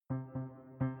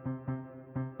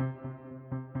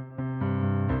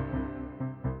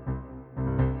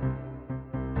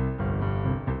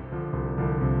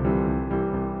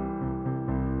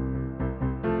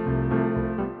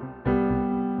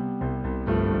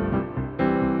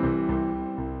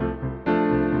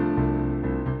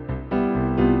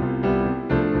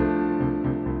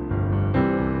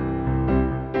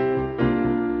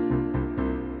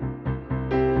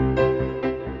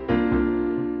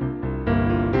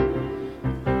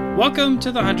Welcome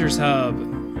to the Hunter's Hub.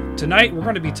 Tonight we're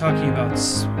going to be talking about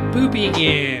spoopy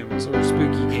games, or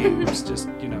spooky games, just,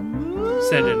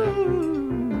 said in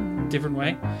a different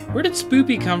way. Where did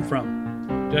spoopy come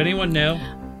from? Did anyone know?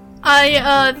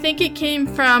 I think it came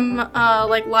from,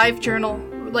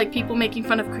 LiveJournal, like people making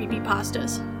fun of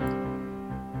creepypastas.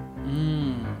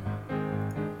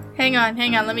 Hang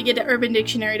on, let me get the Urban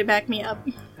Dictionary to back me up.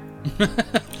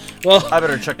 Well, I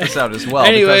better check this out as well,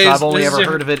 anyways, because I've only ever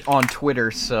heard of it on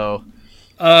Twitter, so...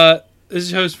 This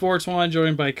is host Fortwan,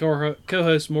 joined by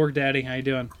co-host Morg Daddy. How you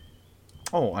doing?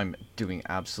 Oh, I'm doing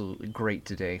absolutely great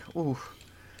today. Ooh.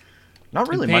 Not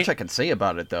really much I can say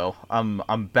about it, though.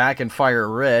 I'm back in Fire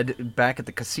Red, back at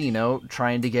the casino,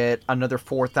 trying to get another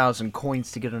 4,000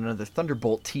 coins to get another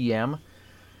Thunderbolt TM.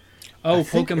 Oh,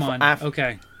 Pokemon.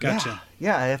 Okay, gotcha.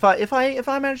 Yeah, if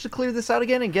I manage to clear this out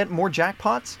again and get more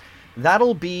jackpots,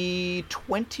 that'll be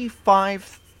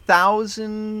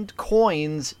 25,000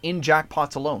 coins in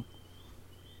jackpots alone.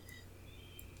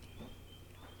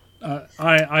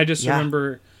 I just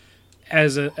remember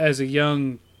as a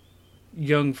young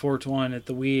Fortwan at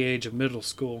the wee age of middle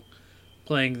school,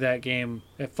 playing that game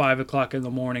at 5 o'clock in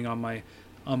the morning on my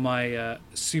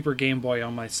Super Game Boy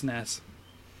on my SNES.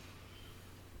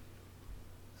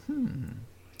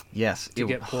 Yes, to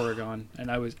get Porygon, and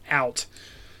I was out.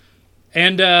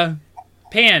 And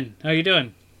Pan, how you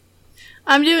doing?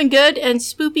 I'm doing good, and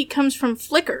spoopy comes from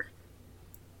Flickr.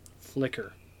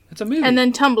 Flickr. It's a movie. And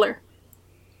then Tumblr.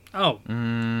 Oh.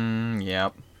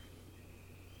 Yep.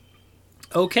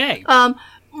 Okay.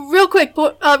 Real quick,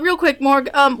 Morg.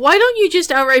 Why don't you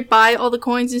just outright buy all the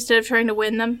coins instead of trying to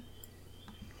win them?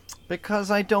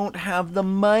 Because I don't have the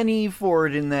money for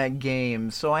it in that game,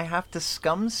 so I have to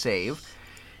scum save.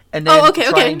 And then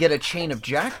try and get a chain of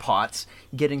jackpots,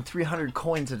 getting 300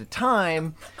 coins at a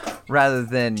time, rather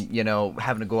than,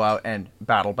 having to go out and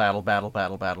battle,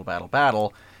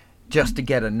 just to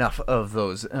get enough of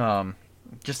those,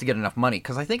 just to get enough money.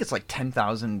 Because I think it's like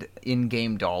 10,000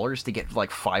 in-game dollars to get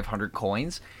like 500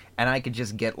 coins, and I could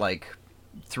just get like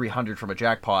 300 from a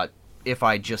jackpot if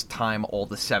I just time all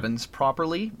the sevens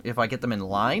properly, if I get them in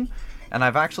line. And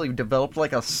I've actually developed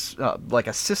like a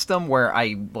system where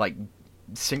I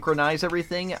synchronize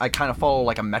everything. I kind of follow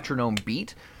like a metronome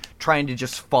beat, trying to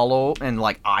just follow and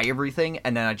eye everything,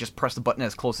 and then I just press the button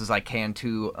as close as I can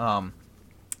to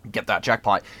get that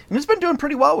jackpot. And it's been doing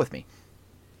pretty well with me.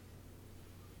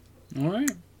 All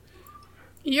right.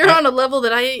 You're on a level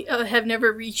that I have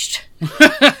never reached.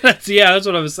 That's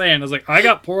what I was saying. I was like, I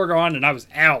got Porygon and I was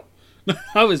out.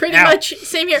 I was pretty much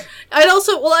same here. I'd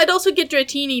also get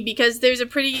Dratini, because there's a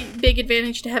pretty big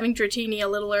advantage to having Dratini a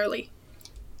little early.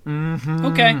 Mm-hmm.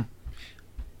 Okay.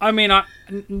 I mean,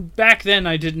 back then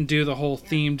I didn't do the whole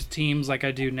themed teams like I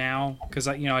do now, because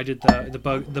I did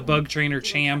the bug trainer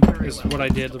champ is what I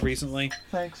did recently.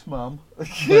 Thanks, Mom.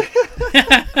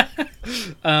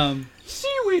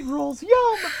 Seaweed rolls,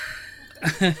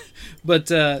 yum. But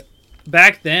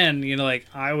back then,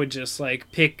 I would just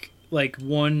pick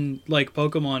one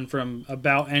Pokemon from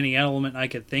about any element I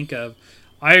could think of.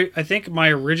 I think my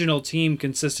original team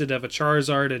consisted of a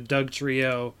Charizard, a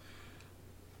Dugtrio,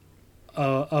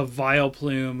 a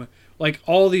Vileplume,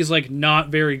 all these not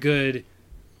very good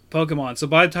Pokemon. So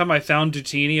by the time I found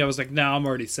Dratini, I was like, nah, I'm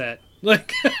already set.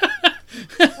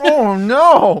 Oh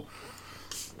no!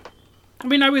 I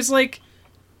mean, I was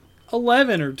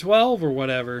 11 or 12 or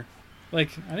whatever. I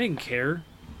didn't care.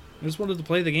 I just wanted to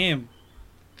play the game.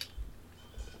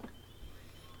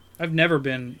 I've never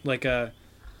been a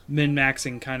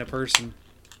min-maxing kind of person.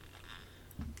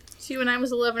 See, when I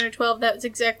was 11 or 12, that was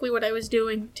exactly what I was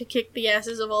doing to kick the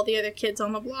asses of all the other kids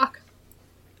on the block.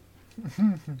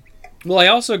 Well, I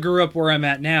also grew up where I'm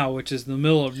at now, which is the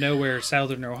middle of nowhere,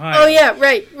 southern Ohio. Oh yeah,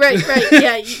 right.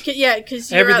 Yeah,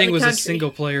 because everything was a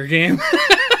single-player game.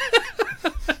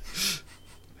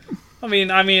 I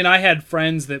mean, I had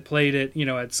friends that played it,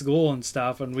 at school and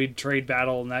stuff, and we'd trade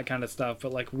battle and that kind of stuff,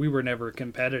 but we were never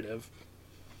competitive.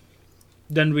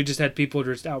 Then we just had people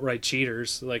just outright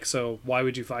cheaters, so why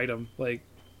would you fight them?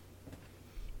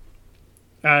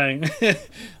 I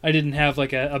didn't have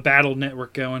a battle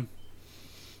network going.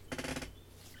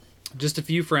 Just a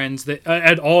few friends that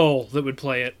at all that would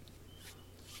play it.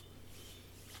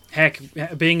 Heck,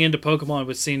 being into Pokemon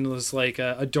was seen as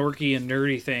a dorky and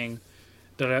nerdy thing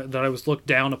that I was looked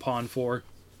down upon for.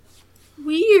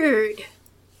 Weird.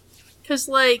 Because,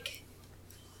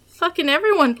 fucking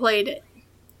everyone played it.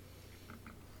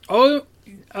 Oh,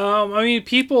 I mean,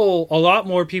 a lot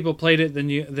more people played it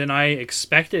than I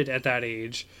expected at that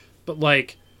age. But,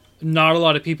 not a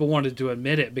lot of people wanted to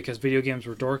admit it because video games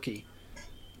were dorky.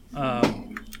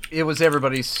 It was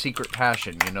everybody's secret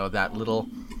passion, that little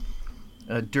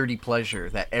a dirty pleasure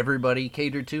that everybody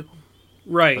catered to,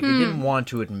 Right. but they didn't want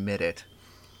to admit it.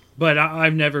 But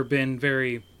I've never been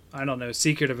very, I don't know,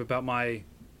 secretive about my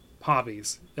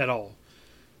hobbies at all.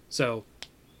 So,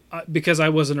 because I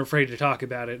wasn't afraid to talk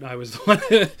about it, I was the one,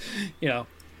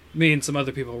 me and some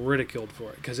other people ridiculed for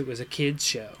it because it was a kids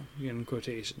show, in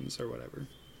quotations or whatever.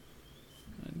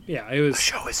 And yeah, it was. The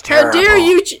show is How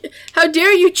terrible. how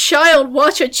dare you, child,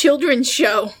 watch a children's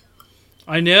show?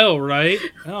 I know, right?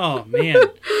 Oh man,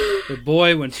 but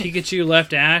boy, when Pikachu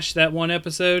left Ash that one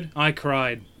episode, I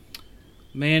cried.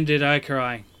 Man, did I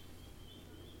cry.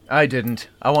 I didn't.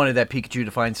 I wanted that Pikachu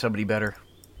to find somebody better.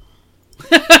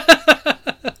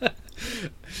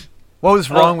 What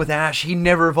was wrong with Ash? He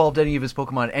never evolved any of his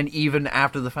Pokemon, and even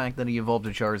after the fact that he evolved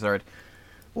a Charizard.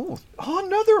 Ooh,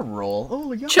 another roll.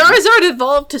 Oh, yeah. Charizard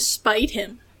evolved to spite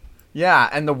him. Yeah,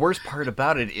 and the worst part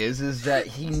about it is that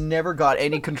he never got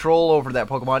any control over that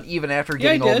Pokemon, even after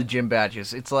Yeah, he getting all the did. gym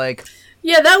badges. It's like,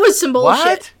 Yeah, that was some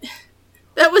bullshit. what?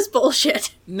 That was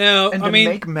bullshit. No, And I to mean,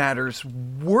 make matters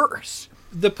worse,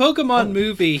 the Pokemon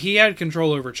movie, he had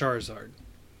control over Charizard.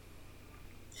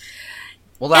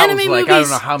 well, that Anime was like, I movies-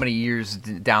 don't know how many years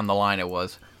down the line it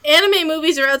was. Anime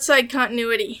movies are outside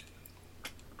continuity.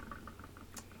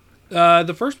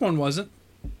 The first one wasn't.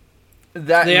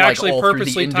 That They and, like, actually all through the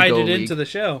purposely tied Indigo it League. into the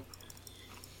show.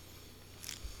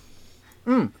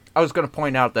 I was going to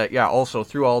point out that, yeah, also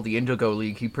through all the Indigo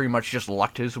League, he pretty much just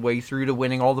lucked his way through to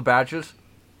winning all the badges.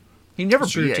 He never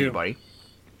It's true, beat too. anybody.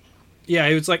 Yeah,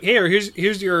 he was like,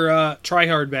 here's your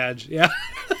try-hard badge. Yeah,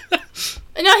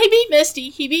 No, he beat Misty.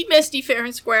 He beat Misty fair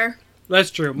and square.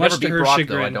 that's true. Much Never to beat her Brock,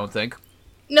 chagrin. though, I don't think.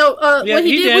 No, Yeah, what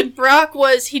he he did did. with Brock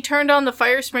was he turned on the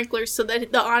fire sprinklers so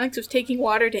that the Onix was taking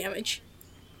water damage.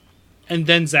 And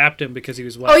then zapped him because he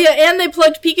was wet. Oh yeah, and they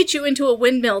plugged Pikachu into a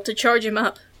windmill to charge him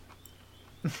up.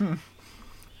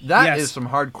 That is Yes. some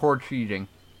hardcore cheating.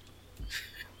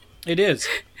 It is.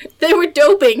 They were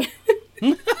doping.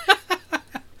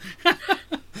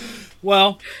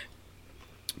 Well,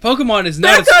 Pokemon is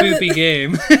not a Back on the- spoopy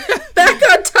game. Back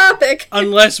on topic.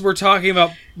 Unless we're talking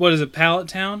about, what is it, Pallet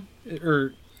Town?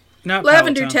 Or, not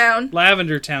Lavender Pallet Town.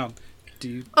 Lavender Town.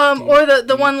 Deep, Or the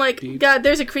deep, one like deep. God,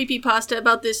 there's a creepypasta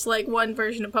about this like one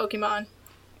version of Pokemon.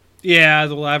 Yeah,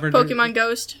 the Lavender. Pokemon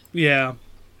Ghost. Yeah.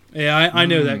 Yeah, I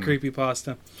know that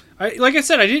creepypasta. Like I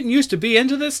said, I didn't used to be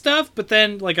into this stuff, but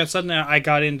then, like, suddenly I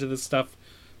got into this stuff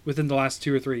within the last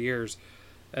 2 or 3 years.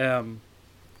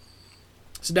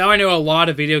 So now I know a lot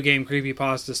of video game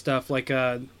creepypasta stuff, like,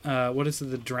 what is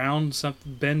it, the Drown,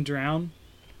 something, Ben Drown?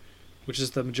 Which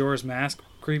is the Majora's Mask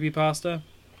creepypasta.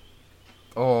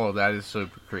 Oh, that is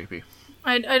super creepy.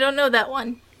 I don't know that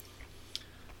one.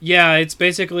 Yeah, it's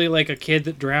basically like a kid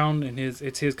that drowned, and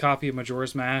it's his copy of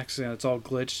Majora's Mask, and it's all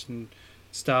glitched and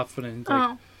stuff, and like,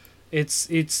 Oh. it's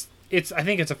I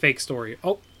think it's a fake story.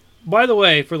 Oh, by the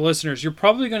way, for the listeners, you're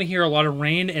probably going to hear a lot of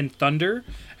rain and thunder,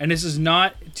 and this is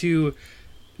not to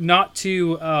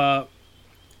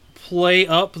play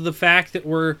up the fact that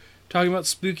we're talking about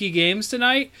spooky games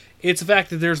tonight. It's the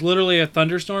fact that there's literally a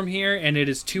thunderstorm here, and it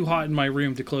is too hot in my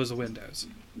room to close the windows.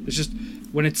 It's just,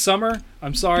 when it's summer,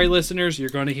 I'm sorry, listeners, you're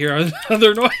going to hear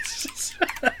other noises.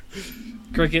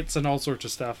 Crickets and all sorts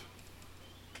of stuff.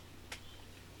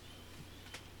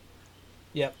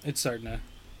 Yep, it's starting.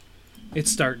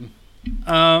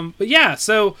 But yeah,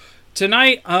 so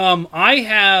tonight, I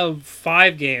have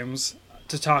 5 games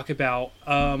to talk about.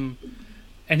 And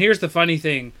here's the funny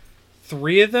thing.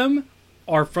 3 of them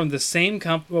are from the same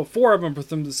company. Well, 4 of them are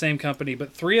from the same company,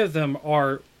 but 3 of them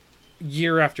are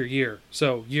year after year.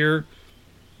 So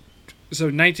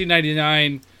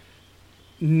 1999,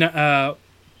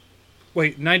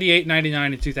 98,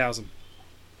 99, and 2000.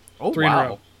 Oh, 3 in a wow.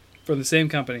 row from the same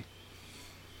company.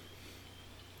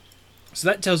 So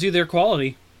that tells you their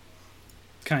quality,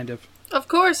 kind of. Of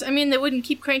course. I mean, they wouldn't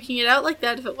keep cranking it out like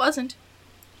that if it wasn't.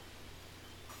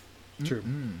 True.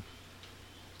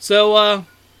 So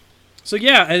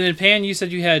yeah, and then Pan, you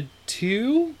said you had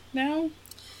 2 now?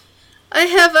 I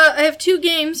have 2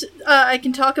 games I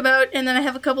can talk about, and then I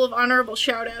have a couple of honorable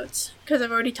shout-outs, because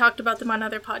I've already talked about them on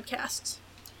other podcasts.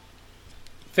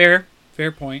 Fair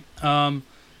point. And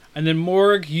then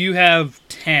Morg, you have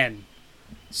 10.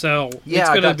 So Yeah, it's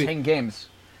I gonna got be 10 games.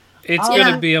 it's Yeah.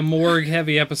 gonna be a Morg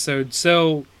heavy episode.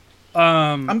 So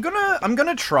I'm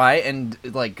gonna try and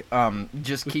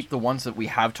just keep the ones that we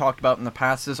have talked about in the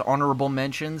past as honorable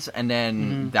mentions, and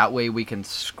then that way we can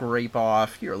scrape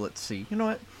off. Here, let's see. You know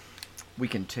what? We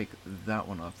can take that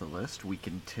one off the list. We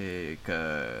can take.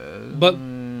 But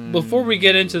before we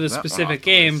get into the that one specific off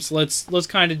the games, let's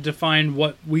kind of define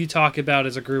what we talk about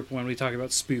as a group when we talk about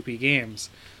spoopy games.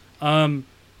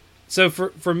 So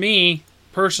for me,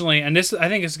 personally, and this I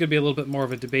think it's going to be a little bit more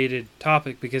of a debated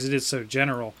topic because it is so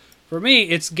general. For me,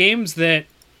 it's games that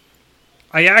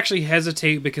I actually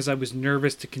hesitate because I was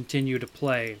nervous to continue to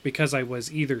play because I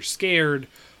was either scared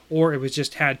or it was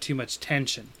just had too much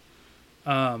tension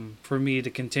for me to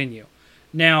continue.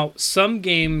 Now, some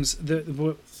games that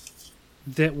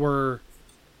were,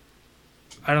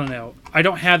 I don't know, I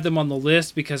don't have them on the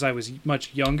list because I was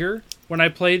much younger when I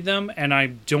played them, and I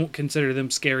don't consider them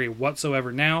scary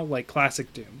whatsoever now, like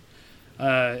classic Doom.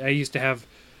 I used to have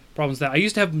problems with that. I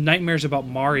used to have nightmares about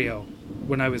Mario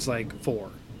when I was like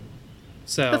 4.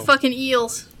 So The fucking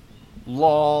eels.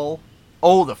 Lol.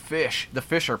 Oh, the fish. The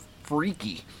fish are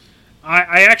freaky.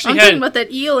 I actually I'm had... talking about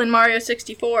that eel in Mario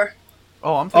 64.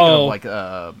 Oh, I'm thinking of like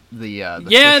the Yeah,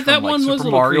 fish that from, one was a Super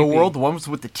little Mario creepy. World, the ones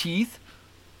with the teeth.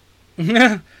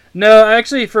 No,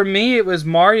 actually, for me, it was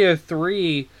Mario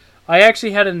 3. I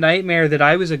actually had a nightmare that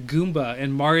I was a Goomba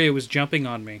and Mario was jumping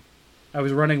on me. I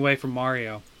was running away from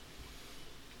Mario.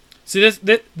 See,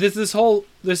 this whole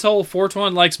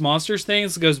 421 likes monsters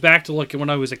things goes back to like when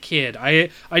I was a kid. I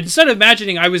instead of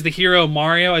imagining I was the hero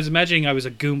Mario, I was imagining I was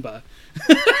a Goomba.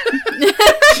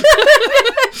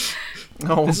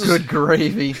 Oh, good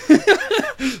gravy.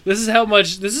 This is how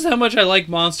much I like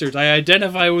monsters. I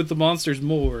identify with the monsters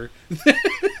more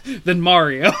than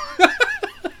Mario.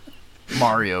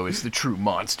 Mario is the true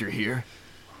monster here.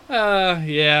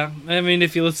 Yeah. I mean,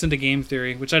 if you listen to game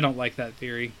theory, which I don't like that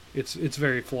theory, it's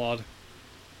very flawed.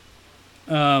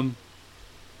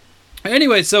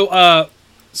 Anyway, so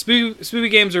spooky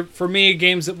games are for me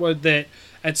games that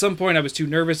at some point I was too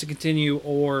nervous to continue,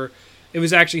 or it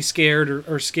was actually scared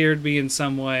or scared me in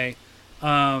some way.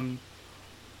 Pan,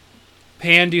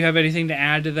 do you have anything to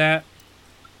add to that?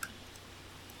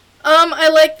 I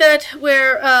like that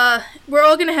where we're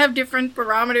all gonna have different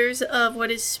barometers of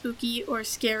what is spooky or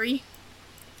scary.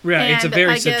 Yeah, it's a And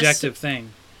very I guess- subjective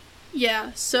thing.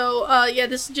 Yeah, so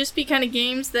this would just be kind of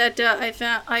games that I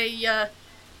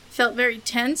felt very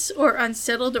tense or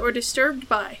unsettled or disturbed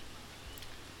by.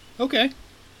 Okay.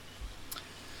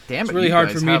 Damn it, It's really you hard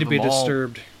guys for me have to be them all-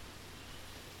 disturbed.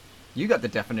 You got the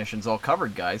definitions all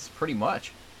covered, guys. Pretty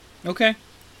much. Okay.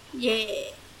 Yeah.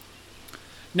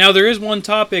 Now, there is one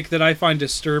topic that I find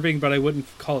disturbing, but I wouldn't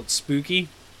call it spooky.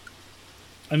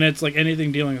 And it's like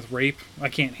anything dealing with rape. I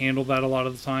can't handle that a lot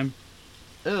of the time.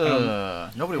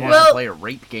 Nobody wants Well- to play a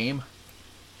rape game.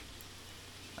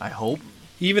 I hope.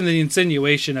 Even the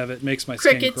insinuation of it makes my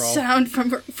skin Cricket crawl. sound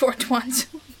from 421's.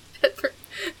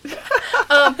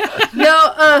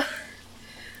 No,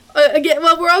 again,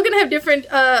 well, we're all gonna have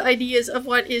different ideas of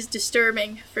what is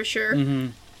disturbing, for sure. Mm-hmm.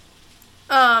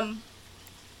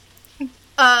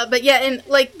 But yeah, and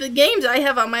like the games I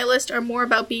have on my list are more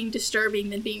about being disturbing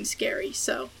than being scary.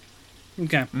 So,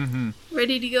 Okay. Mm-hmm.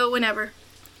 ready to go whenever.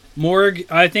 Morg,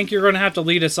 I think you're going to have to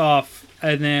lead us off,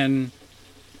 and then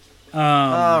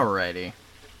Alrighty.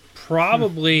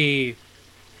 probably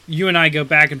you and I go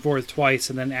back and forth twice,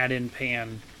 and then add in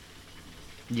Pan,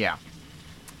 Yeah.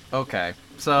 Okay.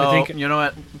 So, I think- you know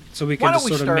what? so we Why can don't just we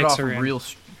sort of start mix off her in. real...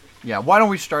 Yeah, why don't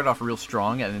we start off real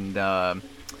strong and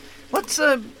let's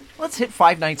hit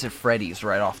Five Nights at Freddy's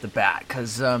right off the bat,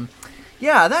 because,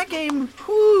 yeah, that game,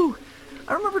 whoo,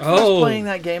 I remember first playing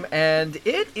that game, and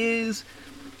it's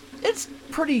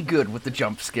pretty good with the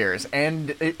jump scares,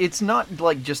 and it's not,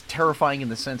 like, just terrifying in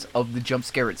the sense of the jump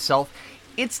scare itself,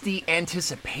 it's the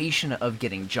anticipation of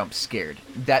getting jump scared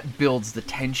that builds the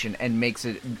tension and makes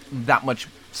it that much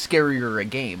scarier a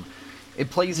game. It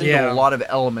plays into a lot of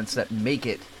elements that make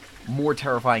it more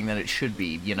terrifying than it should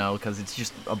be, you know, because it's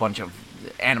just a bunch of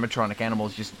animatronic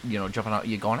animals just, you know, jumping out,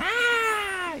 you going,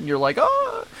 ah, and you're like,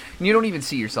 oh, and you don't even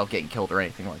see yourself getting killed or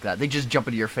anything like that. They just jump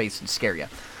into your face and scare you.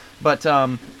 But,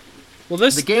 Well,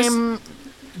 this game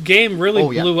really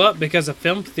blew up because of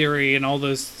film theory and all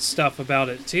those stuff about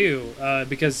it too,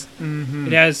 because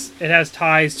it has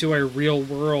ties to a real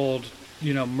world,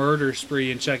 you know, murder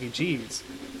spree in Chuck E. Cheese.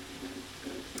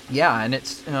 Yeah, and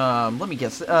it's let me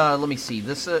guess. Let me see.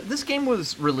 This game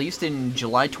was released in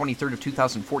July 23rd of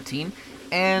 2014,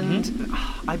 and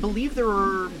I believe there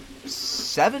were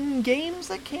 7 games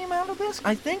that came out of this.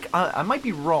 I think I might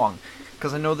be wrong,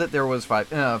 because I know that there was Five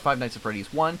Nights at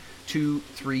Freddy's 1, 2,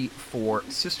 3, 4,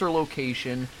 Sister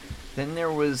Location. Then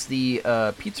there was the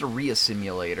Pizzeria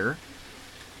Simulator.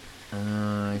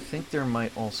 I think there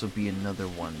might also be another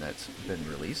one that's been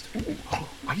released. Ooh,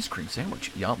 ice cream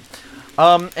sandwich, yum.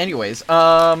 Anyways,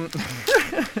 most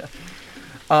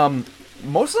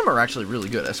of them are actually really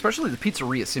good, especially the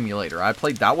Pizzeria Simulator. I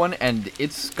played that one, and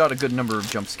it's got a good number of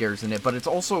jump scares in it, but it's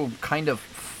also kind of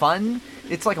fun.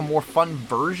 It's like a more fun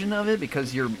version of it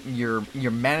because you're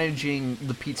managing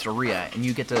the pizzeria, and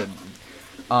you get to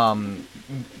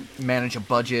manage a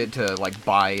budget to like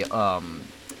buy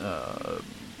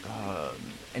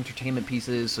entertainment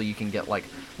pieces, so you can get like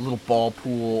a little ball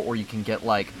pool, or you can get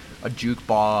like a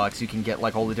jukebox, you can get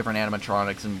like all the different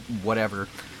animatronics and whatever.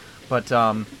 But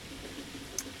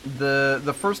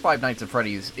the first Five Nights at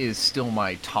Freddy's is still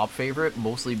my top favorite,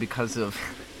 mostly because of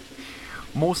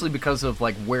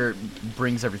like where it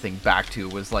brings everything back to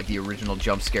was like the original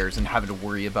jump scares and having to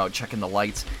worry about checking the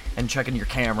lights and checking your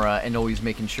camera and always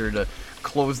making sure to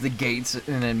close the gates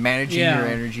and then managing your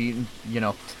energy, and, you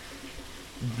know,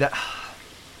 that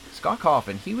Scott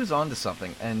Cawthon, he was onto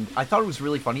something, and I thought it was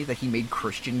really funny that he made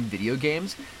Christian video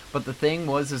games, but the thing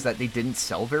was that they didn't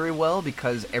sell very well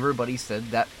because everybody said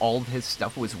that all of his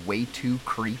stuff was way too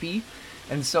creepy,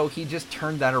 and so he just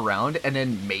turned that around and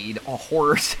then made a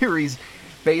horror series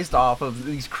based off of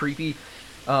these creepy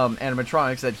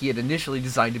animatronics that he had initially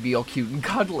designed to be all cute and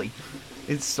cuddly.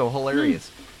 It's so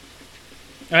hilarious.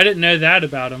 I didn't know that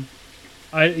about him.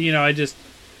 I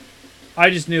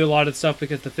just knew a lot of stuff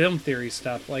because the film theory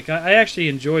stuff. Like, I actually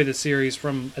enjoy the series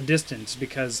from a distance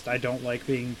because I don't like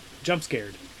being jump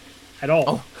scared at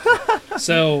all. Oh.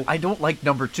 So I don't like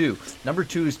number 2. Number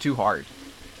 2 is too hard.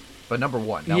 But number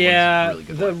 1, that one's a really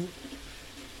good one.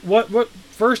 What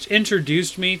first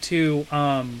introduced me to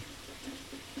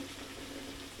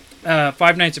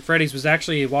Five Nights at Freddy's was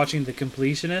actually watching The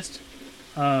Completionist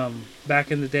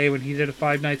back in the day when he did a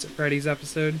Five Nights at Freddy's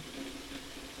episode.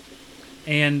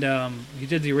 And he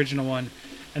did the original one.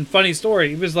 And funny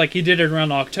story, it was like he did it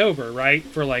around October, right?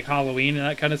 For like Halloween and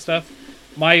that kind of stuff.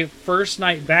 My first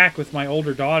night back with my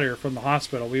older daughter from the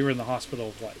hospital, we were in the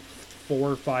hospital like 4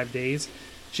 or 5 days.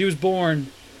 She was born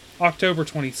October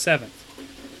 27th.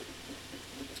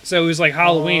 So it was like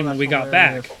Halloween when we got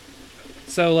back.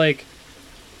 So like,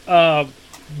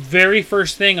 very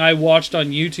first thing I watched on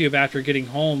YouTube after getting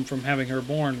home from having her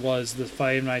born was the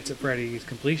Five Nights at Freddy's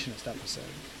Completionist episode.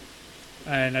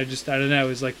 And I don't know, it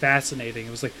was like fascinating.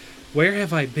 It was like, where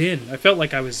have I been? I felt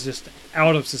like I was just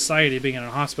out of society being in a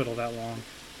hospital that long.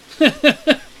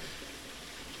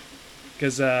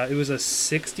 Because it was a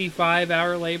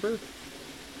 65-hour labor.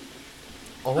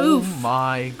 Oh Oof.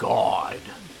 my god.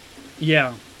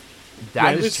 Yeah.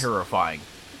 That is terrifying.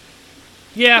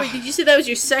 Yeah. Wait, did you say that was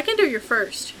your second or your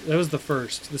first? That was the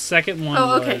first. The second one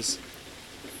was...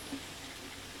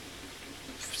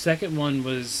 Second one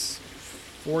was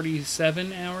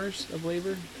 47 hours of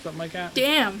labor, something like that.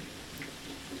 Damn.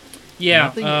 Yeah,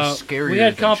 Nothing is scarier we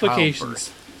had than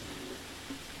complications.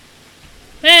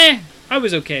 I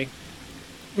was okay.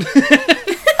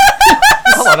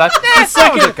 Oh, that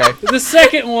was okay.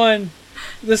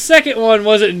 The second one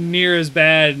wasn't near as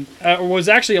bad, or was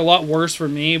actually a lot worse for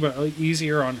me, but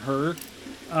easier on her.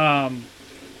 I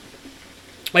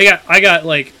got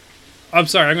like, I'm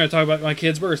sorry, I'm going to talk about my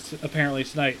kid's birth apparently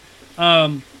tonight.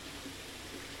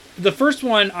 The first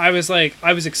one, I was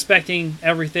expecting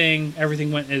everything.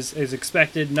 Everything went as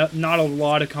expected. Not a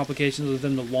lot of complications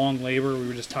within the long labor. We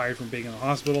were just tired from being in the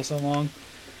hospital so long.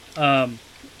 Of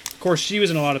course, she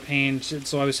was in a lot of pain,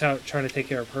 so I was trying to take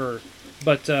care of her.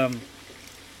 But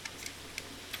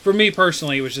for me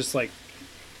personally, it was just like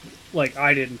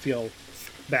I didn't feel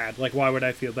bad. Like, why would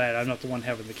I feel bad? I'm not the one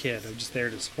having the kid. I'm just there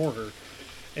to support her.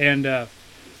 And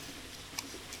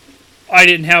I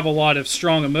didn't have a lot of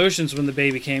strong emotions when the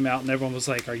baby came out, and everyone was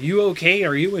like, "Are you okay?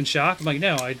 Are you in shock?" I'm like,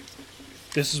 "No,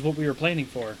 this is what we were planning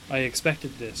for. I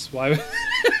expected this. Why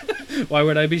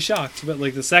would I be shocked?" But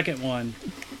like the second one,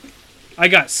 I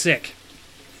got sick.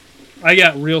 I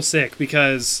got real sick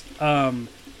because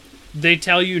they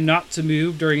tell you not to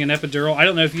move during an epidural. I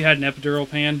don't know if you had an epidural,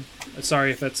 Pan.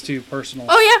 Sorry if that's too personal.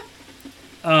 Oh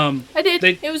yeah. I did.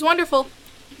 It was wonderful.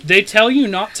 They tell you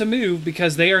not to move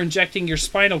because they are injecting your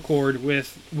spinal cord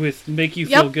with make you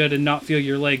feel good and not feel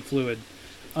your leg fluid.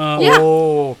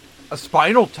 Oh, a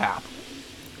spinal tap.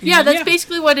 Yeah, that's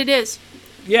basically what it is.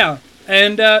 Yeah,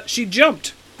 and she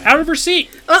jumped out of her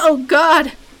seat. Oh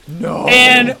God. No.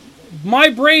 And my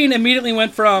brain immediately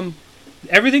went from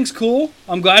everything's cool,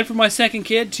 I'm glad for my second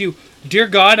kid, to dear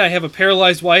God, I have a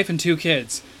paralyzed wife and 2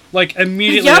 kids. Like,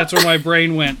 immediately that's where my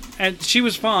brain went. And she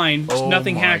was fine.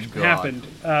 Nothing happened.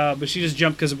 But she just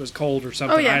jumped because it was cold or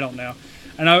something. I don't know.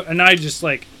 And I just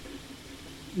like,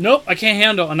 nope, I can't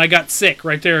handle. And I got sick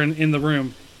right there in the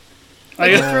room.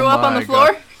 Like you threw up on the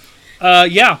floor?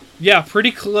 Yeah,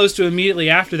 pretty close to immediately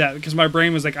after that because my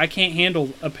brain was like, I can't handle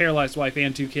a paralyzed wife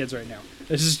and 2 kids right now.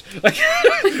 It's just, like,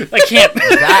 I can't.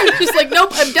 Just like,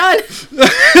 nope, I'm done.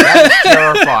 That's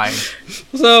terrifying.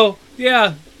 So,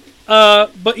 yeah.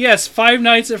 But yes, Five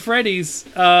Nights at Freddy's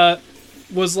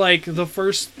was like the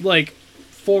first like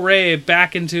foray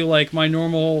back into like my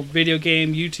normal video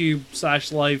game YouTube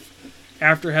 / life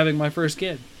after having my first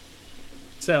kid.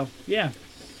 So yeah.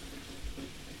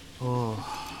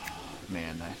 Oh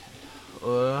man,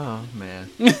 oh man.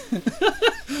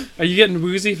 Are you getting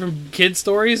woozy from kid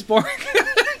stories, Borg?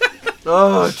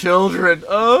 Oh, children.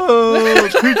 Oh,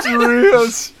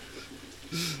 pizzerias.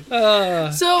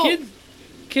 So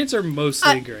kids are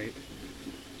mostly great.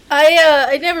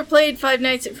 I never played Five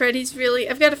Nights at Freddy's really.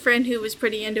 I've got a friend who was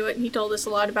pretty into it and he told us a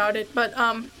lot about it, but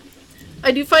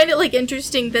I do find it like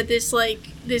interesting that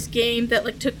this game that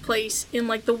like took place in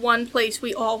like the one place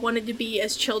we all wanted to be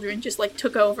as children just like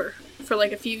took over for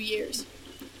like a few years.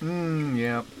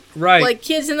 Yeah. Right. Like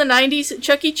kids in the 90s,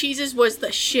 Chuck E. Cheese's was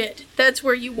the shit. That's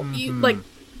where you were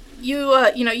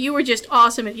just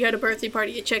awesome if you had a birthday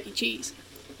party at Chuck E. Cheese.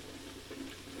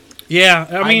 Yeah,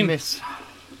 I mean,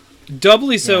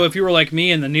 doubly so Yeah. if you were like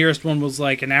me and the nearest one was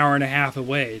like an hour and a half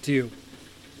away, too.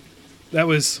 There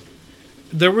was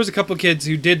a couple kids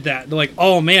who did that. They're like,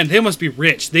 oh man, they must be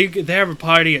rich. They have a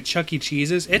party at Chuck E.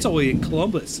 Cheese's. It's only in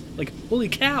Columbus. Like, holy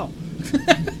cow.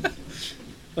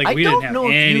 Like, we didn't have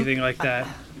anything like that.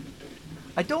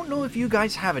 I don't know if you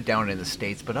guys have it down in the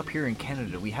States, but up here in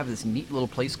Canada, we have this neat little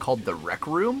place called the Rec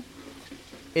Room.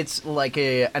 It's like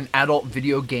an adult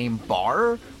video game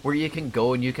bar where you can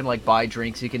go and you can like buy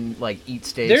drinks, you can like eat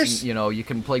steaks, and, you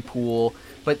can play pool.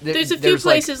 But there's a few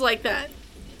places like that.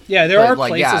 Yeah, there are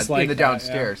places like in the that,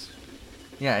 downstairs.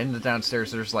 Yeah, in the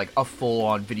downstairs, there's like a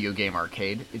full-on video game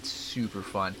arcade. It's super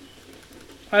fun.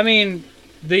 I mean,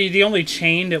 the only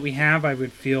chain that we have, I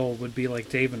would feel, would be like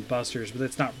Dave and Buster's, but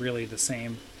it's not really the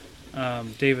same. Yeah,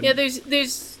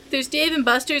 there's Dave and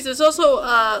Buster's. There's also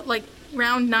like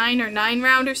Round 9 or 9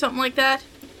 Round or something like that.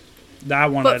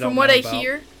 That one, but I don't from what know I about.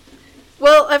 hear,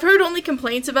 well, I've heard only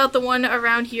complaints about the one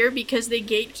around here because they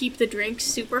gatekeep the drinks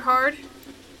super hard.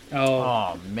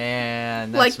 Oh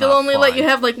man, that's like they'll not only fun. let you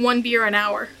have like one beer an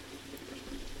hour.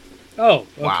 Oh,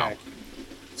 okay. Wow.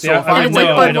 See, So if I it's went-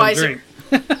 like I don't Budweiser.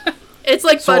 drink. It's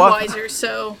like So Budweiser,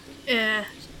 so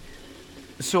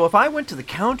So if I went to the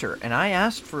counter and I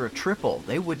asked for a triple,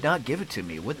 they would not give it to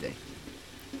me, would they?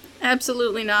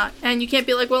 absolutely not. And you can't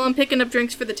be like, well, I'm picking up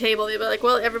drinks for the table. They'd be like,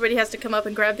 well, everybody has to come up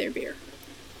and grab their beer.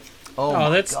 Oh, Oh, my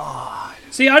that's- God.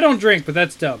 See, I don't drink, but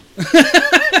that's dumb.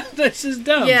 This is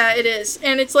dumb. Yeah, it is.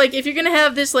 And it's like, if you're gonna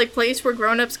have this like place where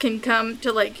grown-ups can come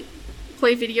to like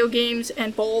play video games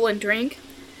and bowl and drink,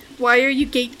 why are you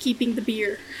gatekeeping the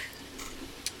beer?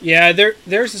 Yeah,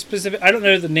 there's a specific... I don't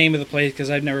know the name of the place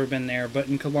because I've never been there, but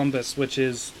in Columbus, which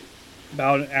is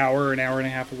about an hour and a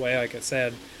half away, like I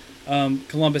said,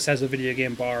 Columbus has a video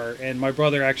game bar, and my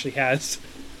brother actually has...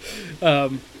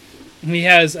 he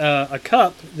has a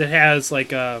cup that has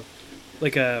like a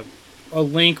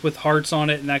link with hearts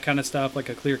on it and that kind of stuff, like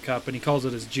a clear cup, and he calls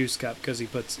it his juice cup because he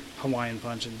puts Hawaiian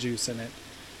Punch and juice in it.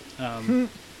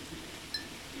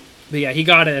 But yeah, he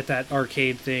got it at that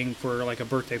arcade thing for like a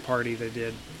birthday party they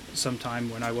did sometime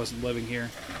when I wasn't living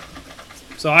here.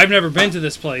 So I've never been to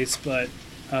this place, but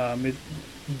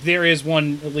there is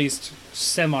one at least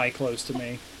semi-close to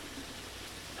me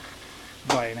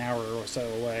by an hour or so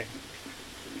away.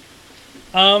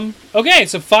 Okay,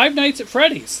 so Five Nights at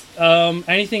Freddy's.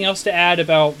 Anything else to add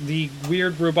about the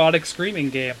weird robotic screaming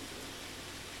game?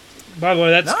 By the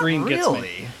way, that Not scream gets me.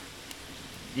 really.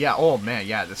 Yeah, oh man,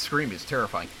 yeah, the scream is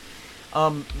terrifying.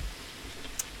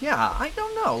 Yeah, I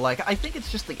don't know. Like, I think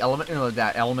it's just the element,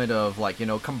 that element of, like,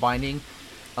 combining,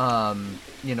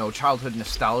 childhood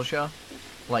nostalgia,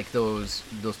 like those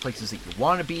places that you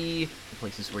want to be, the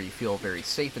places where you feel very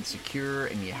safe and secure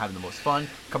and you have the most fun,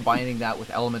 combining that with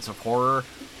elements of horror.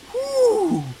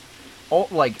 Whoo! Oh,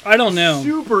 like, I don't know.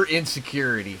 Super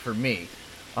insecurity for me.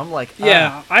 I'm like,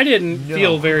 Yeah, I didn't no.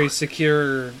 feel very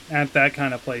secure at that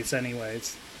kind of place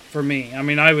anyways, for me. I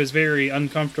mean, I was very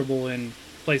uncomfortable in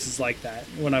places like that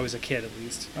when I was a kid, at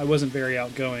least. I wasn't very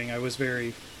outgoing. I was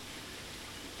very,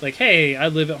 like, hey, I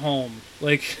live at home,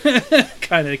 like,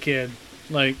 kind of kid.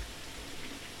 Like,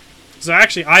 so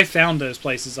actually, I found those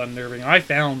places unnerving. I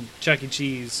found Chuck E.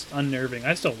 Cheese unnerving.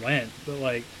 I still went, but,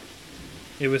 like,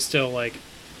 it was still like,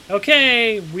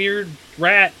 okay, weird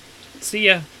rat, see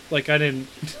ya. Like, I didn't...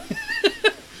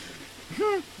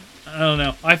 I don't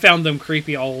know. I found them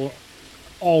creepy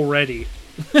already.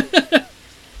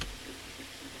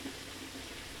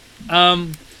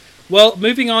 Well,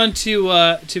 moving on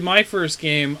to my first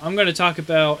game, I'm going to talk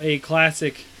about a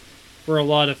classic for a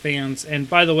lot of fans. And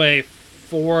by the way,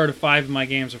 4 out of 5 of my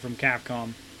games are from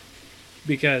Capcom.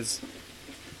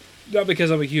 Not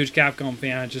because I'm a huge Capcom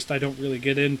fan, I don't really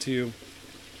get into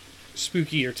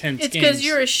spooky or tense It's games. because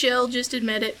you're a shill, just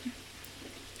admit it.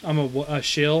 I'm a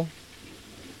shill.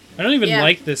 I don't even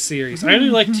like this series. I only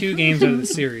like 2 games out of the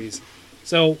series.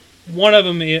 So one of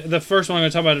them, the first one I'm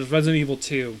going to talk about is Resident Evil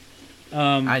 2.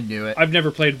 I knew it. I've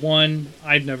never played 1.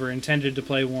 I've never intended to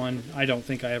play 1. I don't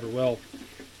think I ever will.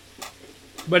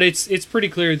 But it's pretty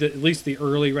clear that at least the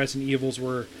early Resident Evils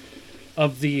were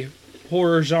of the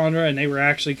horror genre, and they were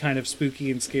actually kind of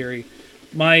spooky and scary.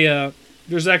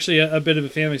 There's actually a bit of a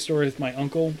family story with my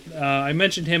uncle. I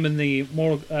mentioned him in the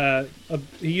Mortal.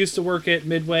 He used to work at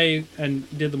Midway and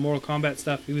did the Mortal Kombat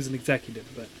stuff. He was an executive,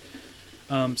 but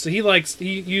so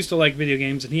he used to like video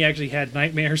games, and he actually had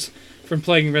nightmares from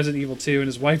playing Resident Evil 2, and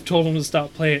his wife told him to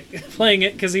stop playing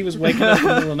it because he was waking up in the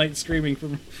middle of the night screaming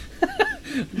from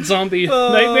zombie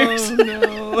nightmares.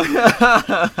 No.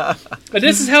 But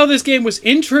this is how this game was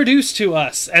introduced to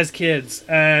us as kids.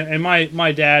 And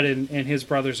my dad and his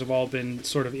brothers have all been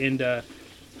sort of into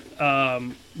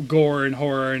gore and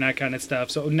horror and that kind of stuff.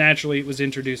 So naturally it was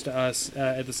introduced to us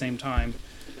at the same time.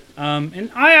 And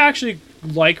I actually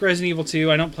like Resident Evil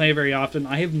 2. I don't play it very often.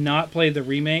 I have not played the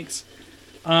remakes.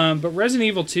 But Resident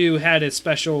Evil 2 had a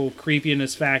special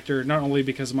creepiness factor, not only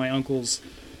because of my uncle's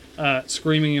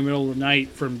screaming in the middle of the night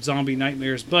from zombie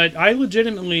nightmares, but I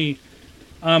legitimately,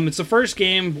 it's the first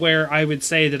game where I would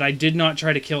say that I did not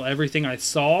try to kill everything I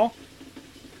saw,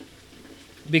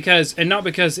 and not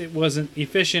because it wasn't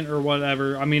efficient or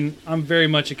whatever. I mean, I'm very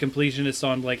much a completionist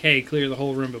on like, hey, clear the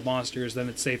whole room of monsters, then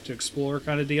it's safe to explore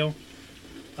kind of deal.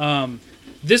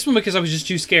 This one because I was just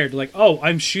too scared. Like, oh,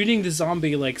 I'm shooting the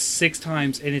zombie like 6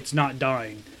 times and it's not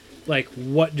dying. Like,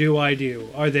 what do I do?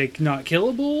 Are they not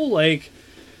killable? Like,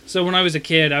 so when I was a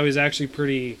kid, I was actually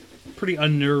pretty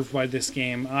unnerved by this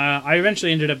game. I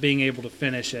eventually ended up being able to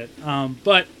finish it.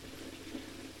 But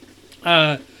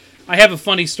I have a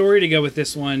funny story to go with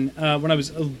this one. When I was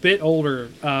a bit older,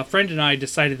 a friend and I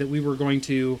decided that we were going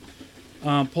to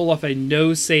pull off a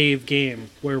no-save game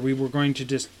where we were going to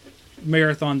just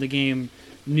marathon the game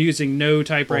using no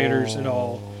typewriters at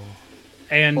all.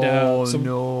 And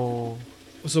so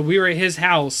we were at his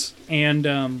house,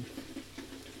 and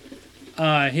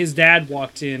his dad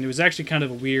walked in. It was actually kind of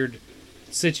a weird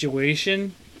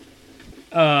situation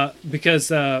because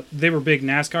they were big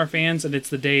NASCAR fans, and it's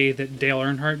the day that Dale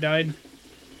Earnhardt died,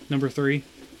 number 3.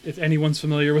 If anyone's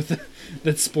familiar with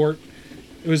that sport,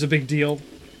 it was a big deal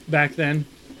back then.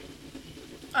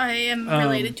 I am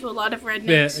related to a lot of rednecks.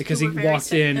 Yeah, because he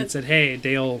walked in and said, "Hey,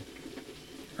 Dale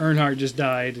Earnhardt just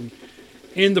died," and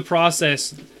in the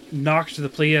process knocked the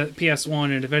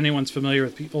PS1. And if anyone's familiar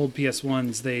with old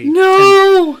PS1s, they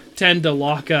tend to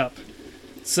lock up.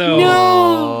 So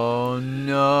oh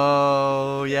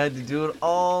no, you had to do it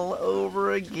all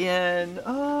over again.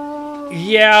 Oh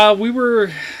yeah, we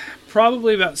were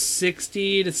probably about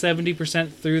 60 to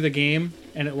 70% through the game,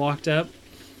 and it locked up.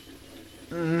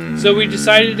 So we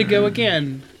decided to go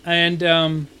again,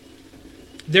 and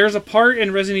there's a part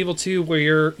in Resident Evil 2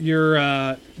 where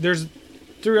there's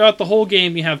throughout the whole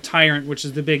game you have Tyrant, which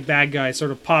is the big bad guy,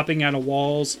 sort of popping out of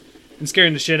walls and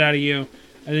scaring the shit out of you,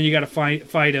 and then you got to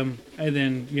fight him, and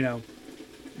then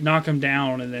knock him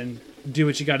down, and then do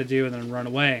what you got to do, and then run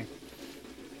away.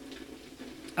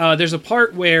 There's a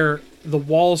part where the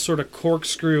walls sort of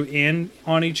corkscrew in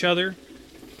on each other.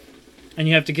 And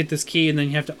you have to get this key, and then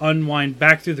you have to unwind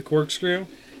back through the corkscrew.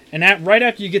 And right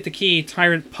after you get the key,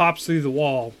 Tyrant pops through the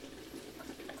wall.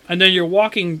 And then you're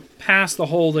walking past the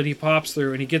hole that he pops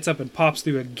through, and he gets up and pops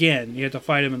through again. You have to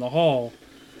fight him in the hall.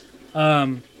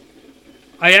 I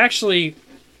actually,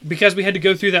 because we had to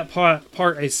go through that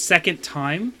part a second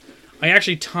time, I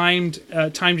actually timed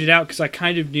it out because I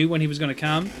kind of knew when he was going to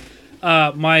come.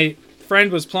 My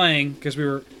friend was playing, because we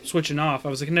were switching off. I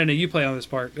was like, no, you play on this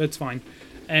part. It's fine.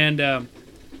 And I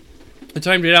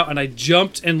timed it out, and I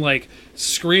jumped and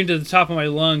screamed at the top of my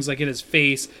lungs, in his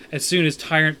face, as soon as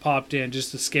Tyrant popped in,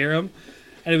 just to scare him.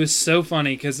 And it was so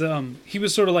funny because he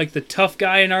was sort of like the tough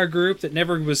guy in our group that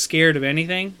never was scared of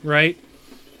anything, right?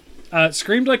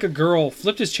 Screamed like a girl,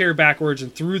 flipped his chair backwards,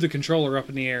 and threw the controller up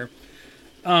in the air.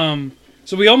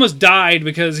 So we almost died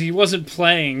because he wasn't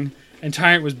playing, and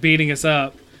Tyrant was beating us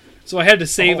up. So I had to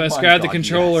save us, grab the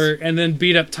controller, and then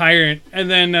beat up Tyrant, and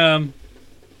then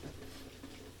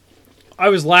I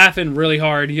was laughing really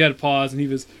hard. He had to pause, and he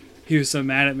was so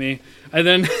mad at me. And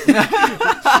then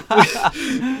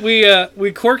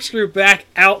we corkscrew back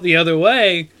out the other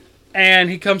way, and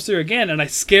he comes through again, and I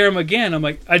scare him again. I'm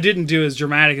like, I didn't do as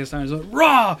dramatic as time. I was like,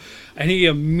 raw! And he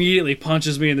immediately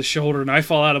punches me in the shoulder, and I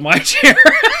fall out of my chair.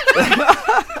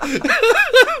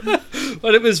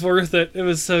 But it was worth it. It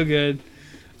was so good.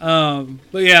 But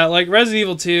yeah, Resident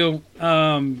Evil 2,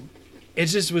 it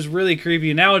just was really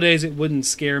creepy. Nowadays, it wouldn't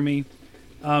scare me.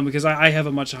 Because I have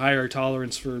a much higher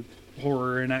tolerance for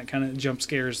horror and that kind of jump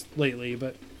scares lately,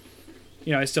 but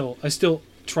you know, I still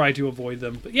try to avoid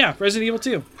them. But yeah, Resident Evil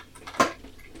 2.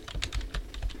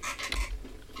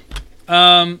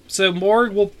 So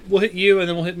Morg, we'll hit you, and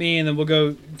then we'll hit me, and then we'll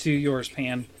go to yours,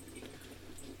 Pan.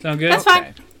 Sound good? That's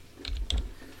fine.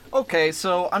 Okay,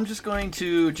 so I'm just going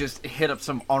to hit up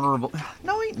some honorable...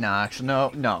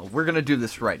 No, we're going to do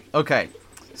this right. Okay,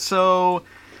 so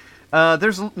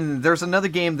there's another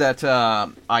game that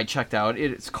I checked out.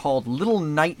 It's called Little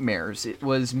Nightmares. It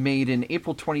was made in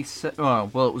April 27th...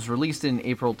 it was released in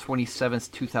April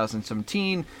 27th,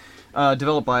 2017.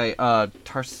 Developed by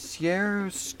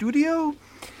Tarsier Studio.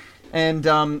 And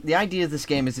the idea of this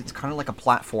game is it's kind of like a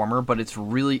platformer, but it's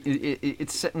really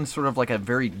it's set in sort of like a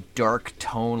very dark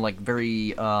tone, like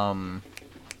very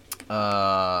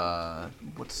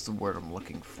what's the word I'm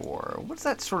looking for? What's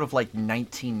that sort of like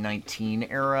 1919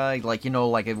 era, like, you know,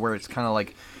 like where it's kind of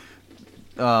like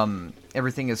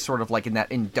everything is sort of like in that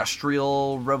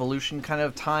industrial revolution kind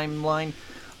of timeline.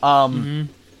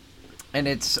 And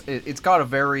it's got a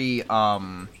very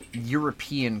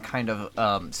European kind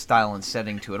of style and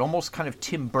setting to it, almost kind of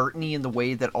Tim Burton-y in the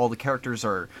way that all the characters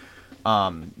are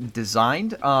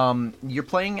designed. You're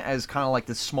playing as kind of like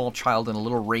this small child in a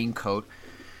little raincoat,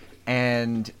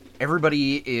 and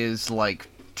everybody is like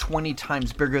 20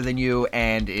 times bigger than you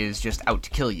and is just out to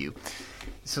kill you.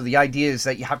 So the idea is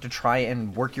that you have to try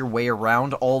and work your way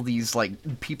around all these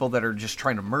like people that are just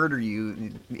trying to murder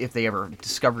you if they ever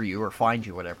discover you or find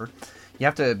you, whatever. You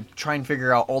have to try and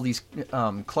figure out all these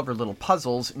clever little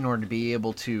puzzles in order to be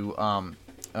able to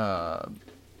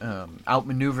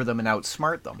outmaneuver them and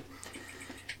outsmart them.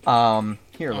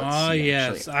 Here, let's see. Oh,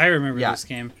 yes. Actually. I remember this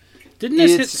game. Didn't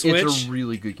this hit Switch? It's a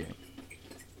really good game.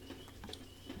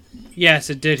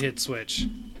 Yes, it did hit Switch.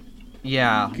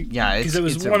 Yeah, it's it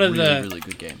was it's one a of really, the... really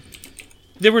good game.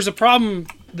 There was a problem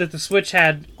that the Switch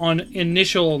had on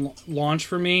initial launch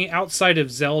for me, outside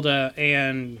of Zelda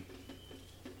and...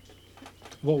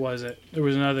 What was it? There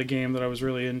was another game that I was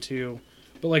really into.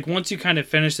 But like once you kind of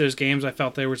finished those games, I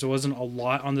felt there wasn't a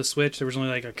lot on the Switch. There was only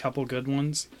like a couple good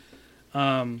ones.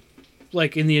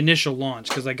 Like in the initial launch,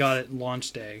 because I got it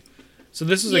launch day. So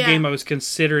this is a game I was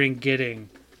considering getting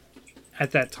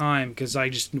at that time because I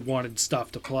just wanted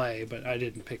stuff to play, but I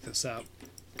didn't pick this up.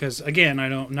 Because again,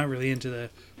 I'm not really into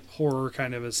the horror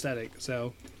kind of aesthetic.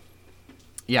 So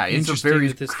yeah, it's a very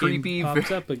this creepy. Game pops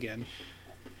up again.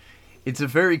 It's a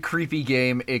very creepy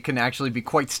game. It can actually be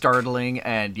quite startling,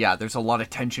 and yeah, there's a lot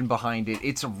of tension behind it.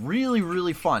 It's really,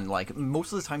 really fun. Like,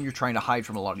 most of the time you're trying to hide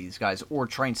from a lot of these guys, or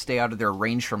try and stay out of their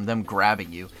range from them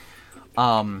grabbing you.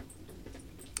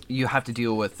 You have to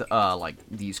deal with, like,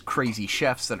 these crazy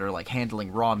chefs that are, like,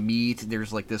 handling raw meat.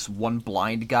 There's, like, this one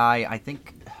blind guy. I can't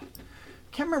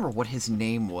remember what his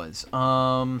name was.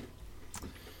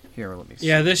 Here, let me see.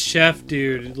 Yeah, this chef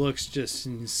dude looks just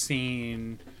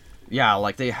insane. Yeah,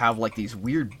 like, they have, like, these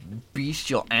weird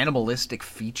bestial, animalistic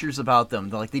features about them.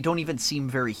 Like, they don't even seem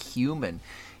very human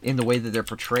in the way that they're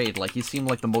portrayed. Like, you seem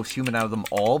like the most human out of them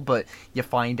all, but you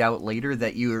find out later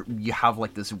that you have,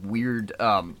 like, this weird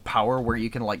power where you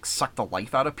can, like, suck the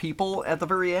life out of people at the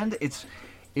very end.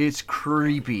 It's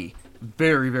creepy.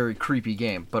 Very, very creepy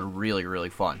game, but really, really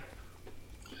fun.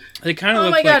 They kind of oh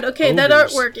look my god, like okay, ogres. that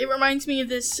artwork, it reminds me of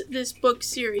this book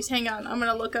series. Hang on, I'm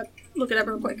gonna look it up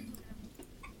real quick.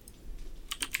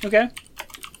 Okay.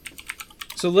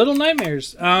 So Little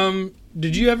Nightmares.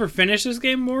 Did you ever finish this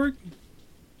game, Morg?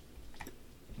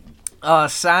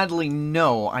 Sadly,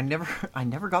 no. I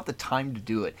never got the time to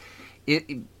do it.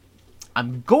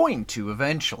 I'm going to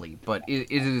eventually, but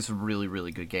it is a really,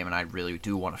 really good game, and I really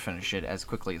do want to finish it as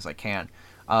quickly as I can.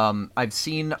 I've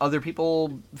seen other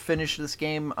people finish this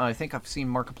game. I think I've seen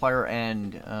Markiplier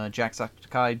and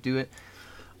Jacksepticeye do it.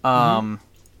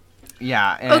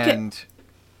 Yeah, and... Okay.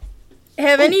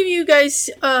 Have any of you guys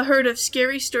heard of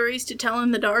Scary Stories to Tell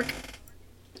in the Dark?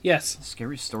 Yes.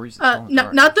 Scary Stories to Tell in the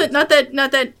Dark. Not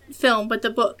that film, but the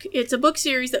book. It's a book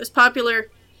series that was popular.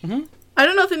 Mm-hmm. I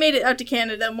don't know if it made it out to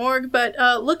Canada, Morg, but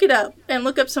look it up and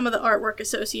look up some of the artwork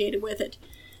associated with it.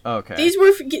 Okay. This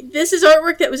is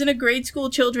artwork that was in a grade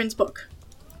school children's book.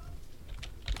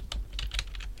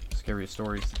 Scary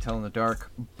Stories to Tell in the Dark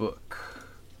book.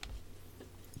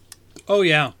 Oh,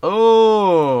 yeah.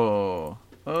 Oh.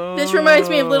 This reminds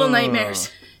me of Little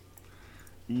Nightmares.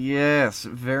 Yes,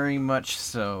 very much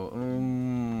so.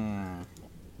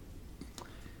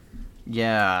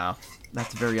 Yeah,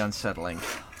 that's very unsettling.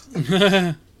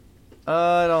 I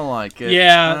don't like it.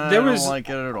 Yeah, I don't like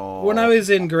it at all. When I was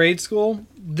in grade school,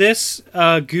 this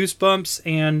Goosebumps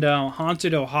and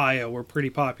Haunted Ohio were pretty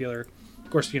popular.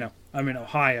 Of course, I'm in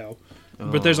Ohio,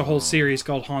 but there's a whole series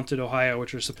called Haunted Ohio,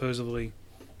 which are supposedly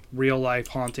real life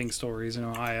haunting stories in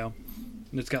Ohio.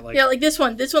 And it's got like Yeah, like this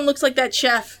one. This one looks like that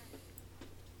chef.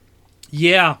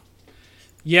 yeah,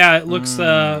 it looks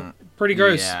pretty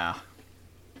gross.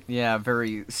 Yeah,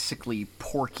 very sickly,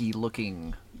 porky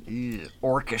looking,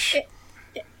 orcish.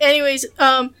 Anyways,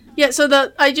 yeah.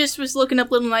 So I just was looking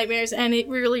up Little Nightmares, and it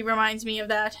really reminds me of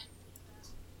that.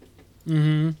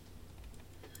 Mm-hmm.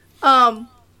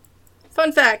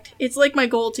 Fun fact: it's like my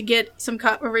goal to get some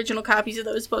original copies of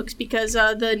those books because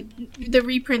the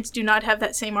reprints do not have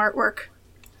that same artwork.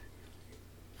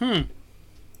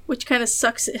 Which kind of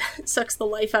sucks the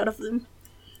life out of them.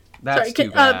 That's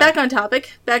too bad. Back on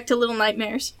topic. Back to Little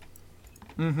Nightmares.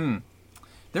 Mm-hmm.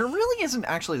 There really isn't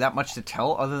actually that much to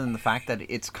tell other than the fact that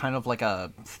it's kind of like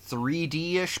a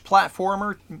 3D-ish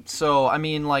platformer. So, I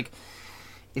mean, like,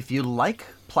 if you like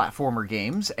platformer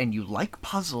games and you like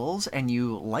puzzles and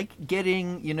you like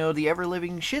getting, the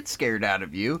ever-living shit scared out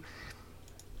of you,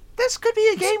 this could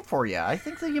be a game for you. I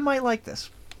think that you might like this.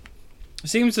 It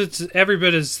seems it's every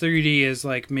bit as 3D as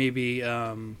like maybe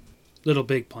Little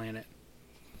Big Planet.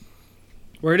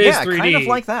 Where it is 3D. Yeah, kind of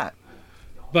like that.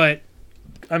 But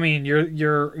I mean,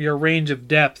 your range of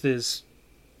depth is,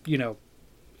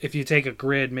 if you take a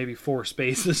grid, maybe 4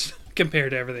 spaces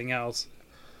compared to everything else.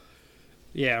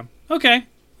 Yeah. Okay.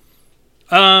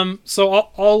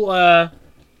 So I'll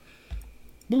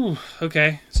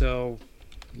okay. So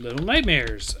Little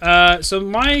Nightmares. So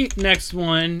my next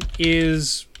one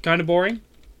is kind of boring.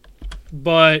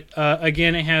 But,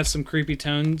 again, it has some creepy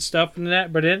tone stuff in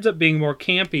that, but it ends up being more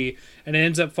campy, and it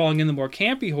ends up falling in the more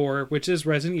campy horror, which is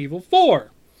Resident Evil 4,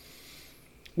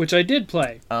 which I did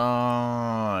play.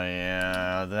 Oh,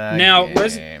 yeah, that now,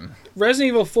 game. Resident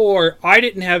Evil 4, I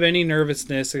didn't have any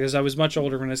nervousness, because I was much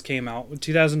older when this came out. In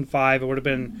 2005, it would have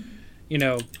been,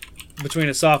 between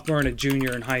a sophomore and a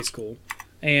junior in high school.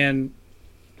 And,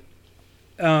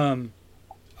 I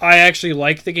actually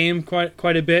like the game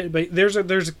quite a bit, but there's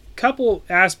a couple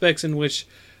aspects in which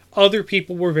other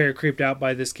people were very creeped out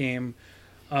by this game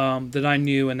that I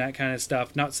knew and that kind of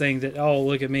stuff. Not saying that, oh,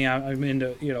 look at me, I'm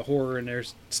into horror and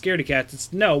there's scaredy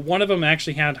cats. No, one of them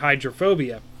actually had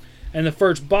hydrophobia, and the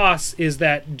first boss is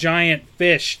that giant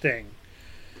fish thing.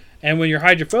 And when you're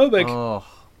hydrophobic,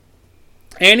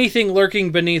 anything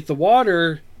lurking beneath the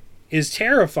water is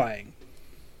terrifying.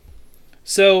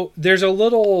 So there's a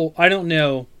little, I don't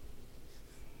know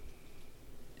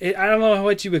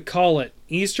what you would call it,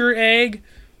 Easter egg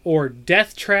or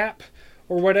death trap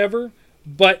or whatever,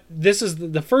 but this is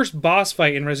the first boss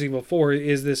fight in Resident Evil 4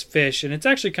 is this fish, and it's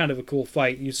actually kind of a cool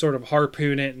fight. You sort of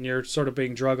harpoon it, and you're sort of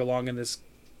being dragged along in this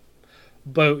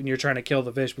boat, and you're trying to kill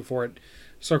the fish before it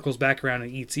circles back around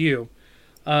and eats you,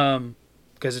 because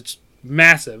it's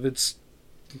massive. It's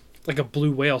like a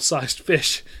blue whale-sized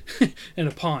fish in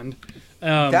a pond.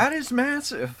 That is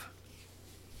massive.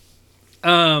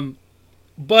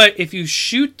 But if you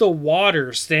shoot the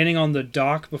water standing on the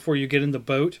dock before you get in the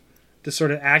boat to sort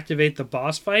of activate the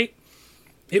boss fight,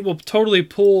 it will totally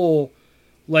pull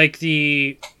like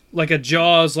a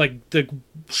Jaws, like the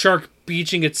shark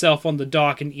beaching itself on the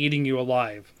dock and eating you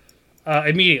alive.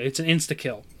 Immediately. It's an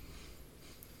insta-kill.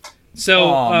 So,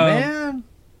 man.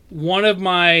 One of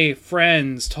my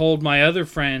friends told my other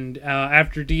friend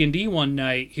after D&D one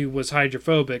night who was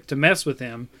hydrophobic to mess with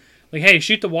him. Like, hey,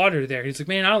 shoot the water there. He's like,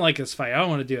 man, I don't like this fight. I don't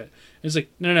want to do it. And he's like,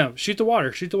 no, shoot the water.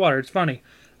 It's funny.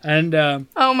 And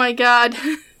oh my god.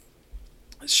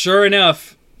 Sure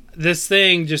enough, this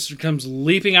thing just comes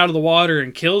leaping out of the water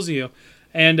and kills you.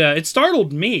 And it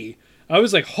startled me. I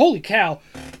was like, holy cow.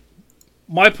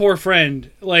 My poor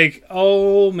friend, like,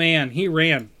 oh man, he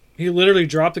ran. He literally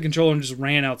dropped the controller and just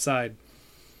ran outside.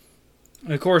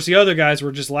 And of course, the other guys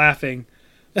were just laughing.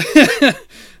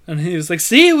 And he was like,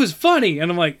 see, it was funny. And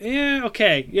I'm like, yeah,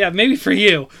 okay. Yeah, maybe for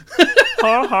you.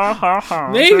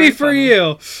 Maybe for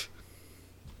you.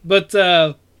 But,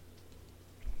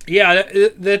 yeah,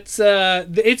 that's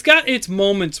it's got its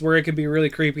moments where it can be really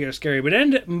creepy or scary.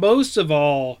 But most of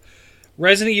all,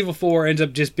 Resident Evil 4 ends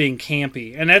up just being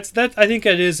campy. And that's I think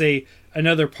that is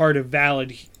another part of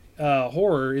valid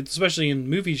horror, especially in the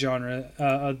movie genre.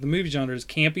 The movie genre is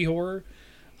campy horror.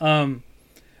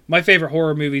 My favorite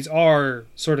horror movies are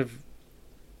sort of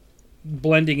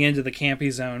blending into the campy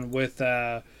zone with,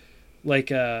 what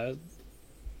do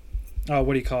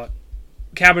you call it?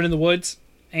 Cabin in the Woods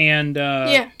and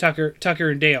Tucker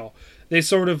and Dale. They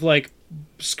sort of like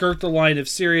skirt the line of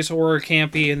serious horror,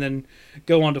 campy, and then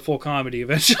go on to full comedy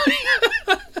eventually.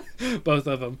 Both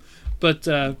of them. But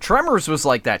Tremors was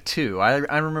like that too.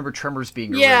 I remember Tremors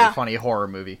being a really funny horror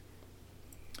movie.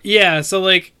 Yeah, so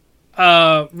like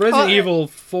Resident Evil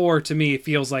 4 to me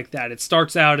feels like that. It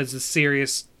starts out as a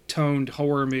serious toned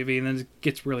horror movie, and then it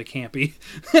gets really campy.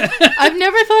 I've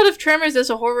never thought of Tremors as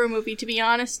a horror movie, to be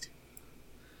honest.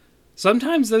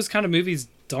 Sometimes those kind of movies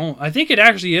don't. I think it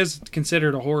actually is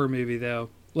considered a horror movie, though.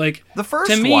 Like The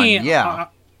first to me, one, yeah.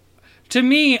 To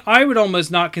me, I would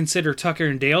almost not consider Tucker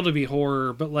and Dale to be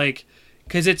horror, but like,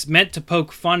 because it's meant to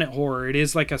poke fun at horror. It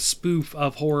is like a spoof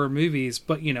of horror movies,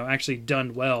 but, you know, actually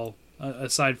done well,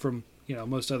 aside from, you know,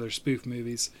 most other spoof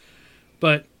movies.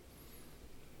 But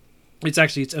it's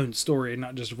actually its own story,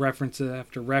 not just reference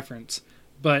after reference.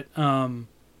 But,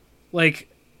 like,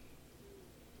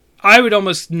 I would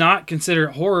almost not consider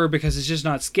it horror because it's just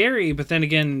not scary, but then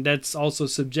again, that's also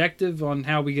subjective on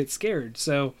how we get scared.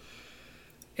 So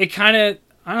it kind of,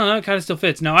 I don't know, it kind of still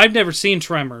fits. Now, I've never seen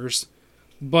Tremors,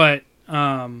 but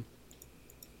from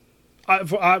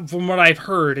what I've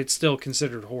heard, it's still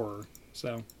considered horror.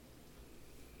 So,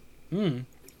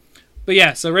 But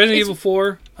yeah, so Resident Evil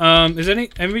 4. Is any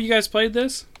of you guys played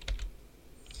this?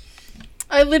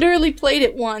 I literally played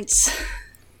it once.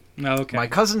 No, okay. My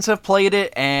cousins have played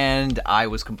it, and I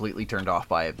was completely turned off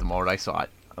by it the moment I saw it.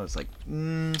 I was like,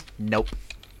 nope.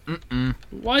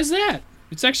 Why is that?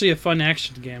 It's actually a fun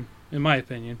action game, in my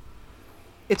opinion.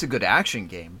 It's a good action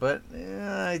game, but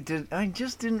I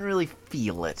just didn't really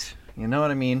feel it. You know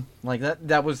what I mean? Like,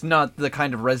 that was not the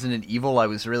kind of Resident Evil I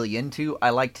was really into. I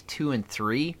liked 2 and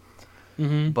 3,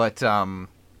 but,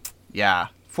 yeah,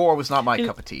 4 was not my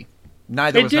cup of tea.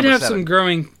 Neither was number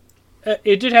 7.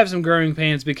 It did have some growing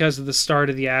pains because of the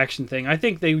start of the action thing. I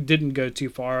think they didn't go too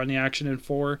far on the action in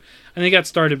 4. And they got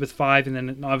started with 5 and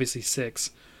then obviously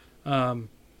 6.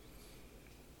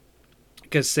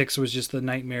 Because 6 was just the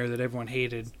nightmare that everyone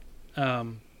hated.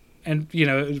 And, you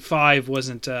know, 5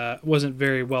 wasn't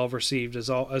very well received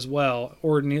as well,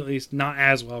 or at least not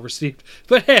as well received.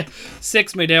 But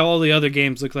 6 made all the other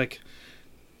games look like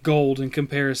gold in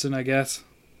comparison, I guess.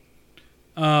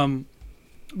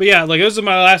 But yeah, like, those are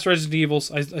my last Resident Evils.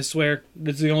 I swear,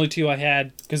 it's the only 2 I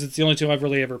had because it's the only 2 I've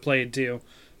really ever played too.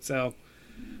 So,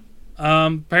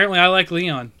 apparently, I like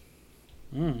Leon.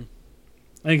 I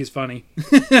think he's funny.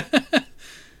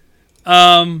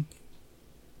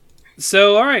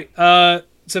 So all right.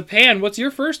 So Pan, what's your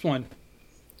first one?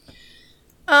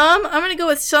 I'm gonna go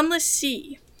with Sunless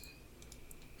Sea.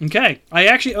 Okay, I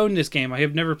actually own this game. I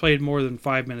have never played more than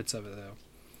 5 minutes of it though.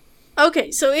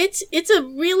 Okay, so it's a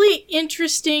really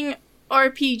interesting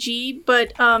RPG,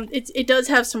 but it does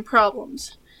have some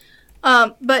problems.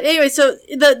 But anyway, so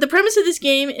the premise of this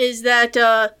game is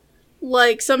that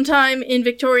like sometime in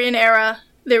Victorian era,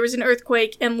 there was an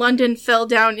earthquake and London fell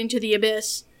down into the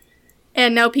abyss,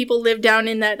 and now people live down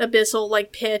in that abyssal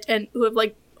like pit and who have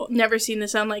like never seen the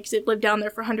sunlight because they've lived down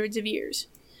there for hundreds of years.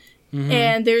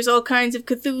 And there's all kinds of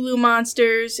Cthulhu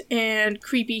monsters and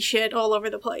creepy shit all over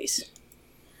the place.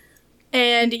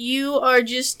 And you are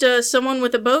just someone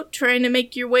with a boat trying to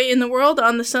make your way in the world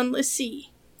on the Sunless Sea.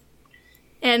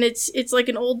 And it's like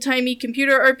an old-timey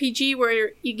computer RPG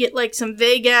where you get like some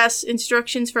vague-ass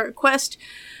instructions for a quest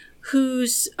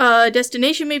whose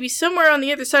destination may be somewhere on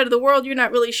the other side of the world. You're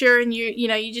not really sure, and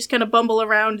you just kind of bumble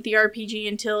around the RPG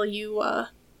until you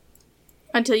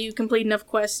complete enough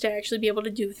quests to actually be able to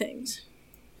do things.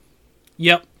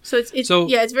 Yep. So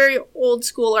it's very old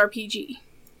school RPG.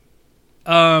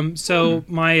 So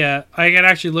my I gotta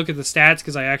actually look at the stats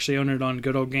because I actually own it on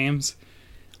Good Old Games.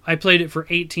 I played it for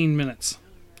 18 minutes.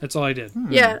 That's all I did.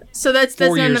 Yeah, so that's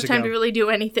not enough time ago. to really do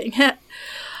anything.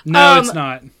 No, it's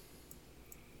not.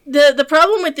 The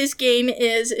problem with this game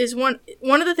is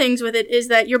one of the things with it is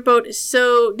that your boat is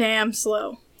so damn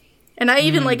slow. And I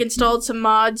even like installed some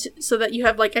mods so that you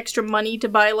have like extra money to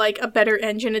buy like a better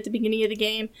engine at the beginning of the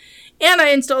game. And I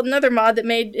installed another mod that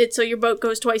made it so your boat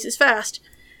goes twice as fast.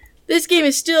 This game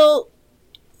is still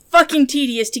fucking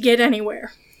tedious to get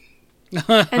anywhere.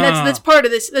 And that's part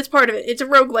of this. That's part of it. It's a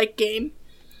roguelike game.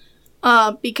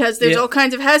 Because there's all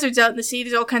kinds of hazards out in the sea.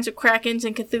 There's all kinds of krakens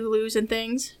and Cthulhus and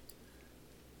things.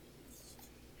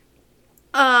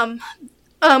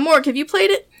 Morg, have you played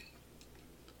it?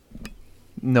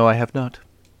 No, I have not.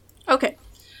 Okay.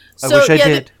 I wish I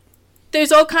did.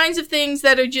 There's all kinds of things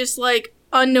that are just like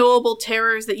unknowable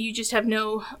terrors that you just have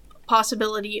no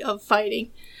possibility of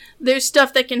fighting. There's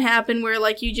stuff that can happen where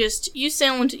like you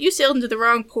sailed into the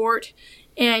wrong port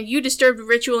and you disturbed a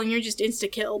ritual and you're just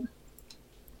insta-killed.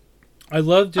 I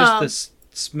love just this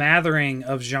smattering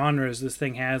of genres this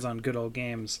thing has on Good Old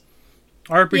Games.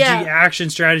 RPG, action,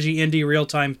 strategy, indie,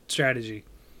 real-time strategy.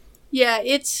 Yeah,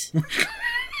 it's...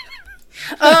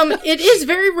 it is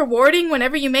very rewarding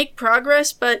whenever you make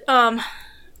progress, but,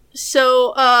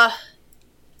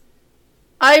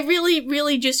 I really,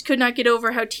 really just could not get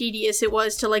over how tedious it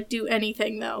was to, like, do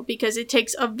anything, though, because it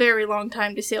takes a very long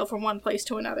time to sail from one place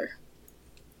to another.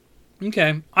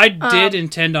 Okay. I did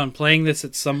intend on playing this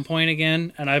at some point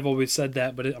again, and I've always said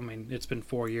that, but it's been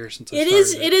 4 years since I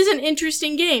started It is an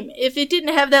interesting game. If it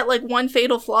didn't have that, like, one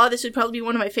fatal flaw, this would probably be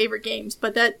one of my favorite games,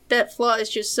 but that flaw is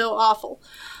just so awful.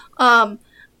 I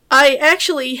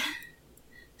actually...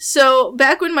 So,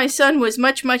 back when my son was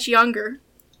much, much younger,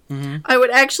 I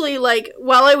would actually, like,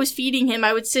 while I was feeding him,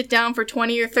 I would sit down for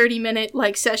 20 or 30-minute,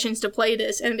 like, sessions to play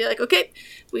this, and be like, okay,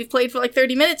 we've played for, like,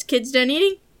 30 minutes, kid's done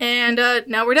eating, and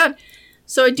now we're done.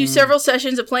 So I'd do several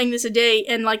sessions of playing this a day,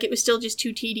 and, like, it was still just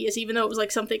too tedious, even though it was,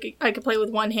 like, something I could play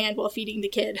with one hand while feeding the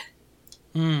kid.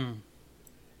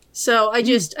 So I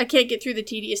can't get through the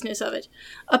tediousness of it.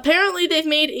 Apparently they've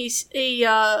made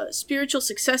a spiritual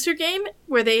successor game,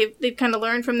 where they've kind of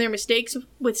learned from their mistakes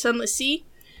with Sunless Sea.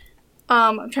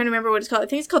 I'm trying to remember what it's called. I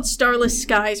think it's called Starless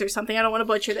Skies or something. I don't want to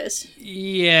butcher this.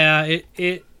 Yeah,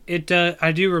 it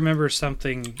I do remember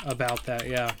something about that,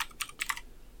 yeah.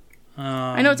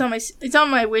 I know it's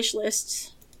on my wish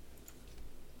lists.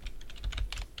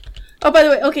 Oh, by the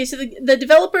way, okay, so the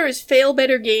developer is Fail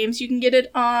Better Games. You can get it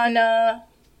on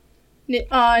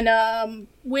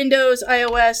Windows,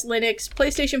 iOS, Linux,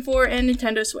 PlayStation 4, and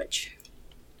Nintendo Switch.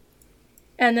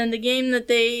 And then the game that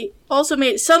they also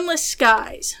made, Sunless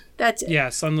Skies. That's it. Yeah,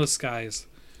 Sunless Skies.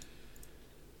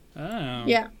 Oh.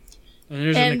 Yeah. And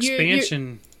there's an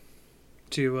expansion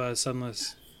to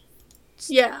Sunless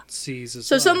Seas as well.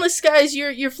 So Sunless Skies,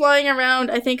 you're flying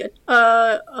around, I think,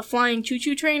 a flying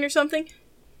choo-choo train or something?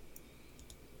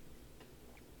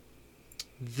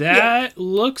 That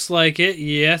looks like it.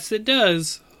 Yes, it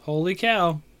does. Holy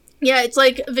cow. Yeah, it's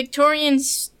like Victorian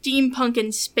steampunk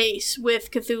in space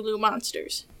with Cthulhu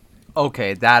monsters.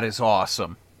 Okay, that is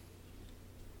awesome.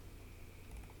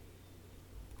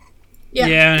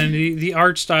 Yeah, and the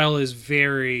art style is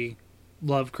very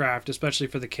Lovecraft, especially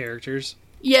for the characters.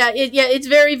 Yeah, it's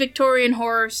very Victorian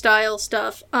horror style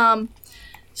stuff.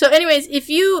 So anyways, if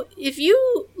you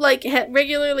like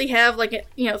regularly have like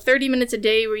 30 minutes a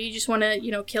day where you just want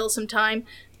to kill some time,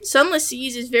 Sunless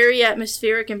Seas is very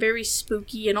atmospheric and very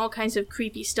spooky, and all kinds of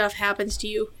creepy stuff happens to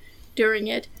you during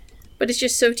it. But it's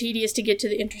just so tedious to get to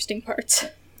the interesting parts.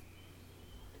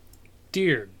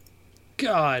 Dear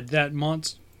God, that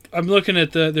monster. I'm looking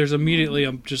at there's immediately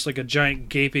just like a giant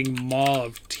gaping maw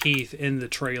of teeth in the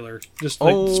trailer. Just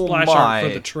like splash art for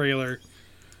the trailer.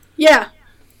 Yeah.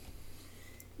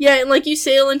 Yeah, and like you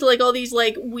sail into like all these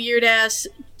like weird ass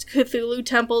Cthulhu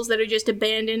temples that are just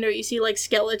abandoned, or you see like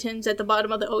skeletons at the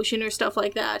bottom of the ocean or stuff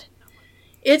like that.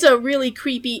 It's a really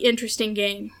creepy, interesting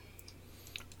game.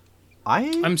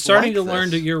 I'm starting to learn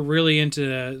that you're really into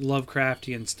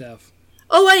Lovecraftian stuff.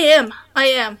 Oh, I am.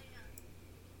 I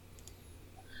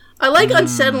like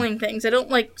unsettling things. I don't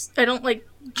like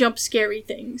jump scary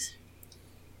things.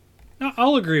 No,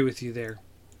 I'll agree with you there.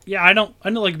 Yeah, I don't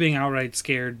like being outright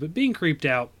scared, but being creeped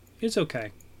out, it's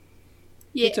okay.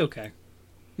 Yeah. It's okay.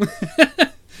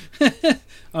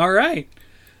 All right.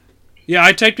 Yeah,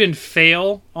 I typed in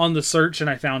fail on the search and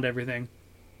I found everything.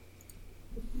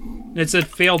 It said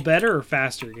fail better or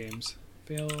faster games.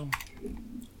 Fail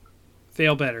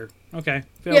better. Okay.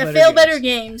 Fail better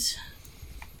games.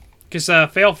 Because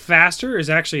fail faster is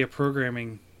actually a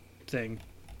programming thing.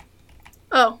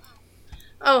 Oh,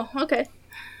 okay.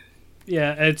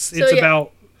 Yeah, it's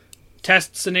about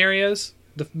test scenarios.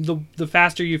 The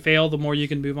faster you fail, the more you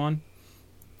can move on.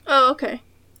 Oh, okay.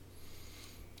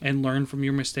 And learn from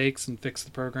your mistakes and fix the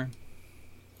program.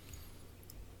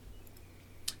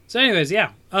 So anyways,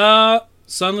 yeah.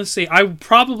 Sunless Sea. I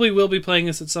probably will be playing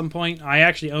this at some point. I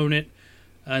actually own it.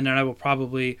 And then I will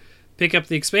probably pick up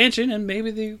the expansion and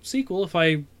maybe the sequel if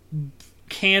I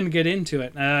can get into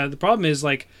it. The problem is,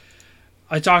 like,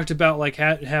 I talked about, like,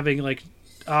 having, like,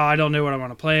 I don't know what I want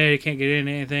to play. I can't get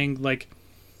into anything. Like,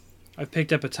 I've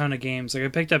picked up a ton of games. Like, I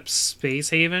picked up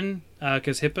Space Haven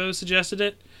because Hippo suggested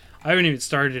it. I haven't even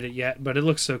started it yet, but it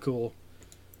looks so cool.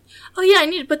 Oh, yeah, I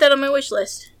need to put that on my wish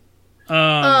list.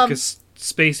 Because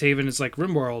Space Haven is like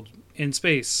RimWorld in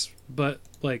space, but,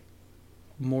 like,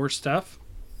 more stuff,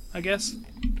 I guess.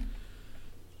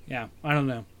 Yeah, I don't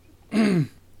know.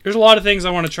 There's a lot of things I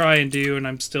want to try and do, and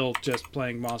I'm still just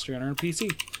playing Monster Hunter on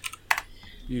PC.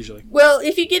 Usually. Well,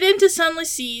 if you get into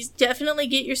Sunless Seas, definitely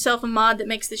get yourself a mod that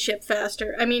makes the ship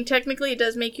faster. I mean, technically it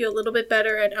does make you a little bit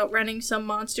better at outrunning some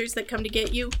monsters that come to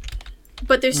get you.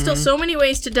 But there's still so many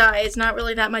ways to die, it's not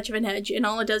really that much of an edge, and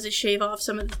all it does is shave off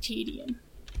some of the tedium.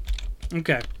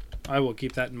 Okay. I will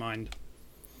keep that in mind.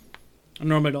 I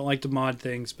normally don't like to mod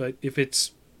things, but if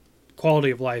it's quality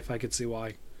of life, I could see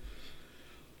why.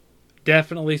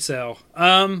 Definitely so.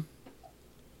 So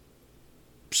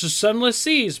Sunless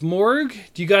Seas, Morg.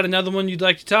 Do you got another one you'd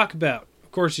like to talk about?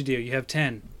 Of course you do. You have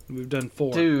 10. We've done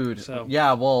 4. Dude, so.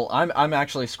 yeah, well, I'm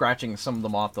actually scratching some of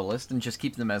them off the list and just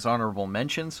keep them as honorable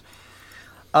mentions.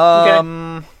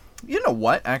 Okay. You know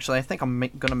what? Actually, I think I'm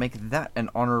gonna make that an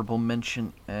honorable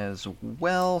mention as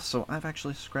well. So I've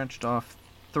actually scratched off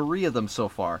 3 of them so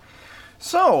far.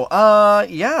 So,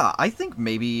 yeah, I think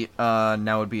maybe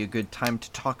now would be a good time to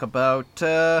talk about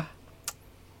BioShock.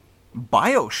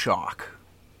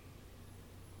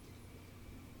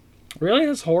 Really?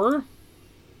 That's horror?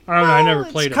 I don't know. I never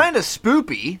played it. It's kind of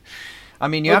spoopy. I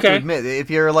mean, you have to admit, if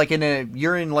you're like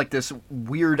you're in like this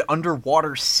weird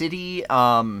underwater city,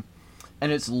 and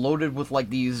it's loaded with like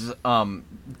these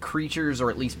creatures, or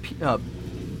at least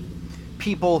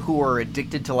people who are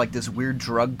addicted to like this weird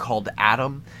drug called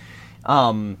Adam.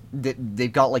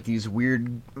 They've got like these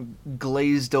weird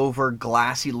glazed over,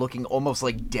 glassy looking, almost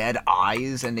like dead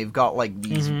eyes, and they've got like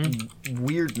these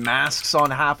weird masks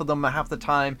on half of them half the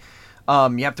time.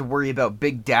 You have to worry about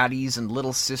big daddies and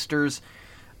little sisters.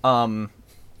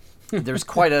 There's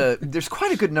quite a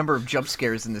good number of jump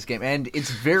scares in this game, and it's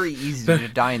very easy to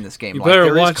die in this game. You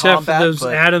better watch out for those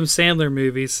but... Adam Sandler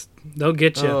movies. They'll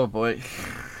get you. Oh boy.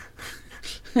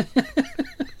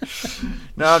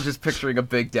 Now I'm just picturing a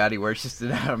Big Daddy where it's just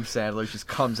an Adam Sandler just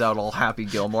comes out all Happy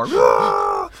Gilmore.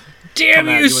 Damn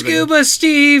you, Scuba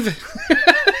Steve!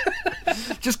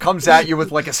 Just comes at you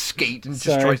with like a skate and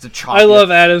just tries to chop you. I love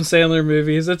Adam Sandler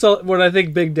movies. That's all. When I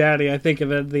think Big Daddy, I think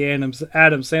of it, the Adam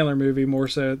Sandler movie more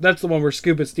so. That's the one where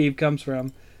Scuba Steve comes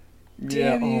from.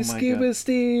 Damn you, Scuba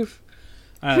Steve!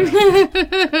 I don't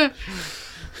know.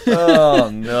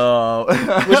 Oh no!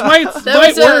 Which might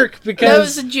work because that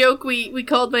was a joke we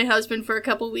called my husband for a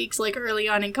couple weeks, like early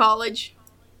on in college.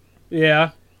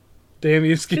 Yeah. Damn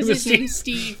you, Scuba his Steve! name's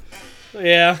Steve.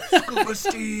 Yeah. Scuba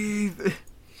Steve.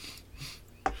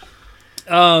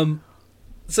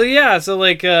 So yeah, so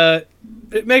like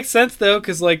it makes sense though,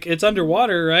 because like it's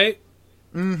underwater, right?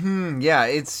 Yeah,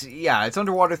 it's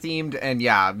underwater themed, and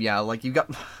yeah, like you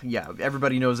got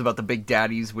everybody knows about the Big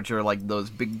Daddies, which are like those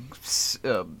big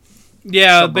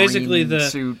basically the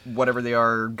suit, whatever they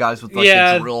are, guys with like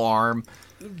a drill arm,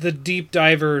 the deep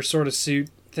diver sort of suit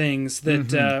things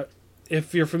that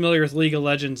if you're familiar with League of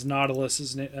Legends, Nautilus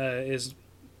is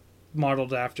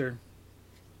modeled after.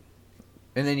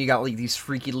 And then you got like these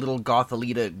freaky little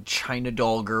Gothalita China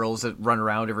doll girls that run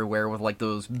around everywhere with like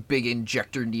those big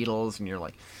injector needles, and you're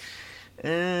like,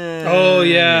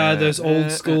 those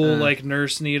old school like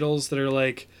nurse needles that are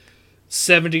like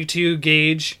 72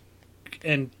 gauge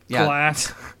and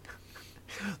glass.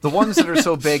 The ones that are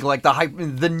so big, like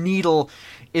the needle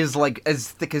is like as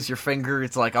thick as your finger.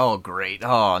 It's like, oh great,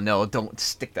 oh no, don't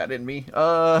stick that in me.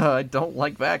 I don't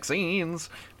like vaccines,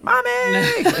 mommy.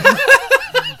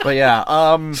 But yeah,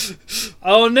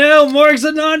 oh no, Morg's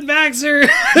a non-vaxxer!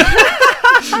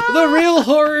 The real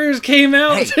horrors came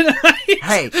out tonight!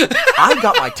 Hey, I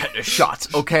got my tetanus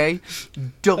shots, okay?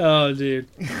 Oh, dude.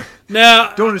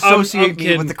 No, don't associate I'm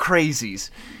me with the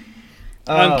crazies.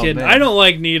 I'm kidding. Man. I don't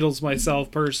like needles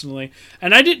myself, personally.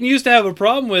 And I didn't used to have a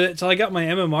problem with it until I got my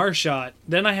MMR shot.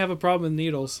 Then I have a problem with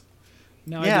needles.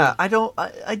 Now I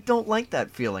don't like that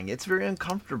feeling. It's very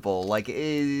uncomfortable. Like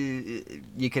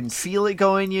you can feel it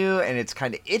go in you, and it's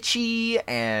kind of itchy.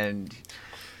 And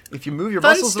if you move your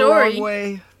muscles the wrong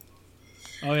way,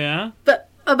 oh yeah.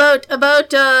 But about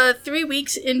 3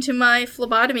 weeks into my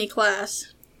phlebotomy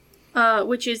class,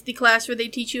 which is the class where they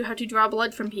teach you how to draw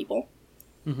blood from people,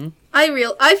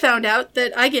 I found out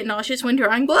that I get nauseous when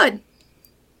drawing blood.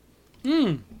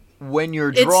 When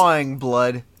you're drawing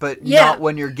blood, but not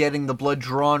when you're getting the blood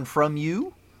drawn from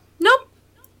you? Nope,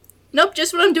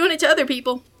 just when I'm doing it to other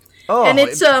people. Oh, and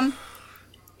it's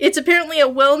apparently a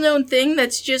well-known thing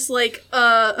that's just like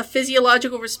a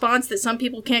physiological response that some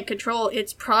people can't control.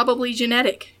 It's probably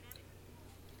genetic.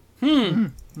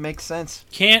 Makes sense.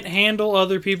 Can't handle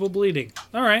other people bleeding.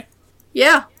 All right.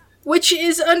 Yeah, which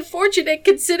is unfortunate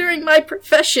considering my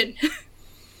profession.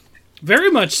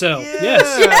 Very much so. Yeah.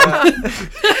 Yes.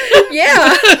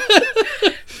 Yeah.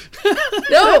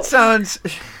 No. That sounds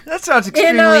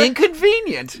extremely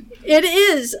inconvenient. It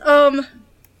is.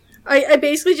 I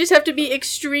basically just have to be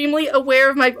extremely aware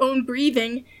of my own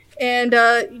breathing and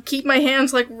keep my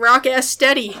hands like rock ass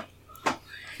steady.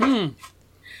 That's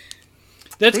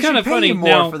kind of funny. You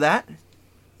more for that.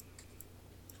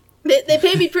 They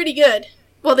pay me pretty good.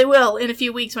 Well, they will in a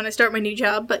few weeks when I start my new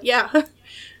job. But yeah.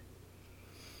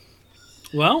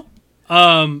 Well,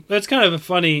 that's kind of a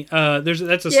funny.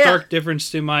 That's a stark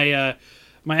difference to my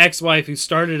my ex-wife who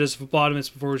started as a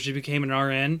phlebotomist before she became an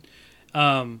RN.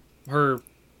 Her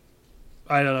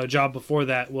I don't know, job before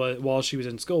that was while she was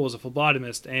in school was a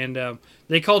phlebotomist, and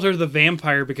they called her the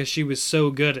vampire because she was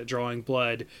so good at drawing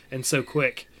blood and so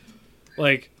quick.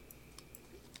 Like,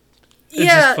 it's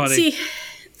just funny. See,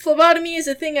 phlebotomy is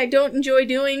a thing I don't enjoy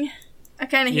doing. I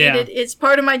kind of hate it. It's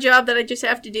part of my job that I just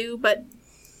have to do, but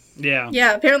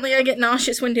yeah, apparently I get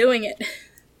nauseous when doing it.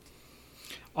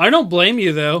 I don't blame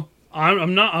you though.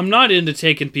 I'm not into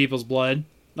taking people's blood.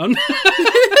 I'm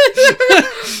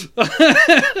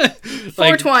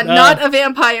Fortuan, not a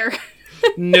vampire.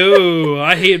 No,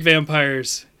 I hate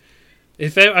vampires.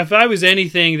 If I was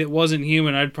anything that wasn't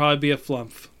human, I'd probably be a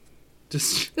flump.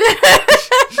 Just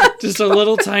a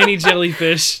little tiny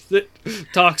jellyfish that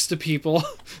talks to people.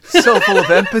 So full of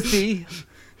empathy.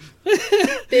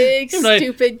 Big,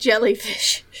 stupid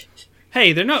jellyfish.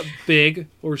 Hey, they're not big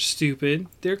or stupid.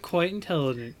 They're quite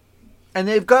intelligent. And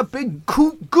they've got big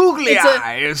googly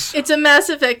eyes. It's a Mass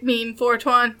Effect meme,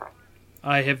 Fortuan.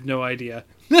 I have no idea.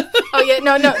 Oh yeah,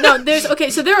 no.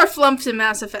 So there are flumps in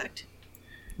Mass Effect.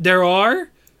 There are?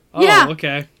 Oh, yeah.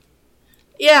 Okay.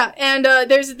 Yeah, and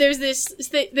there's this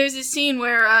scene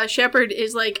where Shepard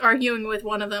is like arguing with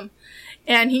one of them,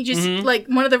 and he just like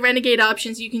one of the renegade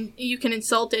options you can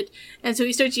insult it, and so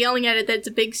he starts yelling at it that it's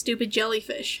a big stupid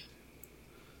jellyfish.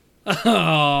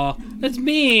 Oh, that's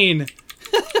mean.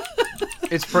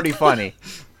 It's pretty funny.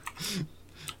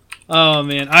 Oh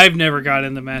man, I've never got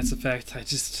into Mass Effect. I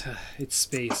just it's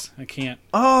space. I can't.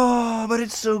 Oh, but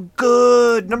it's so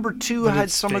good. Number 2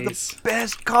 had some of the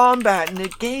best combat in the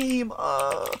game.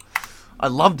 I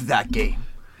loved that game.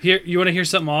 Here, you want to hear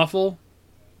something awful?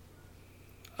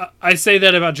 I say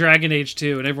that about Dragon Age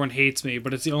 2, and everyone hates me,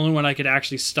 but it's the only one I could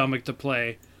actually stomach to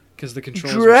play because the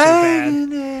controls were so bad.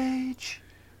 Dragon Age.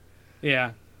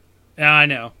 Yeah, I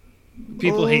know.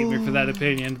 People hate me for that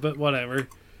opinion, but whatever.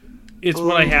 It's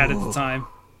what I had at the time.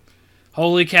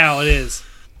 Holy cow, it is.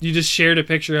 You just shared a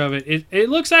picture of it. It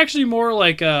looks actually more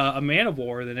like a Man of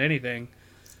War than anything.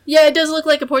 Yeah, it does look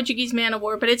like a Portuguese Man of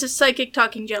War, but it's a psychic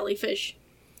talking jellyfish.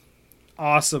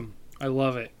 Awesome. I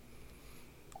love it.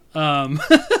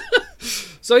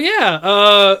 So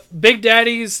yeah, Big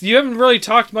Daddies. You haven't really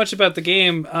talked much about the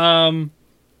game. Pan,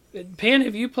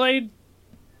 have you played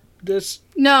this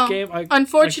game?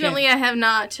 Unfortunately, I have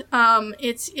not.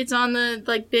 It's on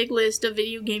the big list of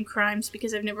video game crimes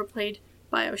because I've never played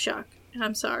BioShock, and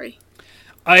I'm sorry.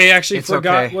 I actually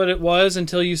forgot what it was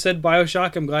until you said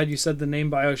BioShock. I'm glad you said the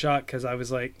name BioShock because I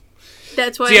was like,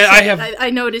 that's why I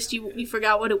noticed you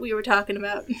forgot what we were talking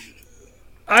about.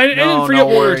 I didn't forget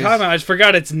what we were talking about. I just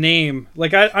forgot its name.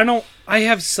 Like I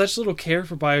have such little care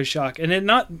for BioShock, and it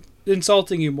not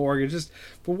insulting you, Morgan. Just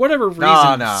for whatever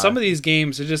reason, some of these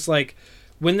games are just like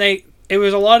it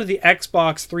was a lot of the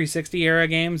Xbox 360 era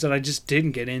games that I just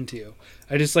didn't get into.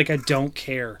 I don't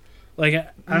care. Like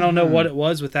I don't know what it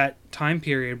was with that time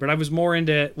period, but I was more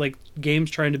into like games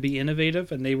trying to be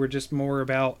innovative, and they were just more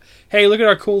about, hey, look at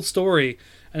our cool story,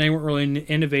 and they weren't really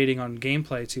innovating on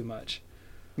gameplay too much.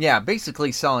 Yeah,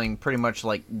 basically selling pretty much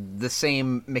like the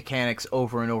same mechanics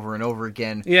over and over and over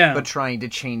again. Yeah. But trying to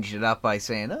change it up by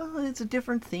saying, oh, it's a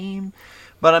different theme.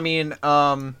 But I mean,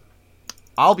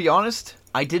 I'll be honest,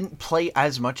 I didn't play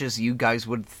as much as you guys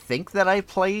would think that I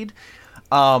played.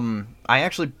 I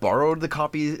actually borrowed the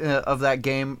copy of that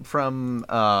game from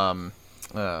my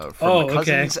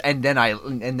cousins, okay. and then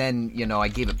I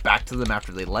gave it back to them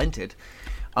after they lent it.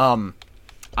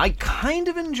 I kind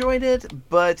of enjoyed it,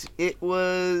 but it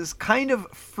was kind of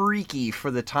freaky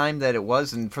for the time that it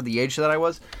was and for the age that I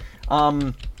was.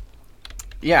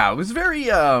 Yeah, it was very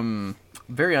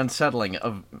very unsettling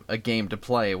of a game to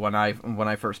play when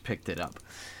I first picked it up.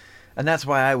 And that's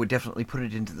why I would definitely put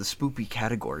it into the spoopy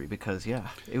category, because yeah,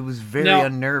 it was very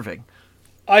unnerving.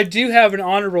 I do have an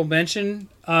honorable mention.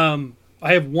 I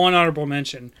have one honorable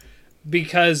mention.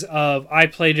 Because I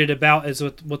played it about as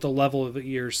what the level of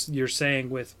you're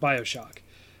saying with BioShock,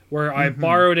 where I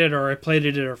borrowed it or I played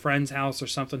it at a friend's house or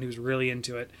something who's really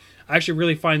into it. I actually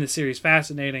really find the series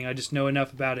fascinating. I just know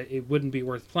enough about it; it wouldn't be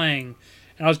worth playing.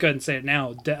 And I'll just go ahead and say it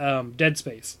now: Dead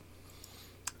Space.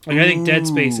 Like I think Dead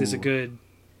Space is a good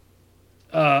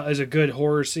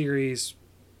horror series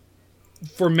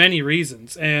for many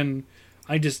reasons, and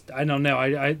I don't know.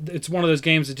 It's one of those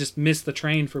games that just missed the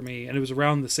train for me, and it was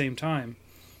around the same time.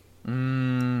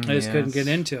 I just couldn't get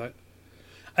into it.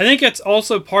 I think it's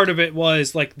also part of it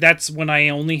was like that's when I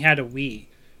only had a Wii.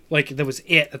 Like that was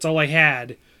it. That's all I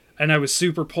had, and I was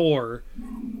super poor,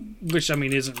 which I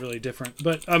mean isn't really different.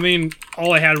 But I mean,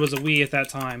 all I had was a Wii at that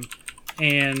time,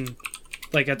 and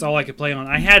like that's all I could play on.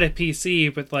 I had a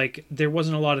PC, but like there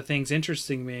wasn't a lot of things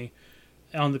interesting me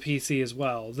on the PC as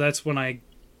well. That's when I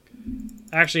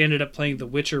actually ended up playing The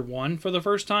Witcher 1 for the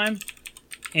first time,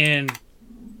 And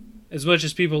as much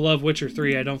as people love Witcher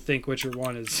 3, I don't think Witcher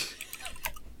 1 is...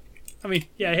 I mean,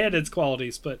 yeah, it had its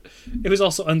qualities, but it was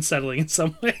also unsettling in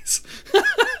some ways.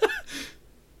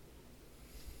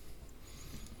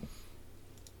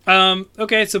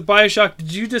 Okay, so BioShock,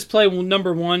 did you just play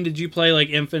number 1? Did you play, like,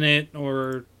 Infinite,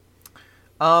 or...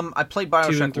 I played 2 and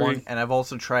BioShock 3? 1, and I've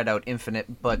also tried out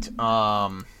Infinite, but,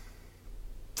 I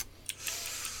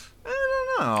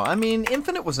don't know. I mean,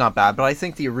 Infinite was not bad, but I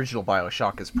think the original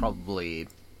BioShock is probably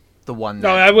the one that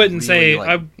No, I wouldn't really, say...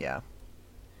 like, yeah.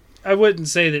 I wouldn't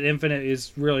say that Infinite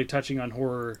is really touching on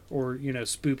horror or,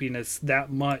 spoopiness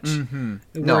that much. Mm-hmm.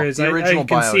 No, Whereas the I original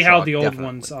can see how BioShock, the old definitely.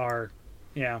 ones are.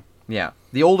 Yeah. Yeah.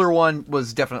 The older one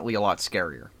was definitely a lot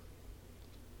scarier.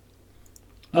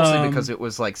 Mostly because it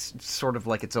was, like, sort of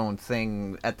like its own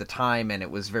thing at the time, and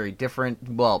it was very different.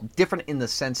 Well, different in the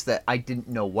sense that I didn't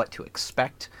know what to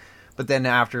expect. But then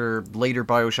after later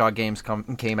BioShock games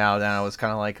came out, and I was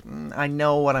kind of like, I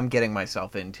know what I'm getting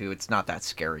myself into. It's not that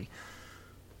scary.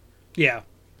 Yeah.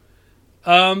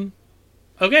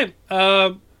 Okay.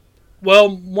 Well,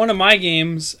 one of my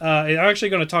games, I'm actually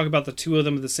going to talk about the two of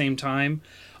them at the same time.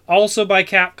 Also by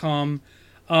Capcom,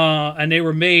 and they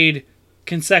were made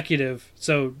consecutive.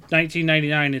 So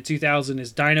 1999 and 2000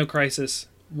 is Dino Crisis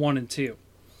 1 and 2.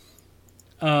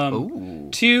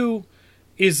 2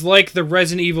 is like the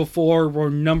Resident Evil 4, where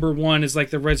number 1 is like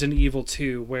the Resident Evil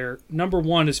 2, where number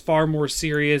 1 is far more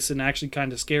serious and actually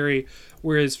kind of scary,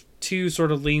 whereas 2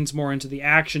 sort of leans more into the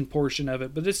action portion of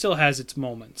it, but it still has its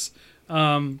moments.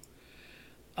 So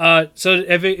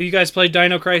have you guys played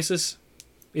Dino Crisis?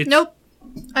 Nope.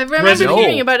 I remember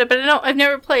hearing about it, but I've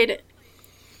never played it.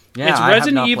 Yeah, it's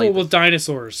Resident Evil with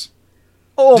dinosaurs.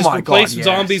 Oh Just my god! replace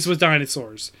zombies with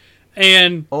dinosaurs,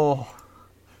 and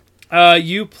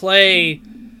you play.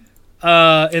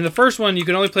 In the first one, you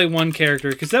can only play one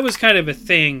character because that was kind of a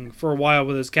thing for a while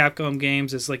with those Capcom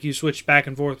games. It's like you switch back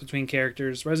and forth between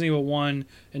characters. Resident Evil 1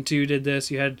 and 2 did this.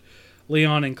 You had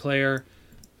Leon and Claire,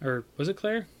 or was it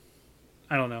Claire?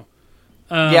 I don't know.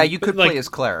 Yeah, you could play as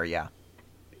Claire. Yeah.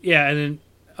 Yeah, and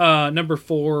then number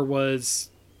 4 was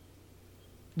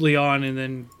Leon, and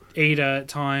then Ada at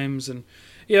times, and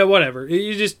yeah, whatever.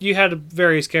 You had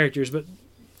various characters, but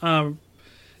Dino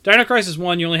Crisis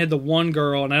 1, you only had the one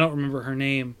girl, and I don't remember her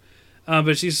name,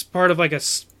 but she's part of like a.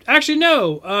 Actually,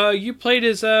 no, you played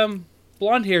as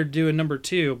blonde-haired dude in number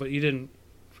 2, but you didn't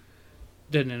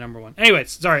in number 1. Anyways,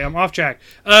 sorry, I'm off track.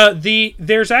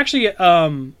 There's actually a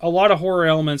lot of horror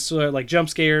elements, like jump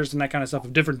scares and that kind of stuff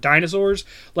of different dinosaurs.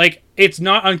 Like, it's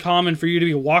not uncommon for you to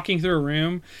be walking through a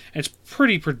room, and it's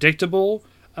pretty predictable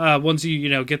once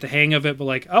you get the hang of it. But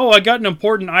like, oh, I got an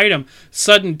important item.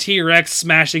 Sudden T-Rex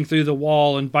smashing through the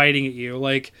wall and biting at you.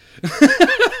 Like,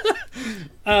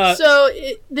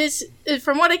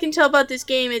 from what I can tell about this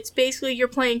game, it's basically you're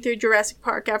playing through Jurassic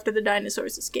Park after the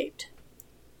dinosaurs escaped.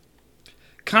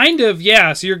 Kind of,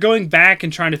 yeah. So you're going back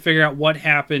and trying to figure out what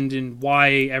happened and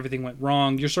why everything went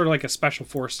wrong. You're sort of like a special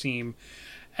force team.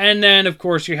 And then, of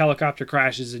course, your helicopter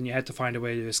crashes and you have to find a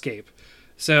way to escape.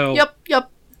 So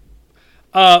Yep.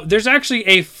 There's actually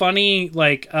a funny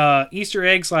Easter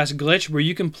egg / glitch where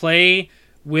you can play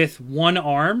with one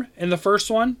arm in the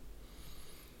first one.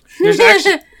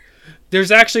 There's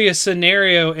actually a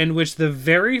scenario in which the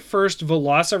very first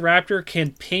Velociraptor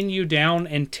can pin you down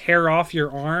and tear off your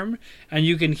arm, and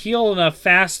you can heal enough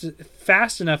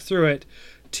fast enough through it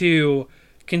to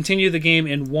continue the game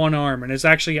in one arm. And it's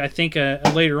actually, I think,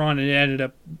 later on it ended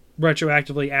up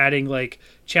retroactively adding like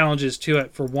challenges to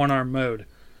it for one arm mode.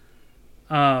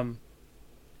 And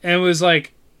it was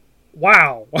like,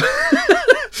 wow,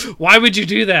 why would you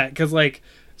do that? Because like,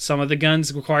 some of the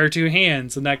guns require 2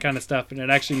 hands and that kind of stuff, and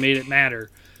it actually made it matter.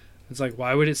 It's like,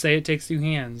 why would it say it takes 2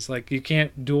 hands? Like, you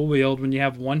can't dual wield when you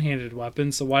have one-handed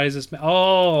weapons, so why does this...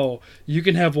 Oh, you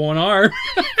can have one arm.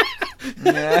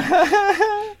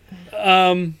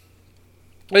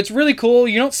 It's really cool.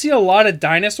 You don't see a lot of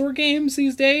dinosaur games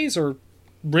these days, or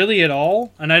really at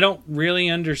all, and I don't really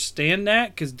understand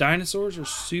that, because dinosaurs are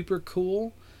super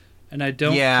cool, and I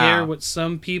don't care what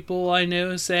some people I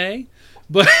know say,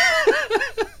 but...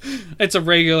 It's a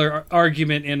regular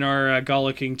argument in our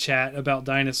Gala King chat about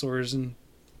dinosaurs, and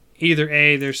either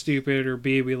A, they're stupid, or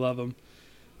B, we love them.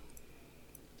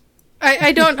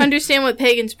 I don't understand what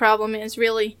Pagan's problem is,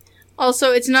 really.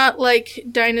 Also, it's not like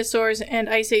dinosaurs and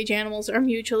Ice Age animals are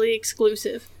mutually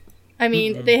exclusive. I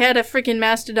mean, they had a freaking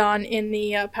mastodon in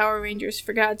the Power Rangers,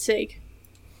 for God's sake.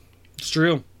 It's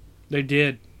true. They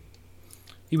did.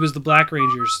 He was the Black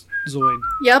Ranger's Zoid.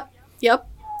 Yep.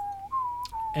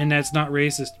 And that's not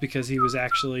racist because he was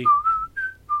actually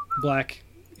black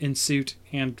in suit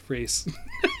and race.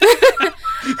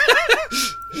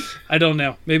 I don't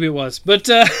know. Maybe it was, but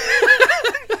I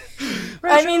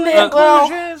mean,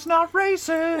 is not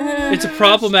racist. it's a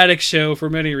problematic show for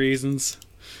many reasons.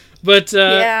 But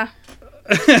yeah.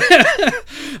 but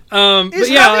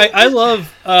yeah, I love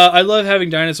having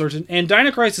dinosaurs, and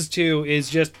Dino Crisis 2 is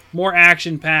just more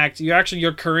action packed.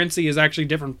 Your currency is actually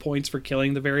different points for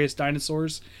killing the various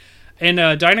dinosaurs, and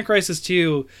Dino Crisis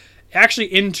 2 actually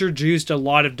introduced a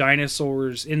lot of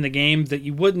dinosaurs in the game that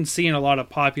you wouldn't see in a lot of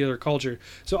popular culture.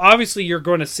 So obviously you're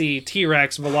going to see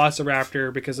T-Rex,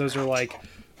 Velociraptor, because those are like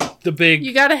the big.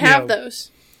 You got to have those.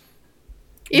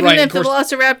 Even right, if the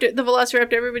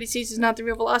Velociraptor everybody sees is not the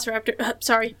real Velociraptor.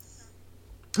 Sorry.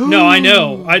 No, I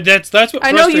know. That's what frustrates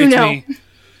I know you know. me.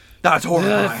 That's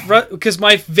horrifying. Because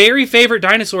my very favorite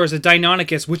dinosaur is a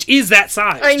Deinonychus, which is that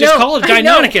size. I know, Just call it I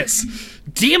know. Deinonychus.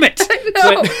 Damn it! I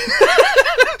know.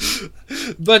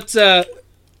 But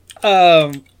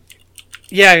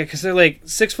yeah, because they're like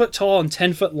 6 foot tall and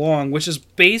 10 foot long, which is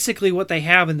basically what they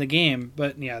have in the game.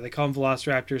 But yeah, they call them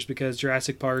Velociraptors because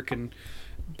Jurassic Park and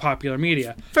popular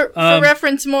media. For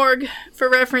reference, Morg,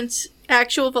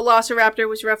 actual Velociraptor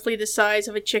was roughly the size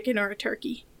of a chicken or a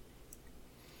turkey.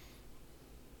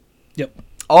 Yep.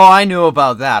 Oh, I knew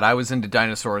about that. I was into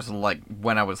dinosaurs like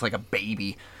when I was like a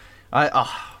baby.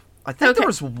 I think there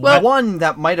was one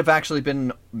that might have actually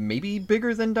been maybe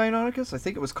bigger than Deinonychus. I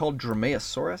think it was called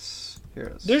Dromaeosaurus.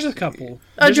 There's a couple.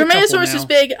 Dromaeosaurus is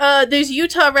big. There's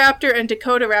Utah Raptor and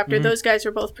Dakota Raptor. Mm-hmm. Those guys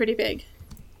are both pretty big.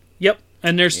 Yep,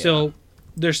 and they're still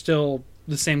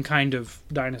the same kind of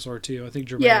dinosaur too. I think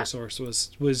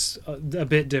Dromaeosaurus was a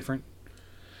bit different.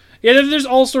 Yeah, there's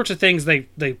all sorts of things they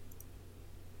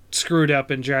screwed up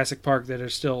in Jurassic Park that are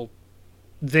still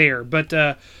there. But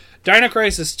Dino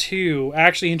Crisis 2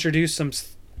 actually introduced some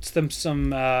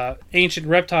ancient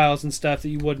reptiles and stuff that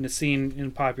you wouldn't have seen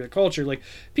in popular culture. Like,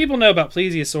 people know about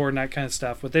Plesiosaur and that kind of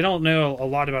stuff, but they don't know a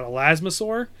lot about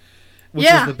Elasmosaur, which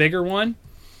is the bigger one.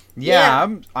 Yeah,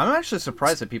 I'm actually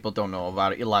surprised that people don't know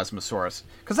about Elasmosaurus,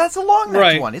 because that's a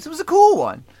long-necked one. It was a cool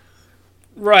one.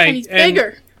 Right. And he's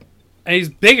bigger. And he's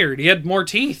bigger. He had more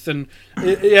teeth, and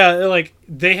like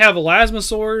they have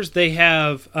elasmosaurs. They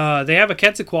have a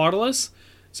Quetzalcoatlus.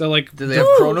 So like, do they have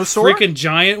Kronosaur? Freaking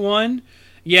giant one.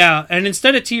 Yeah, and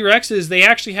instead of T-Rexes, they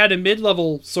actually had a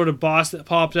mid-level sort of boss that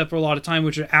popped up a lot of time,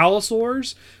 which are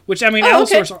Allosaurs. Which, I mean,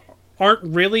 Allosaurs aren't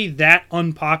really that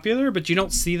unpopular, but you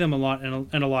don't see them a lot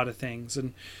in a lot of things.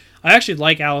 And I actually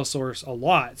like Allosaurs a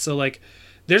lot. So like,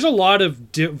 there's a lot of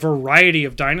variety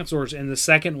of dinosaurs in the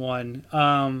second one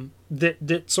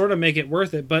that sort of make it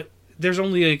worth it, but there's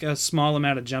only like a small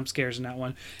amount of jump scares in that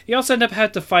one. You also end up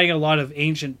having to fight a lot of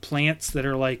ancient plants that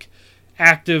are like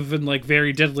active and like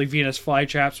very deadly Venus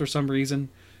flytraps for some reason.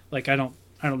 Like, I don't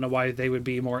know why they would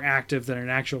be more active than an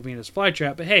actual Venus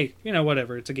flytrap, but hey,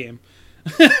 whatever, it's a game.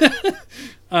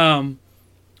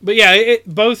 But yeah,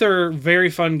 both are very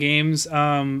fun games.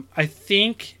 I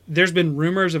think there's been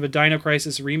rumors of a Dino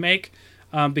Crisis remake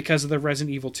because of the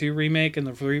Resident Evil 2 remake and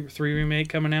the 3 remake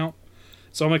coming out.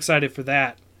 So I'm excited for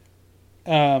that.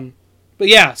 But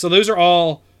yeah, so those are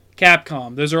all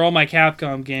Capcom. Those are all my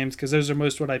Capcom games, because those are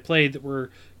most what I played that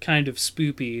were kind of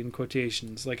spoopy in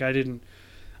quotations. Like, I didn't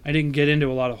get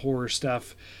into a lot of horror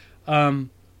stuff. I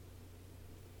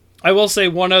will say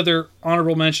one other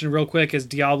honorable mention real quick is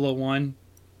Diablo 1.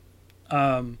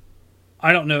 I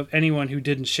don't know of anyone who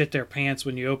didn't shit their pants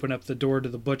when you open up the door to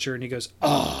the butcher and he goes,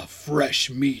 fresh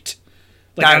meat.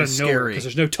 Like, that out is of nowhere, scary. because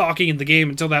there's no talking in the game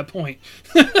until that point.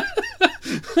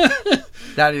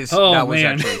 That was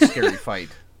actually a scary fight.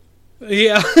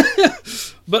 Yeah.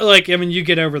 But like, I mean, you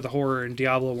get over the horror in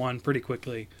Diablo 1 pretty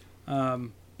quickly.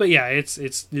 But yeah,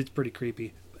 it's pretty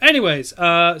creepy. Anyways,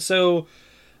 so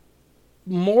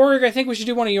Morg, I think we should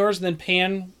do one of yours, and then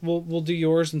Pan, we'll do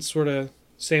yours and sort of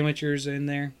sandwich yours in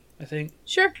there, I think.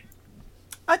 Sure.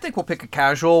 I think we'll pick a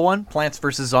casual one, Plants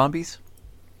vs. Zombies.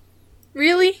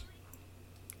 Really?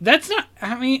 That's not,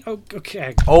 I mean,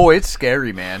 okay. Oh, it's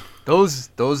scary, man. Those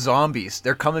zombies,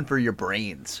 they're coming for your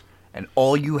brains. And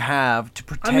all you have to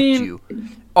protect you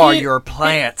are your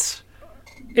plants.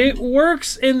 It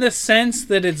works in the sense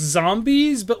that it's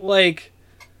zombies, but like,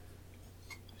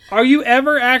 are you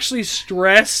ever actually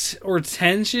stressed or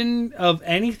tension of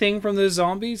anything from those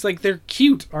zombies? Like, they're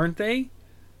cute, aren't they?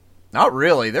 Not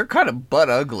really. They're kind of butt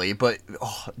ugly, but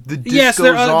the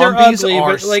disco zombies ugly,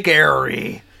 are but, like,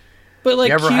 scary. But like,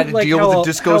 you ever cute, had to like deal how, with the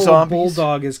disco how zombies? A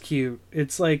bulldog is cute.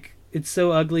 It's like, it's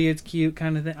so ugly, it's cute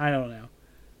kind of thing. I don't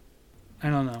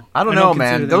know,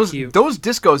 man. Those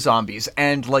disco zombies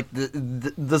and like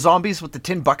the zombies with the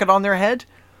tin bucket on their head,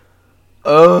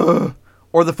 or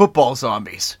the football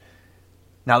zombies.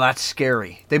 Now that's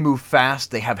scary. They move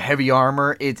fast. They have heavy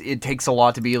armor. It takes a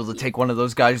lot to be able to take one of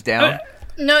those guys down.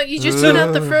 No, you just put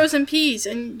out the frozen peas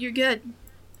and you're good.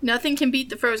 Nothing can beat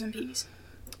the frozen peas.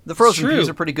 The frozen peas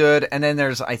are pretty good, and then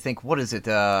there's, I think, what is it?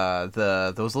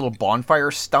 Those little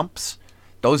bonfire stumps.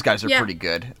 Those guys are pretty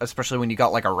good, especially when you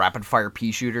got like a rapid fire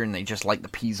pea shooter and they just light the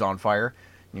peas on fire.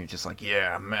 And you're just like,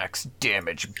 yeah, max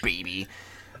damage, baby.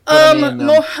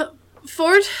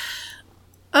 Ford,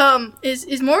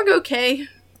 is Morg okay?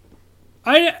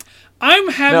 I'm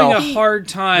having a hard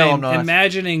time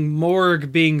imagining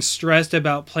Morg being stressed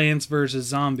about Plants vs.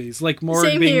 Zombies. Like Morg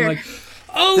Same being here. like,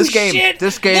 "Oh shit!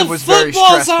 This game the was very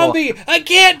football stressful. zombie! I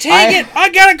can't take it! I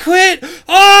gotta quit!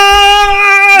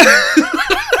 Ah!"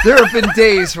 There have been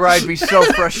days where I'd be so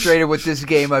frustrated with this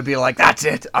game, I'd be like, "That's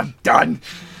it, I'm done."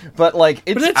 But like,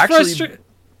 it's actually.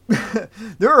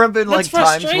 There have been like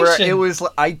times where it was,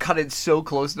 I'd cut it so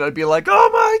close and I'd be like, "Oh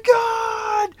my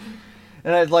god!"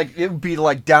 And it would be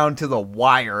like down to the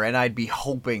wire, and I'd be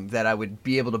hoping that I would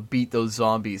be able to beat those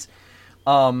zombies.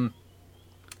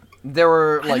 There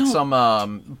were like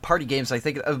some party games, I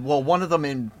think. One of them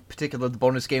in particular, the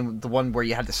bonus game, the one where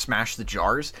you had to smash the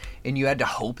jars, and you had to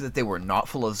hope that they were not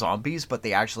full of zombies, but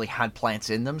they actually had plants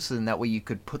in them, so then that way you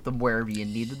could put them wherever you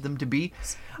needed them to be.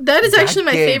 That is actually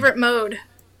my favorite mode.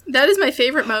 That is my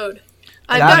favorite mode.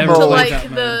 I've gotten to like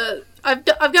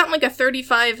I've gotten like a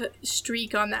 35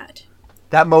 streak on that.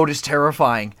 That mode is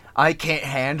terrifying. I can't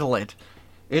handle it.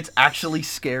 It's actually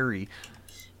scary.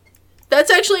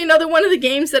 That's actually another one of the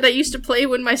games that I used to play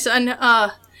when my son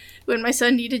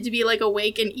needed to be like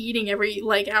awake and eating every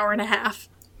like hour and a half.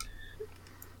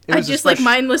 I just like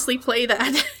mindlessly play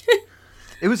that.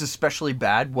 It was especially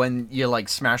bad when you like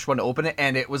smash one open it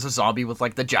and it was a zombie with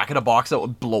like the jack in a box that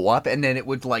would blow up, and then it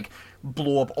would like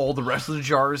blow up all the rest of the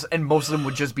jars, and most of them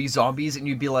would just be zombies, and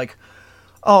you'd be like,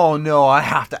 "Oh no, I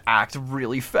have to act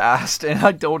really fast and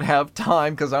I don't have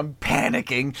time because I'm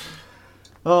panicking."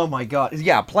 Oh my god.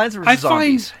 Yeah, Plants vs.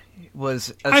 Zombies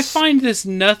was... I find this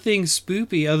nothing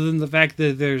spoopy other than the fact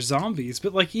that they're zombies.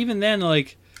 But, like, even then,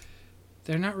 like,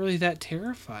 they're not really that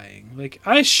terrifying. Like,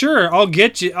 I'll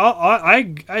get you.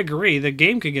 I agree. The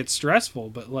game could get stressful,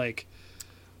 but, like...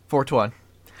 421.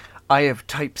 I have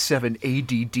type 7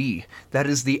 ADD. That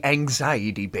is the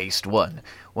anxiety-based one.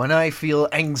 When I feel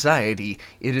anxiety,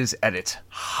 it is at its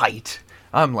height.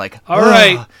 I'm like, all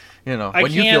right. You know,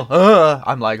 when you feel,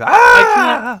 I'm like,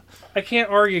 ah! I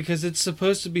can't argue because it's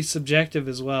supposed to be subjective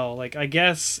as well. Like, I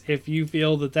guess if you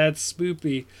feel that that's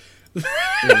spoopy. It is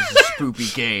a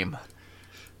spoopy game.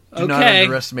 Do not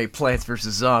underestimate Plants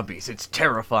vs. Zombies. It's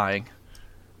terrifying.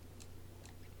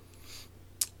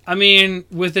 I mean,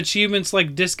 with achievements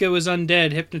like Disco is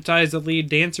Undead, hypnotize the lead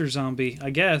dancer zombie, I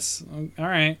guess. All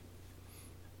right.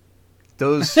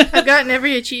 I've gotten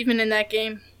every achievement in that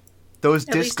game. Those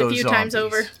at disco least a few zombies. Times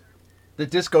over. The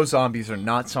disco zombies are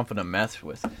not something to mess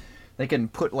with. They can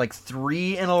put like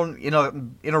 3 in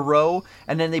a row,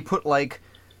 and then they put like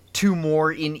 2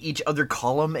 more in each other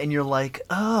column, and you're like,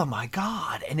 oh my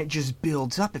god! And it just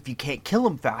builds up if you can't kill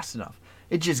them fast enough.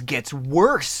 It just gets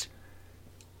worse.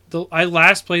 I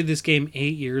last played this game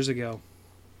 8 years ago.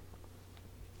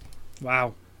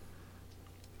 Wow.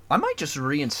 I might just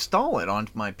reinstall it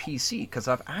onto my PC because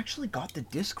I've actually got the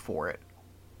disc for it.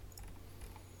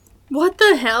 What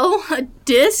the hell? A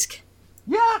disc?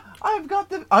 Yeah, I've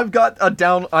got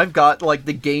like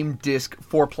the game disc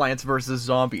for Plants vs.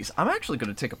 Zombies. I'm actually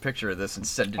going to take a picture of this and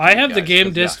send it to you I have guys, the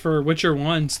game disc for Witcher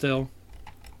 1 still.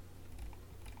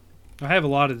 I have a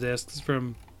lot of discs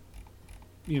from,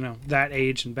 that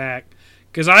age and back.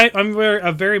 Because I'm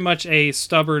very much a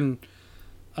stubborn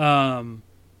adopter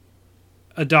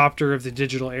of the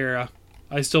digital era.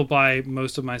 I still buy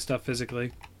most of my stuff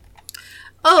physically.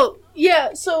 Oh,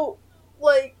 yeah, so,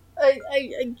 like,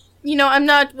 I'm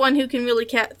not one who can really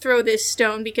throw this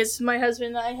stone because my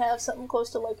husband and I have something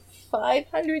close to, like,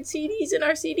 500 CDs in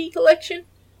our CD collection.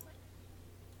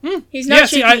 He's not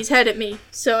shaking his head at me,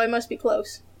 so I must be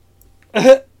close.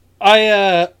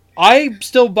 I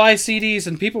still buy CDs,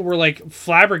 and people were, like,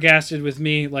 flabbergasted with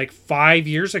me, like, 5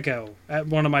 years ago at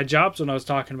one of my jobs when I was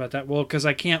talking about that. Well, because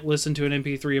I can't listen to an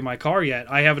MP3 in my car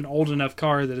yet. I have an old enough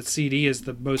car that a CD is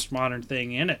the most modern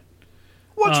thing in it.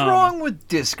 What's wrong with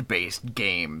disc-based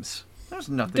games? There's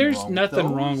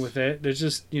nothing wrong with it. There's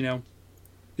just,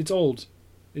 it's old.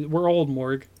 We're old,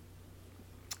 Morg.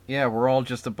 Yeah, we're all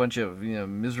just a bunch of,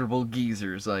 miserable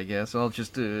geezers, I guess. I'll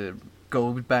just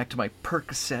go back to my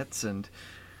Percocets and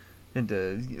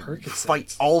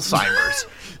fight Alzheimer's.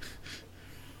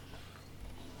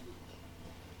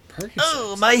 Percocets.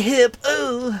 Oh, my hip!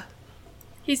 Oh.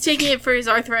 He's taking it for his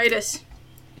arthritis.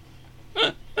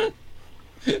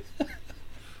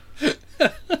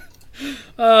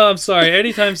 Oh, I'm sorry.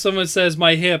 Anytime someone says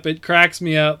my hip, it cracks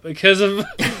me up because of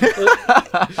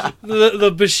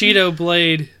the Bushido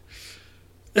blade.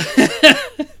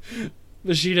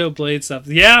 Bushido blade stuff.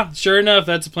 Yeah, sure enough,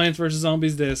 that's a Plants vs.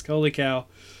 Zombies disc. Holy cow.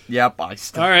 Yep, I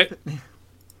still. All right.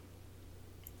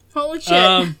 Holy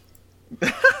shit.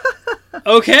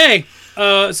 Okay.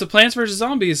 So Plants vs.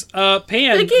 Zombies.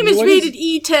 Pan. The game is rated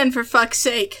E10 for fuck's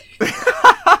sake.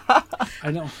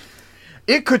 I don't.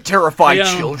 It could terrify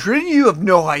Yeah. children. You have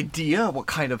no idea what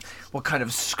kind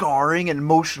of scarring and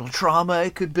emotional trauma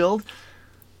it could build.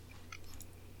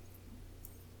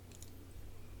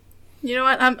 You know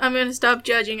what? I'm gonna stop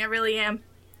judging. I really am.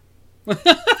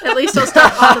 At least I'll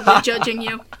stop audibly judging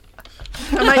you.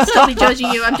 I might still be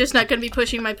judging you. I'm just not gonna be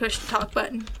pushing my push to talk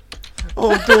button.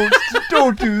 Oh,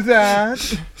 don't do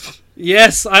that.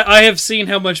 Yes, I have seen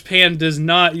how much Pan does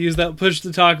not use that push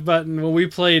to talk button when we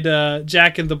played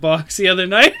Jack in the Box the other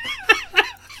night.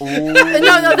 Oh. No,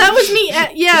 that was me.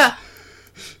 Yeah.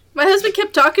 My husband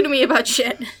kept talking to me about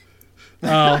shit.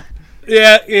 Oh.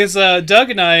 Yeah, it's Doug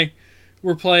and I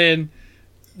were playing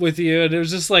with you, and it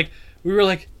was just like, we were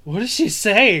like, what is she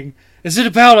saying? Is it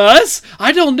about us?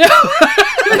 I don't know.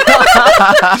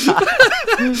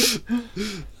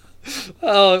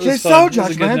 Oh, it was She's fun. so It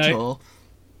was a good night. judgmental.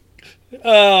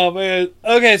 Oh, man.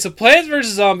 Okay, so Plants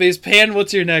vs. Zombies. Pan,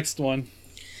 what's your next one?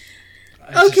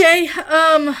 Okay,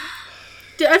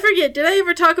 I forget, did I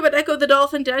ever talk about Echo the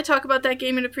Dolphin? Did I talk about that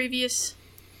game in a previous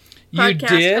podcast?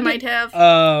 did. I might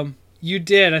have. You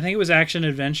did. I think it was Action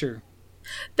Adventure.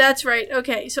 That's right,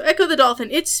 okay. So Echo the Dolphin,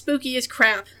 it's spooky as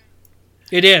crap.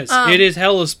 It is. It is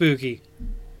hella spooky.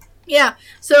 Yeah,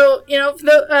 so, for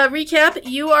the recap,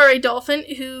 you are a dolphin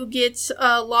who gets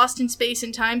lost in space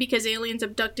and time because aliens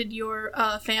abducted your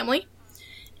family.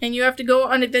 And you have to go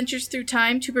on adventures through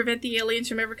time to prevent the aliens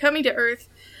from ever coming to Earth.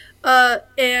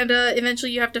 And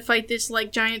eventually you have to fight this,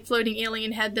 giant floating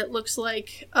alien head that looks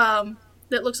like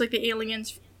the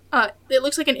aliens... it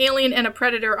looks like an alien and a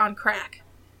predator on crack.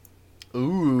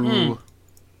 Ooh.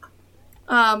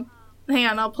 Hang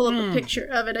on, I'll pull up a picture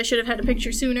of it. I should have had a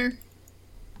picture sooner.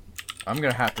 I'm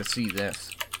gonna have to see this.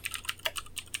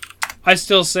 I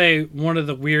still say one of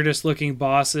the weirdest looking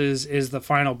bosses is the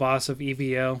final boss of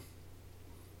EVO.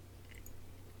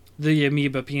 The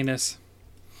amoeba penis.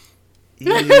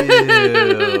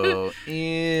 Ew.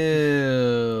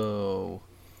 Ew.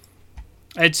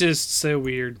 It's just so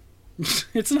weird.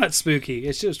 It's not spooky.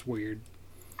 It's just weird.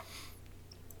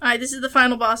 Alright, this is the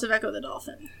final boss of Echo the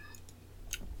Dolphin.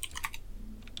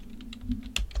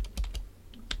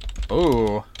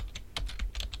 Oh.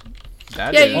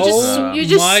 That Yeah, is, you're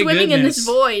just my swimming in this goodness.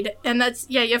 void, and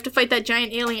you have to fight that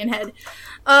giant alien head.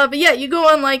 But yeah, you go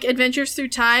on adventures through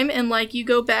time, and you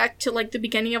go back to the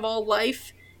beginning of all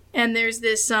life, and there's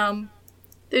this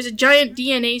there's a giant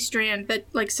DNA strand that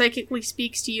psychically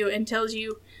speaks to you and tells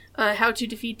you how to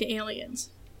defeat the aliens.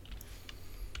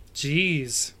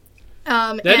 Jeez.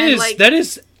 That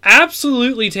is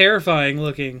absolutely terrifying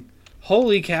looking.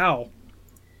 Holy cow.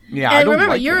 yeah, I And don't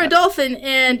remember, like you're that. a dolphin,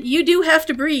 and you do have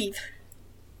to breathe.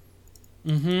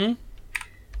 Mm-hmm.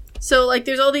 So,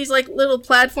 there's all these, little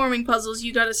platforming puzzles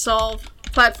you gotta solve.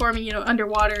 Platforming,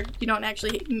 underwater. You don't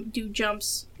actually do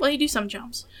jumps. Well, you do some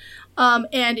jumps.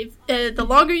 And if the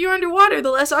longer you're underwater, the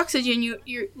less oxygen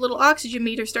your little oxygen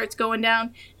meter starts going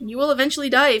down, and you will eventually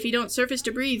die if you don't surface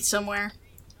to breathe somewhere.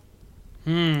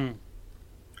 It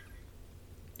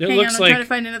Hang looks on, I'm trying to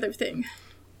find another thing.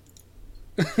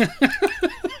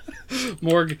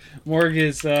 Morg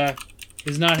is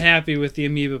not happy with the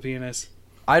amoeba penis.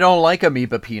 I don't like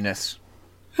amoeba penis.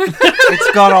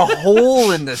 It's got a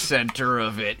hole in the center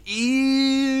of it.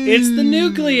 Ew. It's the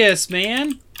nucleus,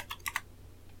 man.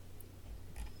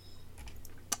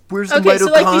 Where's the Okay, so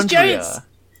mitochondria?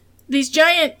 these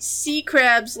giant sea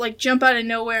crabs jump out of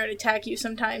nowhere and attack you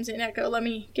sometimes in Echo. Let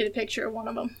me get a picture of one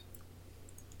of them.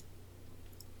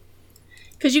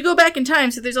 Because you go back in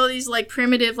time, so there's all these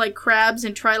primitive crabs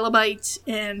and trilobites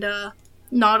and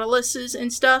nautiluses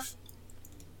and stuff.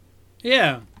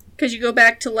 Yeah. Because you go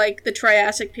back to the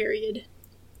Triassic period.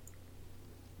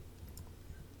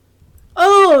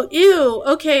 Oh, ew.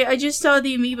 Okay, I just saw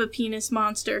the amoeba penis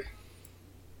monster.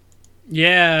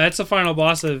 Yeah, that's the final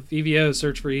boss of EVO,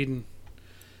 Search for Eden.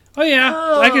 Oh, yeah.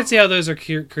 Oh. I can see how those are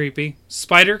creepy.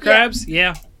 Spider crabs?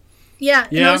 Yeah. Yeah,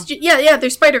 Yeah. yeah, they're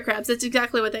spider crabs. That's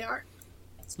exactly what they are.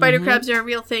 Spider crabs are a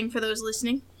real thing for those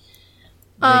listening.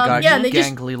 They got yeah, they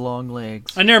just gangly long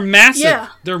legs. And they're massive. Yeah.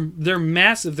 They're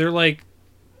massive. They're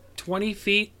 20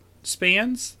 feet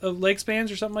spans of leg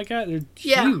spans or something like that. They're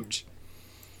Yeah. huge.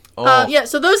 Oh, yeah,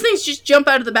 so those things just jump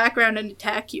out of the background and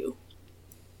attack you.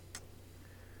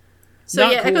 So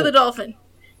Not yeah, cool. Echo the Dolphin.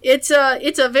 It's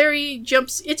a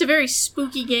very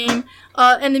spooky game,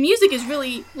 and the music is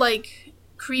really like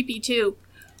creepy too.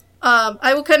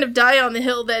 I will kind of die on the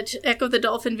hill that Echo the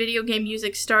Dolphin video game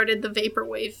music started the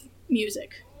vaporwave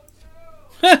music.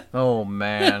 Oh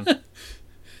man.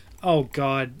 Oh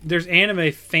god, there's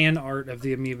anime fan art of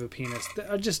the amoeba penis.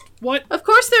 Just what? Of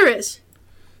course there is.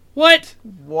 What?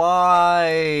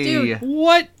 Why? Dude.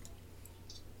 What?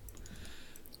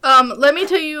 Let me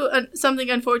tell you something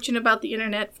unfortunate about the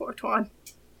internet, Fortuan.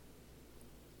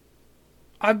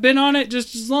 I've been on it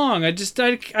just as long. I'm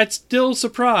still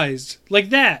surprised. Like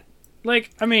that.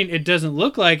 Like, I mean, it doesn't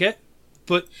look like it,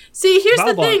 but See, here's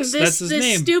the thing. Balbox, that's his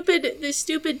name. This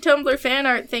stupid Tumblr fan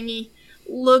art thingy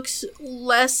looks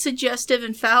less suggestive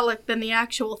and phallic than the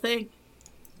actual thing.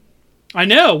 I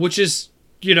know, which is,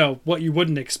 what you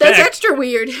wouldn't expect. That's extra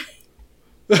weird.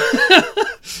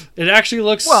 It actually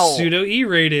looks Well- pseudo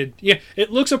E-rated. Yeah,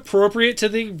 it looks appropriate to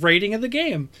the rating of the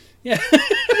game. Yeah.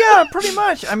 Yeah, pretty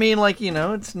much. I mean, like,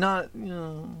 it's not,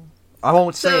 I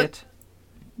won't say So- it.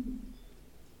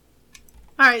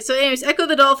 Alright, so anyways, Echo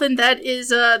the Dolphin, that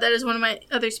is one of my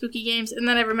other spooky games, and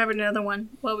then I remembered another one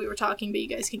while we were talking, but you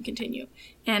guys can continue.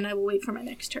 And I will wait for my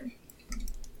next turn.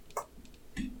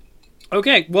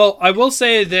 Okay, well, I will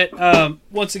say that,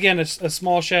 once again, a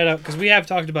small shout-out, because we have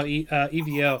talked about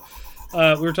EVO.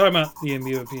 We were talking about the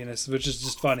amoeba penis, which is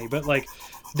just funny, but, like,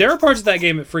 there are parts of that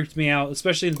game that freaked me out,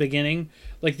 especially in the beginning.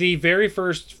 Like, the very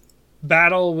first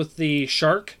battle with the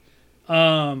shark,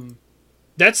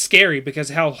 that's scary because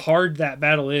how hard that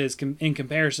battle is in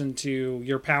comparison to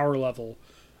your power level.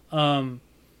 And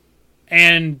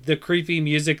the creepy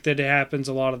music that happens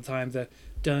a lot of the time, the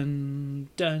dun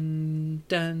dun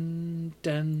dun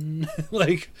dun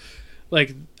like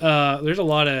there's a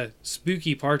lot of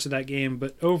spooky parts of that game,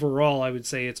 but overall I would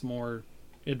say it's more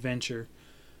adventure.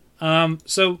 My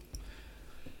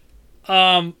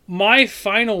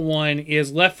final one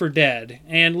is Left 4 Dead,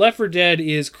 and Left 4 Dead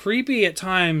is creepy at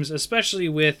times, especially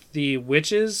with the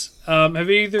witches.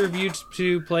 Have either of you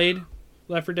two played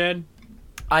Left 4 Dead?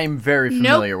 I'm very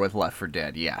familiar with Left 4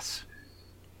 Dead, yes.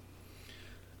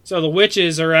 So the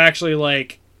witches are actually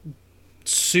like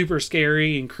super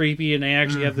scary and creepy, and they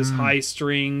actually have this high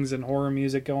strings and horror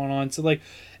music going on. So like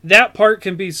that part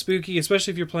can be spooky,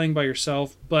 especially if you're playing by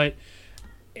yourself. But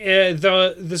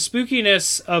the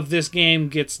spookiness of this game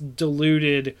gets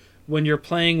diluted when you're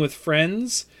playing with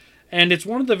friends, and it's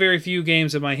one of the very few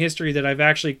games in my history that I've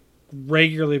actually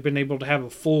regularly been able to have a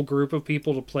full group of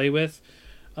people to play with.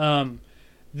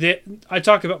 I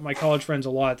talk about my college friends a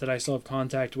lot that I still have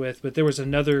contact with, but there was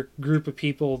another group of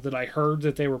people that I heard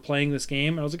that they were playing this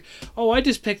game, and I was like, oh, I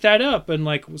just picked that up, and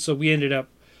like, so we ended up,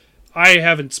 I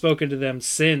haven't spoken to them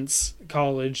since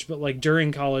college, but like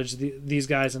during college, these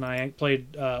guys and I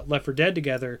played Left 4 Dead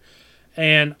together,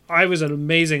 and it was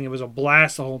a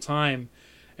blast the whole time,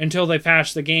 until they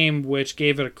patched the game, which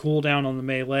gave it a cooldown on the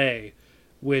melee,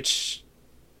 which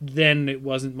then it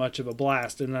wasn't much of a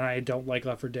blast, and then I don't like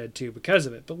Left 4 Dead 2 because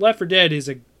of it. But Left 4 Dead is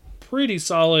a pretty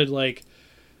solid, like,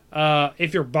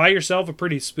 if you're by yourself, a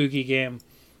pretty spooky game,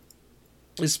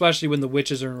 especially when the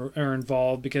witches are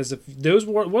involved, because if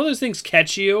one of those things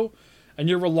catch you, and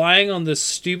you're relying on this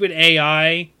stupid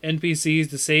AI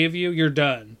NPCs to save you, you're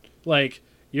done. Like,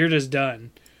 you're just done.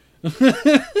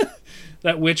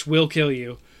 That witch will kill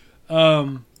you.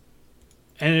 And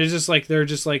it's just like, they're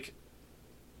just like,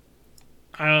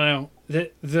 I don't know,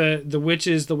 the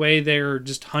witches, the way they're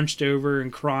just hunched over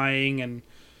and crying, and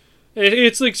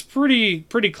it's like pretty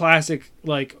classic,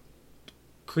 like,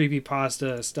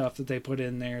 creepypasta stuff that they put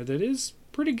in there that is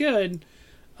pretty good.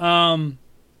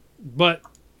 But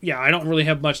yeah, I don't really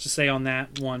have much to say on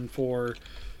that one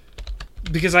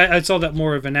because I saw that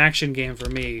more of an action game for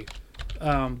me.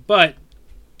 But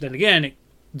then again,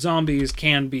 zombies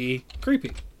can be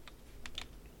creepy.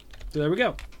 So there we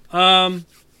go.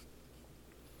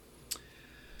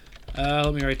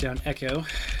 Let me write down Echo.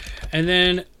 And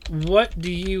then, what do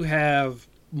you have,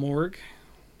 Morg?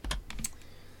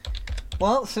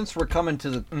 Well, since we're coming to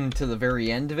the very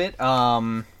end of it,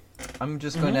 I'm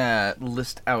just going to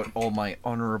list out all my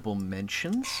honorable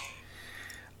mentions.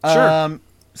 Sure.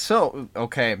 So,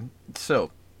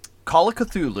 Call of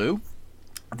Cthulhu,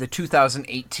 the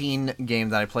 2018 game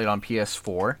that I played on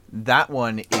PS4. That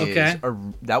one is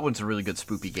that one's a really good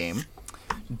spoopy game.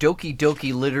 Doki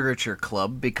Doki Literature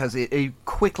Club, because it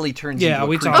quickly turns into a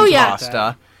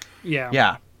creepypasta.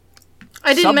 Yeah.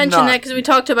 I didn't mention that because we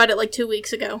talked about it like 2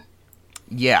 weeks ago.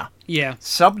 Yeah. Yeah.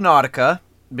 Subnautica,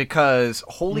 because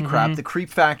holy crap, the creep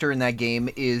factor in that game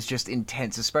is just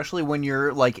intense, especially when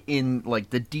you're like in like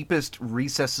the deepest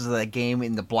recesses of that game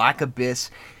in the black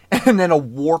abyss, and then a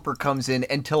warper comes in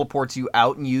and teleports you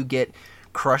out, and you get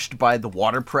crushed by the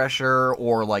water pressure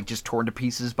or like just torn to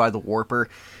pieces by the warper.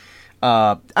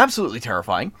 Absolutely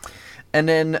terrifying. And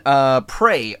then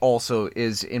Prey also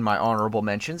is in my honorable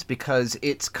mentions because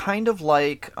it's kind of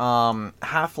like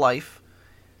Half-Life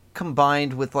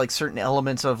combined with like certain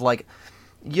elements of like,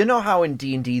 you know how in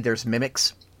D&D there's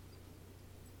mimics?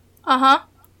 Uh-huh.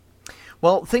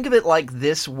 Well, think of it like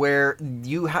this, where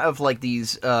you have like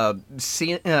these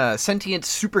sentient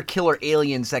super killer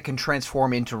aliens that can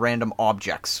transform into random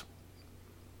objects.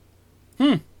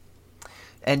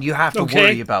 And you have to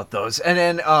worry about those.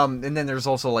 And then there's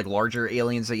also like larger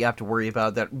aliens that you have to worry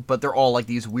about, that, but they're all like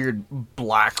these weird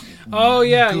black. Oh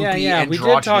yeah, goopy, yeah. We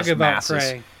did talk about masses.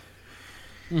 Prey.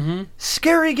 Mm-hmm.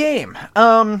 Scary game.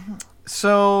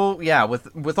 So yeah,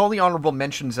 with all the honorable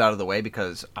mentions out of the way,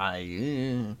 because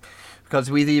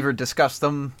we've either discussed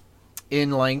them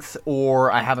in length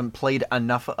or I haven't played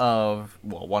enough of,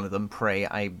 well, one of them, Prey.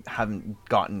 I haven't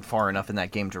gotten far enough in that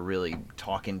game to really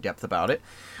talk in depth about it.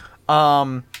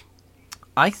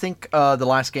 I think the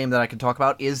last game that I can talk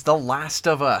about is The Last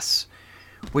of Us,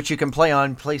 which you can play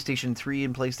on PlayStation 3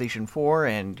 and PlayStation 4,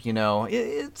 and, you know,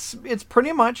 it's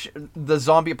pretty much the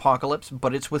zombie apocalypse,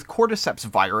 but it's with cordyceps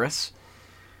virus.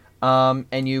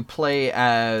 And you play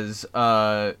as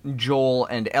Joel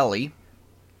and Ellie,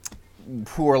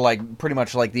 who are like pretty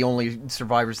much like the only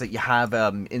survivors that you have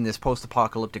in this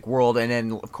post-apocalyptic world. And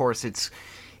then, of course,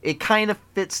 it kind of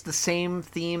fits the same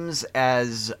themes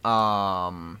as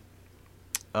oh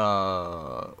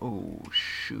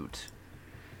shoot,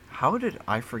 how did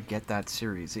I forget that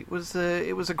series? It was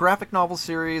a graphic novel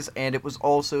series, and it was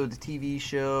also the TV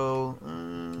show.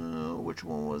 Which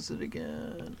one was it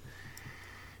again?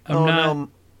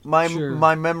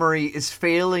 My memory is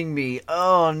failing me.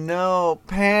 Oh no,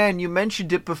 Pan, you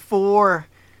mentioned it before.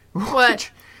 What?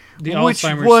 Which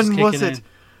one was it?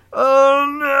 Oh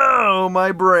no,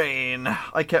 my brain.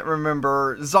 I can't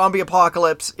remember. Zombie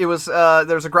Apocalypse. It was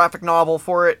there's a graphic novel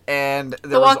for it, and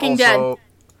there was Walking also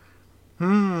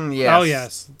Dead. Yes. Oh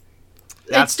yes.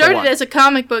 It started as a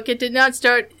comic book. It did not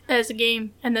start as a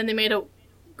game, and then they made a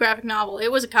graphic novel.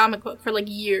 It was a comic book for like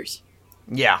years.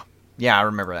 Yeah, I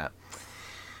remember that.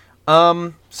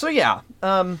 So yeah,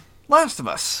 Last of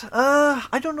Us.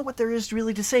 I don't know what there is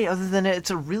really to say other than it's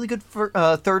a really good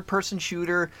third-person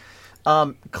shooter.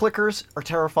 Clickers are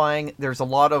terrifying. There's a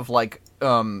lot of like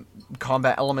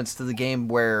combat elements to the game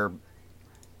where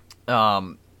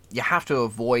you have to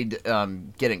avoid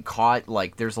getting caught.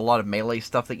 Like there's a lot of melee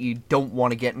stuff that you don't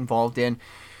want to get involved in.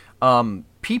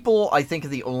 People, I think, are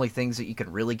the only things that you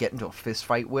can really get into a fist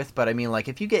fight with. But I mean, like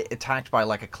if you get attacked by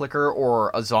like a clicker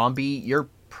or a zombie, you're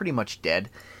pretty much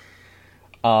dead.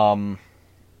 Playing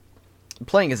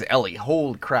as Ellie,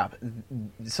 holy crap,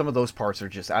 some of those parts are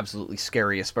just absolutely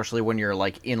scary, especially when you're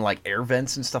like in like air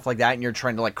vents and stuff like that, and you're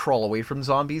trying to like crawl away from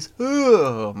zombies.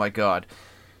 Oh my god,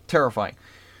 terrifying.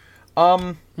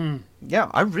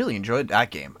 Yeah, I really enjoyed that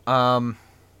game.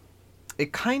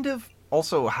 It kind of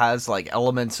also has like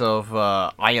elements of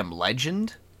I Am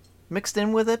Legend mixed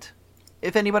in with it,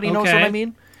 if anybody knows what I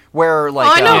mean. Where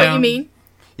like I know what you mean.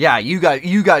 Yeah, you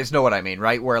guys know what I mean,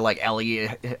 right? Where like Ellie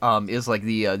is like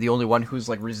the only one who's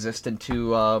like resistant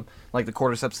to like the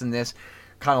cordyceps in this,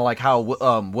 kind of like how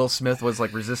Will Smith was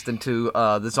like resistant to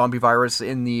the zombie virus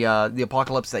in the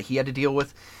apocalypse that he had to deal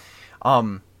with,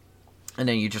 and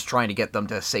then you're just trying to get them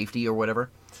to safety or whatever.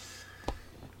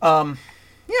 Yeah,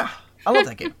 I love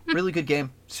that game. Really good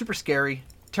game. Super scary,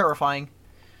 terrifying.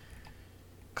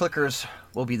 Clickers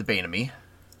will be the bane of me.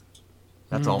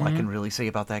 That's all I can really say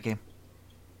about that game.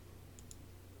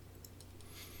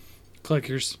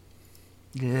 Clickers.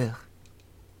 Yeah.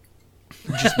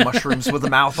 Just mushrooms with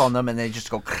a mouth on them, and they just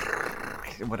go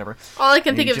whatever. All I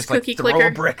can think of is Cookie throw Clicker.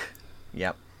 a brick.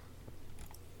 Yep.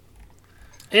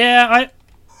 Yeah,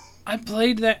 I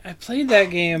played that. I played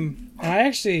that game, and I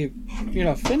actually,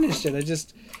 finished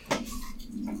it.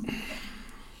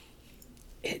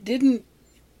 It didn't.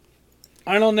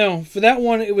 I don't know. For that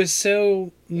one, it was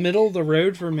so middle of the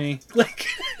road for me. Like,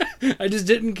 I just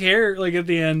didn't care. Like at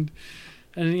the end.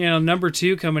 And, number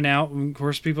 2 coming out, and of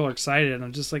course people are excited, and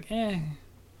I'm just like, eh.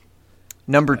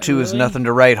 Number 2 is nothing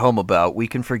to write home about. We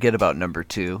can forget about number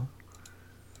 2.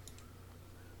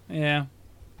 Yeah.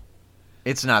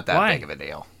 It's not that big of a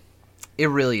deal. It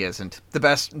really isn't. The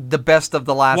best of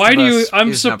The Last of Us. Why do you...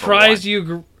 I'm is surprised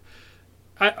you...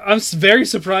 I'm very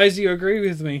surprised you agree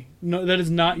with me. No, that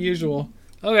is not usual.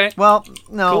 Okay. Well,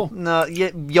 no, Cool. no.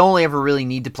 You only ever really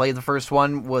need to play the first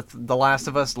one with The Last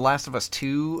of Us. The Last of Us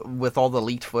 2, with all the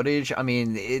leaked footage, I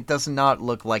mean, it does not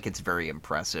look like it's very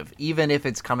impressive. Even if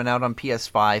it's coming out on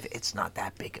PS5, it's not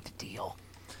that big of a deal.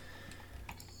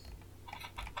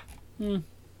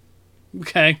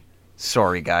 Okay.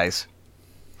 Sorry, guys.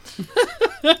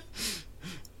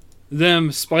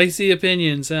 Them spicy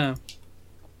opinions, huh?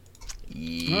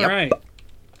 Yep. All right.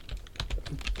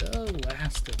 The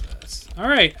Last of Us. All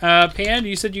right, Pan,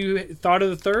 you said you thought of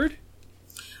the third?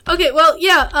 Okay, well,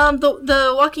 yeah,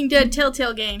 the Walking Dead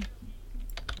Telltale game.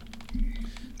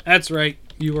 That's right.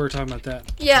 You were talking about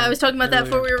that. Yeah, I was talking about that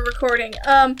earlier. before we were recording.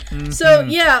 So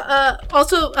yeah,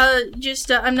 also,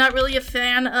 I'm not really a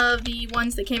fan of the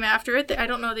ones that came after it. I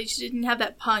don't know, they just didn't have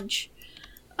that punch.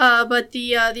 But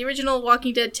the original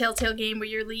Walking Dead Telltale game where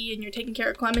you're Lee and you're taking care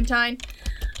of Clementine,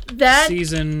 that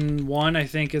Season 1, I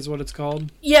think, is what it's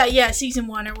called. yeah, season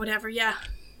 1 or whatever, yeah.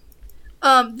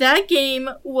 That game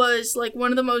was like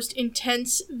one of the most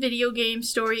intense video game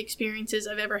story experiences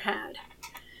I've ever had.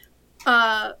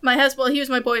 My husband, well, he was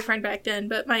my boyfriend back then,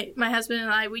 but my husband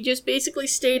and I, we just basically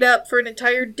stayed up for an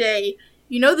entire day.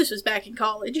 You know, this was back in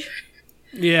college.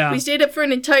 Yeah. We stayed up for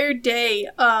an entire day,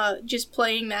 just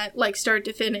playing that, like, start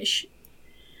to finish.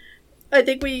 I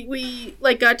think we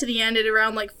like, got to the end at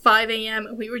around, like, 5 a.m.,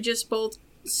 and we were just both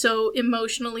so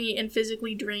emotionally and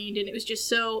physically drained, and it was just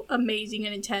so amazing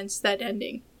and intense, that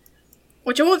ending.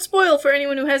 Which I won't spoil for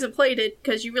anyone who hasn't played it,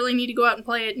 because you really need to go out and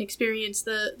play it and experience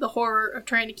the horror of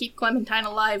trying to keep Clementine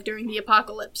alive during the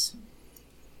apocalypse.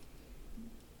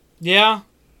 Yeah.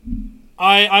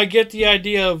 I get the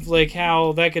idea of, like,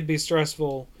 how that could be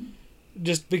stressful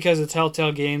just because of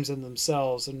Telltale games in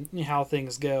themselves and how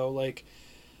things go. Like,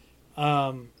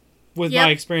 with my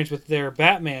experience with their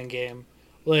Batman game,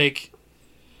 like,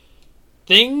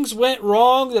 things went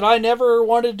wrong that I never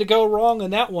wanted to go wrong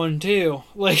in that one, too.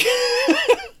 Like,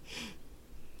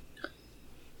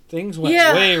 things went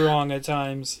way wrong at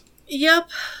times. Yep.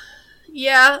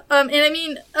 Yeah. And I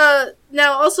mean,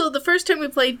 now also the first time we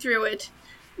played through it,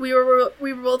 we were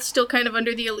both still kind of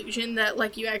under the illusion that,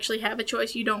 like, you actually have a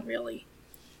choice. You don't really.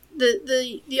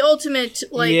 The ultimate,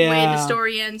 like, way the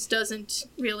story ends doesn't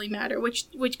really matter,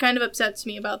 which kind of upsets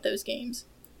me about those games,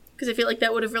 because I feel like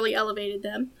that would have really elevated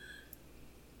them.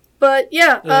 But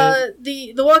yeah,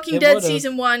 the Walking Dead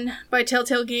Season 1 by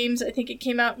Telltale Games, I think it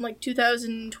came out in, like,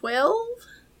 2012?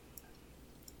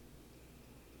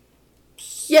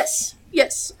 Yes.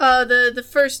 The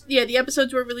first, the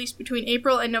episodes were released between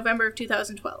April and November of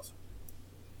 2012.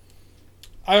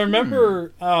 I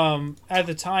remember at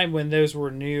the time when those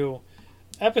were new,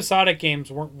 episodic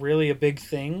games weren't really a big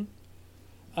thing.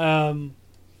 They're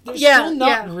still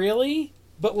not really,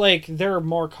 but, like, they're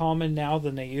more common now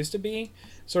than they used to be.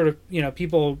 Sort of, you know,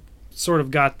 people sort of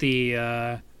got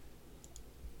the,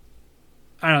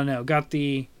 got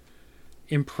the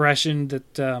impression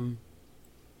that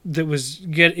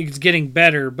it's getting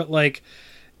better, but, like,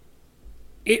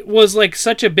 it was, like,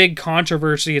 such a big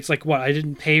controversy. It's like, what, I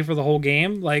didn't pay for the whole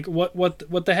game? Like, what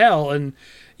the hell? And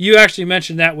you actually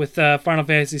mentioned that with Final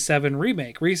Fantasy VII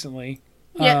Remake recently.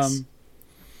 Yes.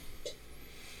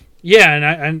 Yeah,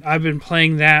 and I've been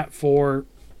playing that for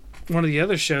one of the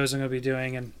other shows I'm going to be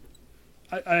doing, and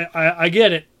I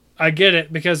get it. I get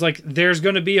it, because, like, there's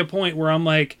going to be a point where I'm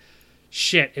like,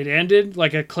 shit, it ended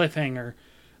like a cliffhanger.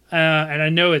 And I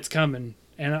know it's coming,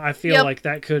 and I feel like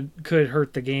that could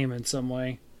hurt the game in some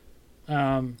way.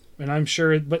 And I'm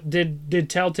sure, but did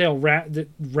Telltale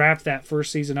wrap that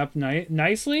first season up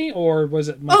nicely, or was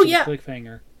it much of a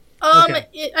cliffhanger? Okay.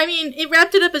 It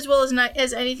wrapped it up as well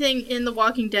as anything in The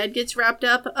Walking Dead gets wrapped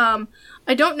up.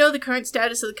 I don't know the current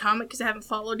status of the comic because I haven't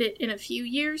followed it in a few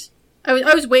years. I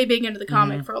was way big into the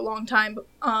comic for a long time,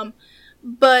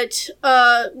 but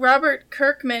Robert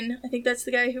Kirkman, I think that's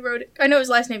the guy who wrote it. I know his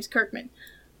last name's Kirkman.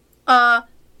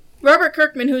 Robert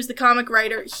Kirkman, who's the comic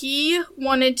writer, he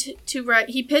wanted to write.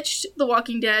 He pitched The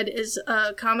Walking Dead as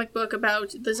a comic book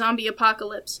about the zombie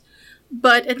apocalypse.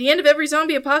 But at the end of every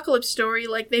zombie apocalypse story,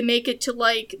 like, they make it to,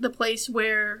 like, the place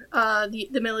where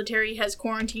the military has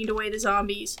quarantined away the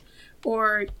zombies,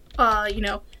 or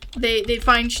they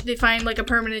find like a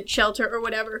permanent shelter or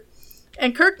whatever.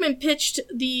 And Kirkman pitched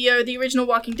the original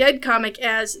Walking Dead comic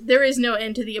as there is no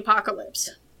end to the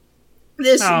apocalypse.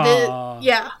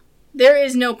 There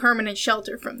is no permanent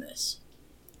shelter from this.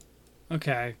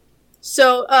 Okay.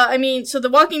 So, so the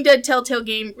Walking Dead Telltale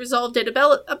game resolved it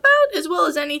about as well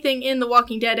as anything in The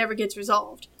Walking Dead ever gets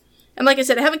resolved. And like I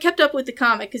said, I haven't kept up with the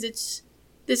comic, because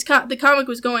the comic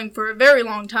was going for a very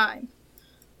long time.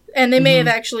 And they may have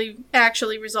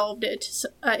actually resolved it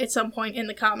at some point in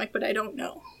the comic, but I don't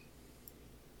know.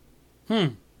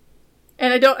 And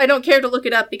I don't care to look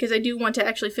it up, because I do want to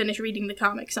actually finish reading the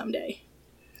comic someday.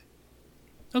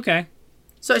 Okay.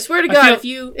 So I swear to God,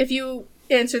 if you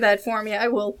answer that for me, I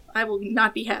will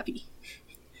not be happy.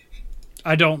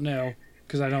 I don't know,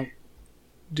 because I don't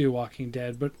do Walking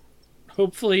Dead, but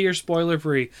Hopefully you're spoiler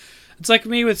free. It's like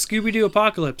me with Scooby-Doo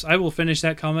Apocalypse. I will finish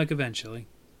that comic eventually.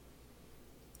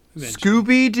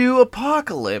 Scooby-Doo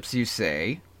Apocalypse, you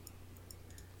say?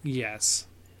 Yes.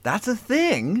 That's a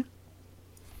thing?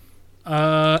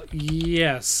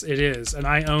 Yes, it is. And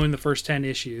I own the first 10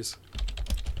 issues.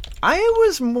 I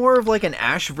was more of like an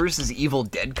Ash versus Evil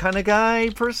Dead kind of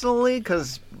guy, personally,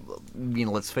 because,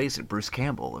 let's face it, Bruce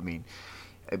Campbell.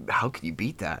 How can you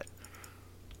beat that?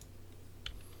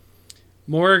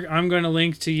 Morg, I'm going to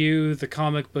link to you the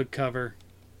comic book cover.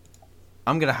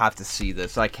 I'm going to have to see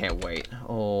this. I can't wait.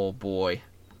 Oh, boy.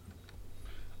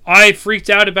 I freaked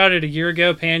out about it a year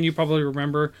ago. Pan, you probably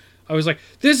remember. I was like,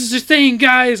 this is a thing,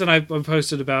 guys! And I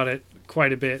posted about it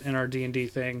quite a bit in our D&D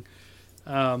thing.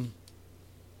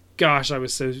 Gosh, I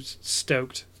was so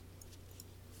stoked.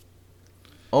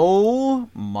 Oh,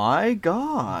 my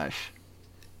gosh.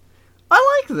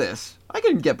 I like this. I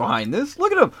can get behind this.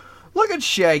 Look at him. Look at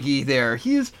Shaggy there.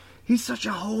 He's such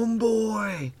a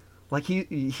homeboy. Like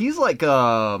he's like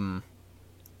what's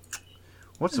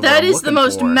the That word I'm is the looking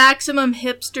most for? maximum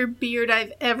hipster beard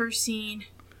I've ever seen.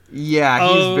 Yeah,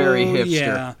 he's very hipster.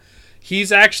 Yeah.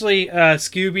 He's actually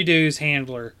Scooby-Doo's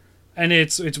handler. And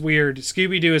it's weird.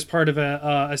 Scooby-Doo is part of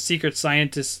a secret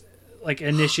scientist like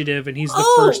initiative, and he's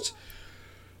the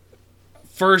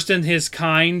first in his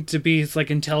kind to be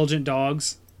like intelligent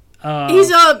dogs.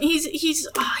 He's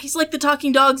like the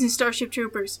talking dogs in Starship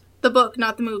Troopers, the book,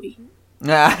 not the movie.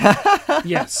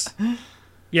 Yes,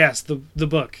 the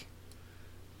book.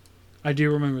 I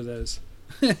do remember those.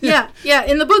 yeah.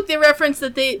 In the book, they reference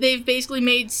that they've basically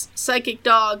made psychic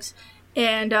dogs,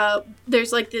 and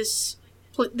there's like this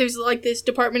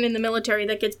department in the military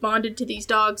that gets bonded to these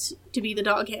dogs to be the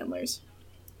dog handlers.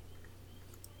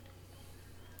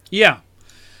 Yeah,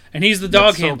 and he's the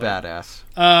dog handler. So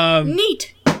badass.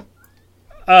 Neat.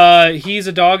 He's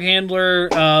a dog handler.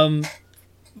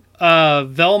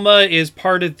 Velma is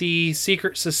part of the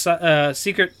secret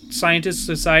scientist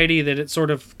society that it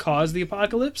sort of caused the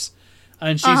apocalypse,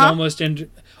 and she's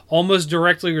almost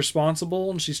directly responsible,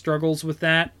 and she struggles with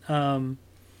that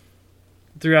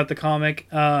throughout the comic.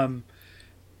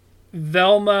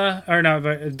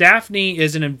 Daphne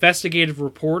is an investigative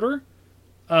reporter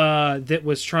that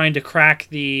was trying to crack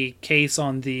the case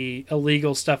on the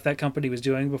illegal stuff that company was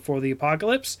doing before the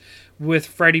apocalypse, with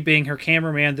Freddy being her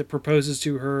cameraman that proposes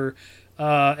to her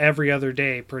every other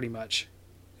day, pretty much.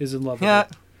 Is in love with her.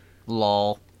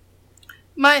 Lol.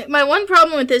 My one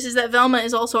problem with this is that Velma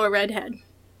is also a redhead.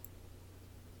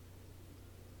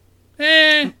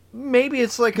 Maybe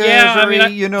it's like some of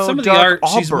the dark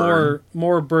art she's auburn.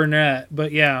 more brunette,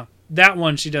 but yeah, that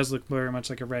one she does look very much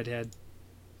like a redhead.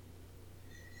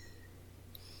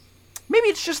 Maybe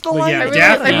it's just the But light.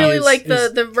 yeah, I really is- like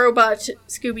is- the robot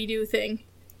Scooby-Doo thing.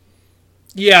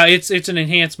 Yeah, it's an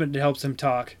enhancement that helps him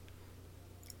talk.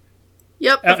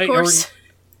 Yep, of course.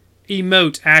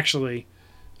 Emote, actually.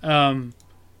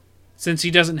 Since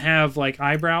he doesn't have like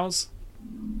eyebrows.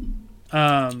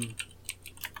 I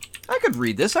could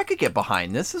read this. I could get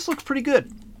behind this. This looks pretty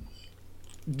good.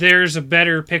 There's a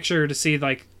better picture to see,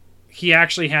 like, he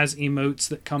actually has emotes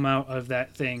that come out of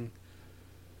that thing.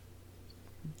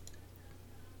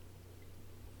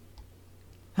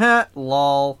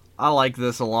 Lol. I like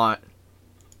this a lot.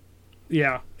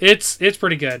 Yeah, it's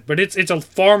pretty good, but it's a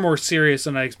far more serious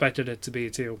than I expected it to be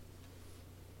too.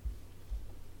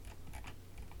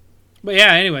 But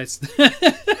yeah, anyways,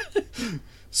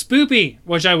 spoopy,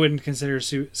 which I wouldn't consider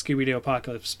Scooby-Doo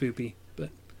Apocalypse spoopy,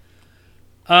 but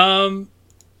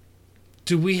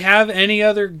do we have any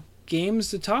other games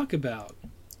to talk about?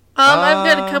 I've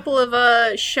got a couple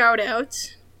of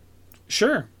shout-outs.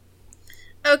 Sure.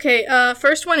 Okay,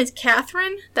 first one is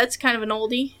Catherine. That's kind of an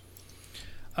oldie.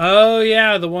 Oh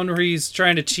yeah, the one where he's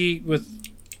trying to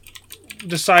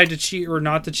decide to cheat or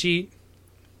not to cheat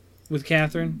with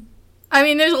Catherine. I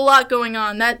mean, there's a lot going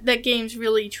on. That game's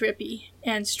really trippy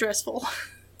and stressful.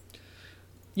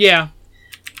 Yeah.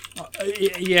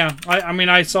 Yeah. I mean,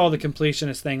 I saw the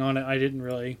completionist thing on it. I didn't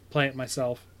really play it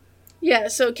myself. Yeah,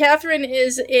 so Catherine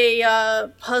is a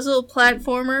puzzle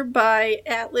platformer by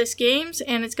Atlas Games,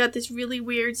 and it's got this really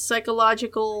weird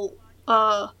psychological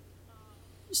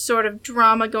sort of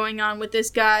drama going on with this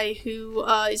guy who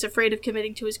is afraid of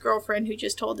committing to his girlfriend who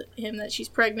just told him that she's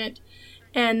pregnant,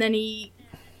 and then he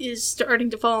is starting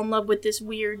to fall in love with this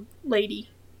weird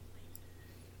lady.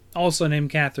 Also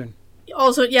named Catherine.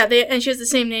 Also, yeah, and she has the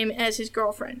same name as his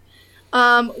girlfriend.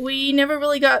 We never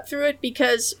really got through it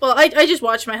because, well, I just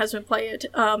watched my husband play it,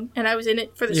 and I was in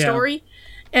it for the story,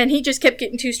 and he just kept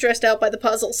getting too stressed out by the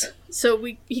puzzles, so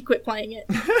he quit playing it.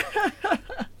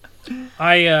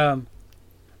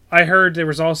 I heard there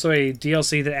was also a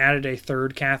DLC that added a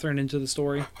third Catherine into the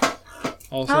story.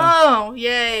 Also. Oh,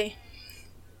 yay.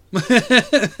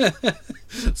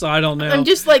 So I don't know. I'm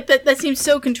just like, that seems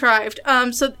so contrived.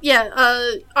 So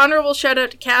yeah, honorable shout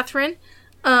out to Catherine.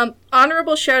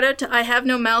 Honorable shout out to I Have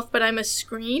No Mouth But I'm a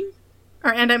Scream.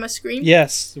 And I'm a Scream.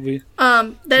 Yes.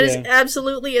 That is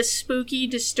absolutely a spooky,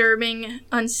 disturbing,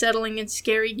 unsettling, and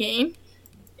scary game.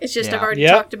 It's just I've already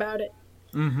talked about it.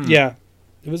 Mm-hmm. Yeah.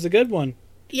 It was a good one.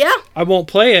 Yeah. I won't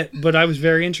play it, but I was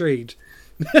very intrigued.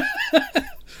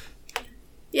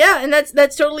 Yeah, and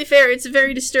that's totally fair. It's a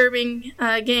very disturbing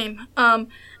game. And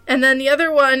then the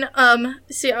other one,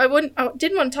 see, I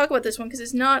didn't want to talk about this one because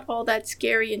it's not all that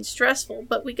scary and stressful.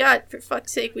 But we got, for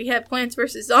fuck's sake, we have Plants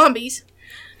vs Zombies.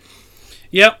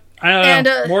 Yep. I don't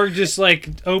know. More just like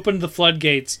opened the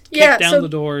floodgates, kicked down the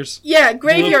doors. Yeah,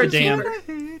 Graveyard Keeper.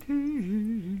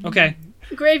 Okay.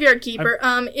 Graveyard Keeper.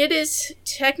 It is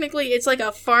technically, it's like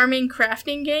a farming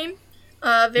crafting game,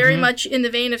 very much in the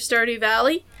vein of Stardew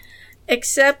Valley.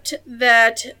 Except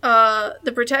that at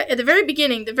the very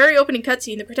beginning, the very opening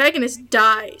cutscene, the protagonist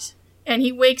dies, and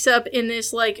he wakes up in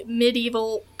this like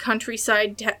medieval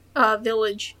countryside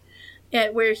village,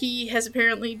 where he has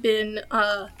apparently been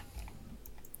I'm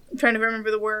trying to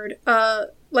remember the word,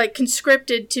 like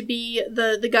conscripted to be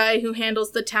the guy who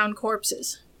handles the town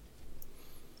corpses.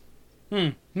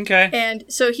 Okay. And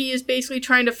so he is basically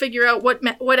trying to figure out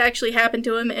what actually happened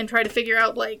to him and try to figure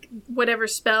out, like, whatever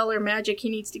spell or magic he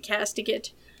needs to cast to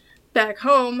get back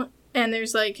home. And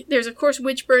there's of course,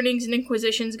 witch burnings and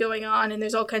inquisitions going on, and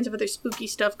there's all kinds of other spooky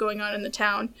stuff going on in the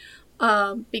town,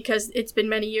 because it's been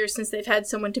many years since they've had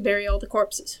someone to bury all the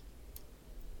corpses.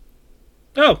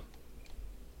 Oh.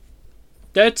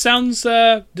 That sounds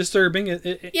disturbing.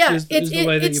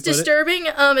 It's disturbing,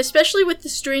 especially with the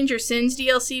Stranger Sins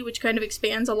DLC, which kind of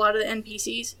expands a lot of the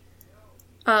NPCs.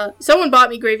 Someone bought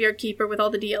me Graveyard Keeper with all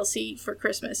the DLC for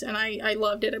Christmas, and I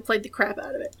loved it. I played the crap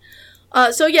out of it.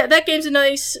 So yeah, that game's a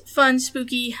nice, fun,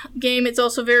 spooky game. It's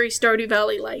also very Stardew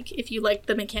Valley-like, if you like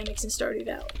the mechanics in Stardew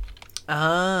Valley.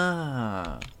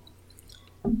 Ah.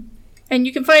 And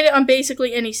you can find it on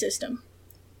basically any system.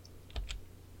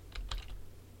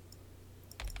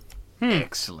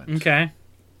 Excellent. Okay.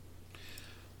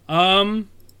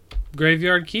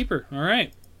 Graveyard Keeper. All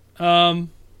right. But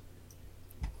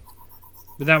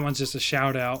that one's just a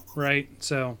shout out, right?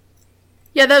 So.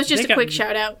 Yeah, that was just a quick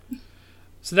shout out.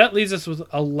 So that leaves us with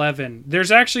 11.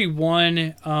 There's actually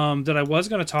one that I was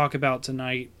going to talk about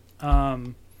tonight,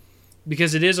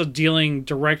 because it is dealing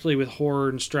directly with horror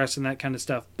and stress and that kind of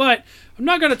stuff. But I'm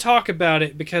not going to talk about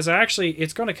it because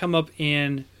it's going to come up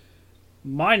in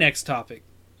my next topic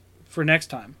for next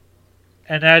time.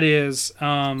 And that is,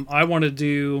 I want to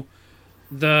do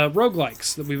the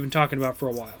roguelikes that we've been talking about for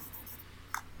a while.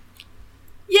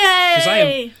 Yay!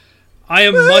 Because I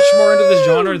am much more into this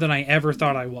genre than I ever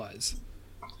thought I was.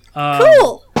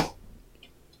 Cool!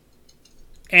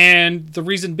 And the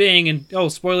reason being, and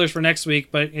spoilers for next week,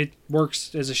 but it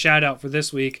works as a shout out for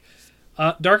this week.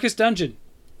 Darkest Dungeon.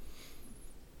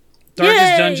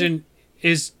 Darkest Dungeon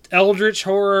is eldritch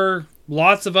horror,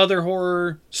 lots of other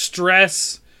horror,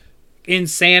 stress,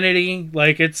 insanity.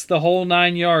 Like, it's the whole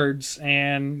 9 yards,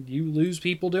 and you lose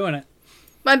people doing it.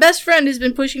 My best friend has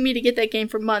been pushing me to get that game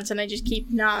for months, and I just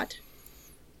keep not.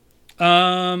 So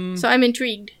I'm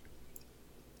intrigued.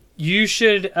 You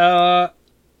should ask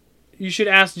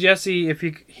Jesse if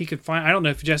he could find. I don't know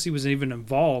if Jesse was even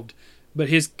involved, but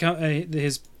his job,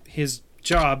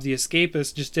 The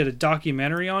Escapist, just did a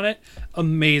documentary on it.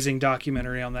 Amazing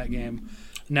documentary on that game.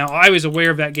 Now, I was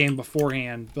aware of that game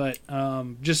beforehand, but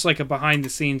just like a behind the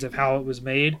scenes of how it was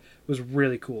made was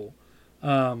really cool.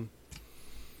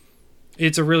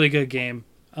 It's a really good game.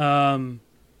 I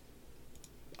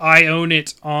own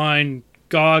it on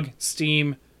GOG,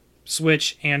 Steam,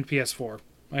 Switch, and PS4.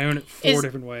 I own it 4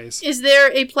 different ways. Is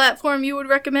there a platform you would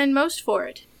recommend most for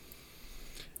it?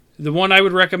 The one I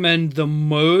would recommend the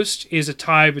most is a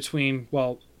tie between,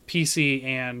 PC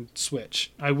and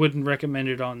Switch. I wouldn't recommend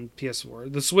it on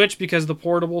PS4. The Switch, because of the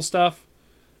portable stuff,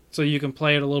 so you can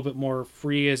play it a little bit more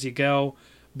free as you go.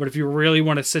 But if you really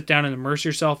want to sit down and immerse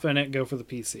yourself in it, go for the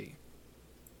PC.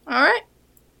 All right.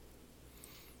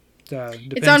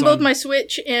 It's on both my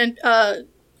Switch and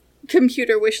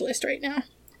computer wish list right now.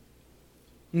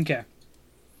 Okay.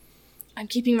 I'm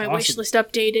keeping my wish list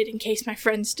updated in case my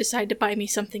friends decide to buy me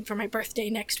something for my birthday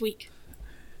next week.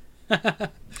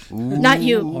 Not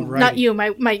you. Alrighty. Not you,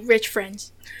 my rich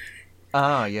friends.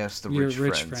 Ah, yes, the rich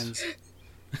friends.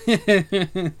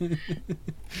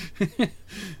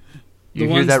 You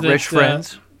hear that, rich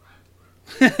friends?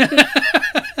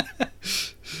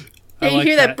 Yeah, you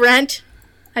hear that, Brent?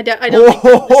 I don't think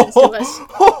Doug listens to us.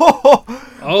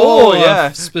 Oh,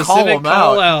 yeah. Specific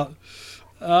call out.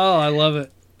 Oh, I love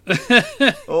it.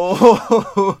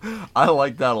 Oh, I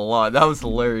like that a lot. That was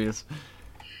hilarious.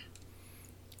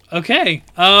 Okay.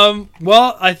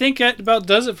 Well, I think that about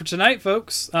does it for tonight,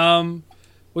 folks.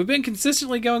 We've been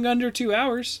consistently going under 2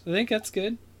 hours. I think that's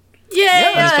good.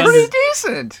 Yeah, that's pretty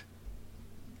decent.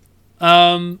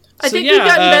 I think we've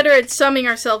gotten better at summing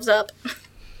ourselves up.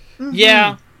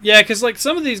 Yeah, because like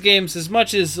some of these games, as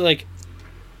much as like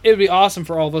it would be awesome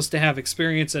for all of us to have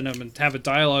experience in them and have a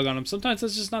dialogue on them, sometimes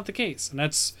that's just not the case, and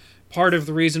that's part of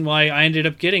the reason why I ended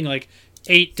up getting like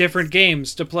 8 different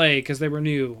games to play because they were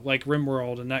new, like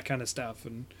RimWorld and that kind of stuff,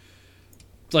 and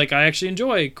like I actually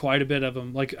enjoy quite a bit of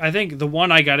them. Like I think the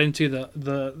one I got into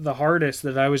the hardest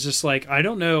that I was just like I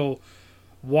don't know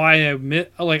why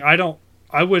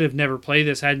I would have never played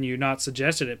this hadn't you not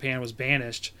suggested it. Pan was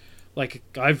Banished. Like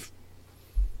I've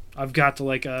got to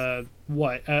like a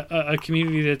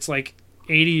community that's like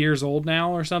 80 years old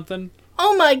now or something.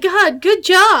 Oh my god, good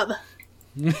job.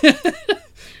 No,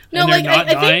 like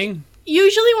I think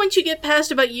usually once you get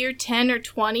past about year 10 or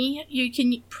 20, you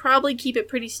can probably keep it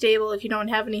pretty stable if you don't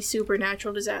have any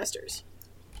supernatural disasters.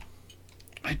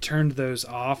 I turned those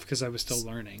off because I was still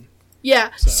learning.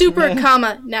 Yeah, so. Super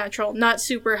comma natural, not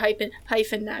super hyphen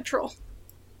natural.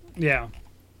 Yeah.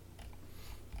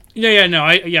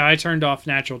 I turned off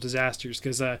natural disasters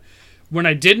because when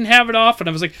I didn't have it off and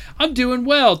I was like, I'm doing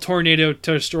well, tornado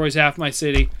destroys half my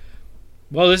city.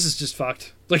 Well, this is just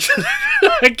fucked. Like,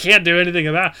 I can't do anything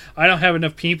about it. I don't have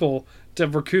enough people to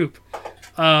recoup.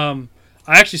 I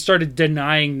actually started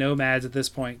denying nomads at this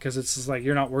point because it's just like,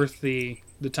 you're not worth the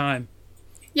time.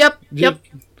 Yep.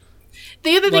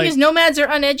 The other thing is nomads are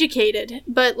uneducated,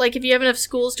 but like if you have enough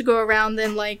schools to go around,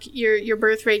 then like your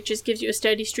birth rate just gives you a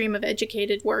steady stream of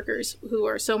educated workers who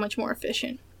are so much more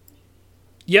efficient.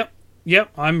 Yep.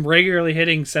 I'm regularly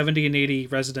hitting 70 and 80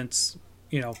 residents,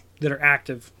 that are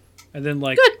active, and then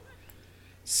like good.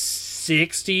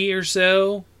 60 or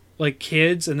so like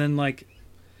kids, and then like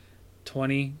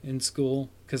 20 in school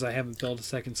because I haven't built a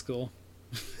second school.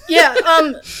 Yeah,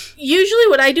 usually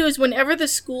what I do is whenever the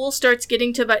school starts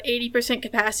getting to about 80%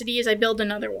 capacity is I build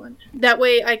another one. That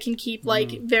way I can keep,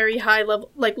 like, very high level,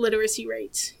 like, literacy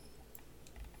rates.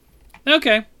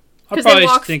 Okay. I'll probably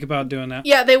think about doing that.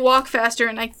 Yeah, they walk faster,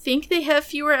 and I think they have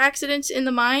fewer accidents in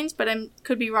the mines, but I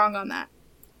could be wrong on that.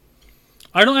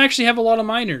 I don't actually have a lot of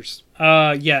miners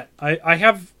yet. I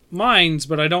have mines,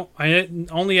 but I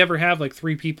only ever have, like,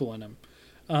 3 people in them.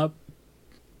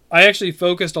 I actually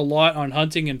focused a lot on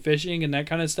hunting and fishing and that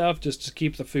kind of stuff just to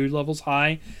keep the food levels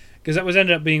high, because that was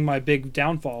ended up being my big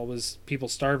downfall, was people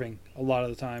starving a lot of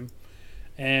the time,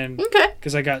 and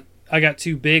because I got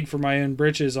too big for my own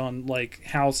britches on like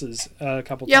houses a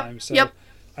couple times. So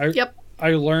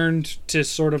I learned to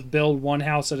sort of build one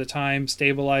house at a time,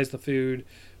 stabilize the food,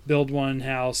 build one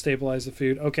house, stabilize the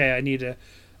food. Okay, I need to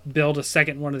build a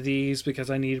second one of these because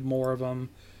I need more of them.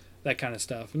 That kind of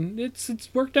stuff, and it's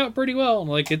worked out pretty well.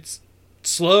 Like, it's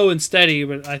slow and steady,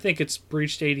 but I think it's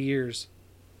breached 80 years.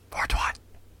 Part one.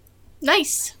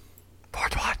 Nice.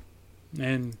 Part one.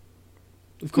 And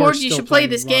of course, Mord, you should play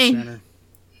this game. Center.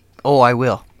 Oh, I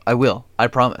will. I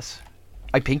promise.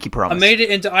 I pinky promise. I made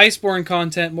it into Iceborne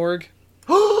content, Morg.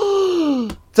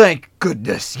 Thank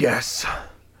goodness, yes.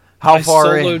 How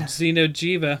far in? I soloed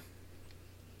Xeno'jiiva.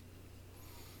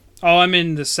 Oh, I'm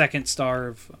in the 2nd star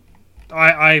of.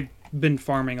 I've been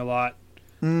farming a lot.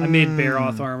 I made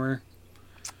Baroth armor.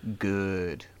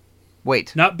 Good.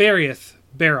 Wait. Not Bariath.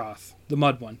 Baroth. The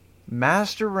mud one.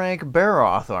 Master rank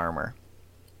Baroth armor.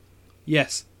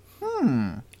 Yes.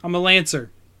 I'm a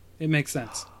Lancer. It makes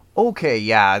sense. Okay,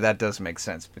 yeah, that does make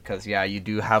sense. Because, yeah, you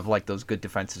do have, like, those good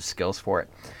defensive skills for it.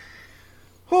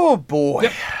 Oh, boy.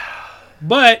 Yep.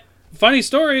 But, funny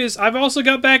story is, I've also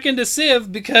got back into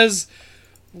Civ because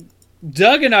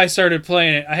Doug and I started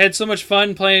playing it. I had so much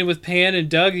fun playing with Pan and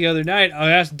Doug the other night.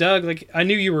 I asked Doug, like, I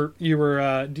knew you were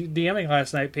DMing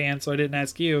last night, Pan, so I didn't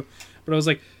ask you. But I was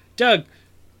like, Doug,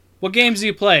 what games do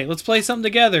you play? Let's play something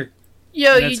together.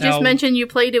 Yo, you just mentioned you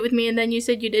played it with me, and then you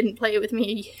said you didn't play it with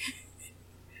me.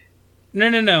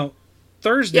 No.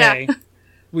 Thursday,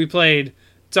 we played.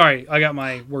 Sorry, I got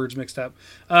my words mixed up.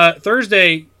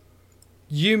 Thursday,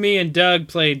 you, me, and Doug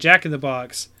played Jack in the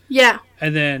Box. Yeah.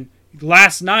 And then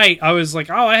last night, I was like,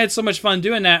 I had so much fun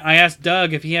doing that. I asked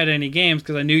Doug if he had any games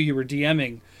because I knew you were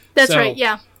DMing. That's right,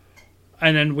 yeah.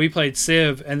 And then we played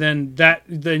Civ, and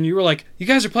then you were like, you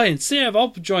guys are playing Civ, I'll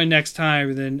join next time.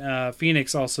 And then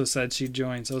Phoenix also said she'd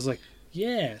join, so I was like,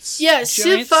 yes. Yeah,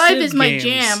 Civ 5 is my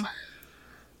jam.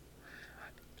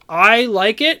 I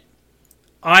like it.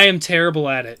 I am terrible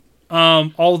at it.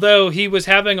 Although he was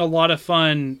having a lot of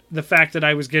fun, the fact that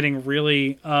I was getting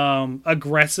really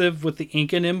aggressive with the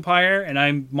Incan Empire, and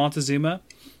I'm Montezuma.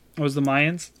 I was the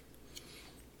Mayans.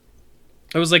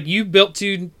 I was like, you built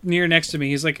too near next to me.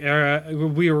 He's like,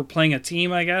 we were playing a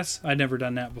team, I guess. I'd never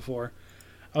done that before.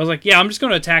 I was like, yeah, I'm just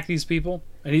going to attack these people.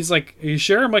 And he's like, are you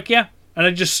sure? I'm like, yeah. And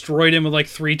I just destroyed him with like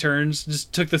 3 turns.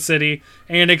 Just took the city,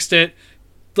 annexed it,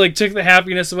 like took the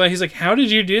happiness away. He's like, how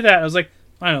did you do that? I was like,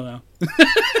 I don't know.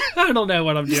 I don't know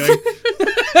what I'm doing.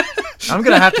 I'm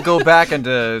going to have to go back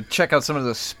and check out some of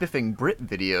those Spiffing Brit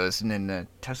videos and then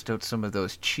test out some of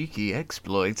those cheeky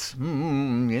exploits.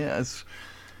 Yes.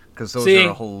 Because those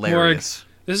are hilarious. Morg,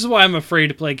 this is why I'm afraid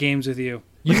to play games with you.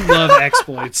 You love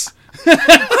exploits.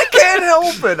 I can't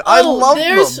help it. I love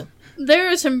them. There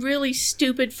are some really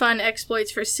stupid fun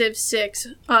exploits for Civ 6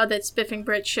 that Spiffing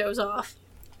Brit shows off.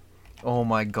 Oh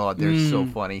my god, they're so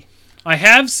funny. I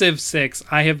have Civ 6.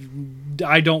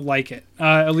 I don't like it.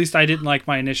 At least I didn't like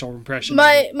my initial impression.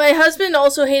 My husband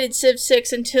also hated Civ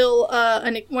 6 until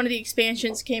one of the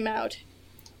expansions came out.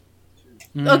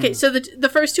 Okay, so the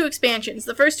first 2 expansions.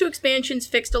 The first 2 expansions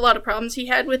fixed a lot of problems he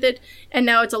had with it, and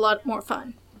now it's a lot more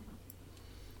fun.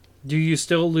 Do you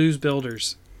still lose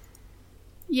builders?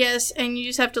 Yes, and you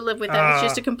just have to live with that. It's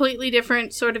just a completely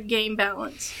different sort of game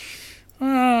balance.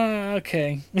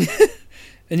 Okay.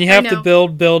 And you have to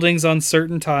build buildings on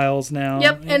certain tiles now.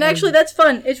 Yep, and actually that's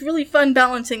fun. It's really fun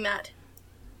balancing that.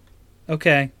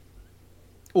 Okay.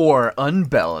 Or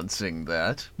unbalancing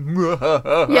that.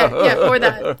 yeah, or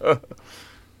that.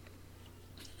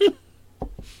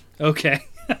 Okay.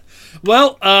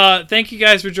 Well, thank you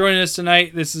guys for joining us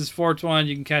tonight. This is 421.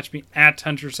 You can catch me at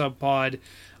HunterSubPod.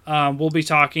 We'll be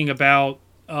talking about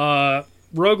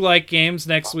roguelike games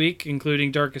next week,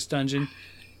 including Darkest Dungeon.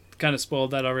 Kind of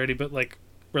spoiled that already, but like,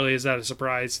 really, is that a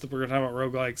surprise that we're going to talk about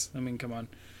roguelikes? I mean, come on.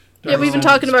 Yeah, we've been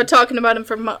talking about them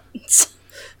for months.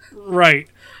 Right.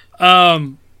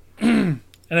 And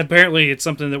apparently it's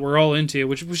something that we're all into,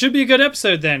 which should be a good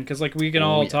episode then, because like we can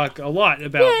all talk a lot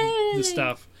about this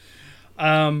stuff.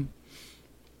 You're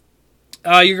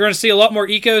going to see a lot more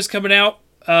ecos coming out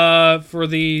for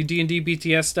the D&D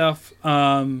BTS stuff.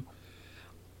 I'm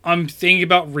thinking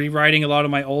about rewriting a lot of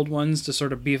my old ones to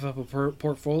sort of beef up a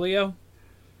portfolio.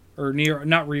 Or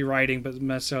not rewriting, but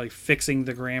necessarily fixing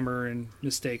the grammar and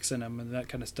mistakes in them and that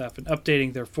kind of stuff, and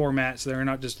updating their format so they're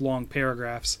not just long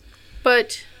paragraphs.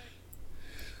 But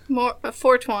more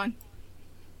 421.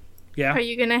 Yeah. Are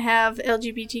you gonna have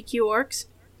LGBTQ orcs?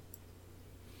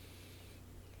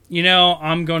 You know,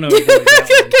 I'm gonna avoid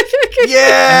that one.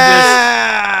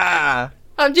 Yeah.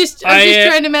 I'm just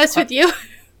trying to mess with you.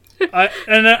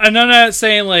 And I'm not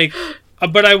saying like,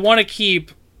 but I want to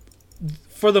keep.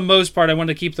 For the most part, I want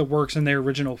to keep the works in their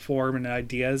original form and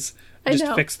ideas. Just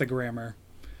fix the grammar.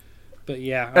 But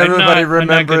yeah, everybody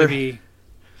remember the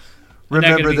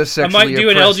sexually I might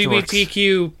do an orcs.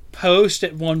 LGBTQ post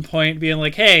at one point, being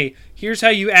like, "Hey, here's how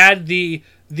you add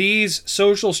these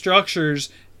social structures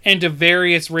into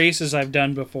various races I've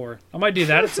done before." I might do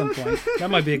that at some point. That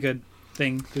might be a good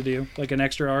thing to do, like an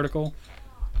extra article.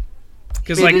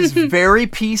 Because it is very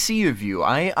PC of you.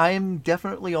 I am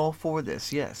definitely all for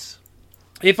this. Yes.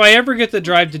 If I ever get the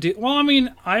drive to do... Well, I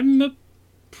mean, I'm a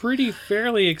pretty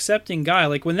fairly accepting guy.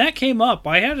 Like, when that came up,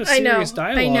 I had a serious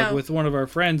dialogue with one of our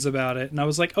friends about it, and I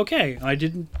was like, okay, I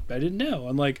didn't know.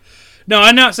 I'm like, no,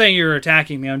 I'm not saying you're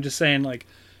attacking me. I'm just saying, like,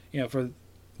 you know, for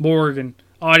Morg and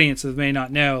audiences may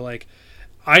not know, like,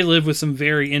 I live with some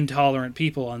very intolerant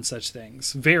people on such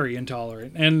things. Very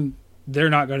intolerant. And they're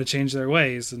not going to change their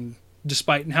ways, and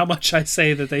despite how much I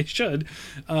say that they should.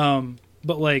 But,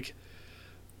 like...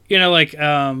 You know, like,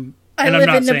 I live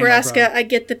in Nebraska. I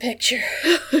get the picture.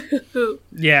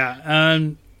 Yeah.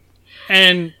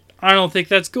 And I don't think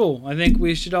that's cool. I think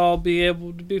we should all be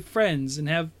able to be friends and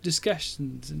have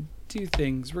discussions and do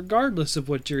things regardless of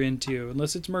what you're into,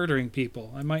 unless it's murdering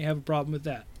people. I might have a problem with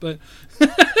that. But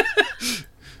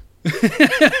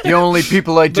the only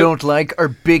people I don't like are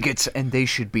bigots, and they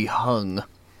should be hung.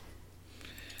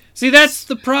 See, that's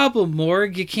the problem,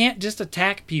 Morg. You can't just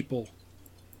attack people.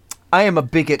 I am a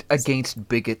bigot against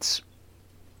bigots.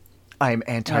 I am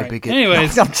anti-bigot. Right.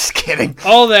 Anyways, no, I'm just kidding.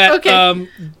 All that. Okay.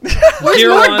 Where's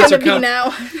Morg gonna be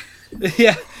now?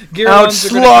 Yeah, out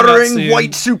slaughtering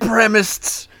white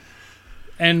supremacists.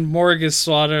 And Morg is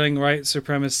slaughtering white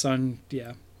supremacists on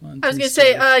I was gonna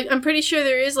say, I'm pretty sure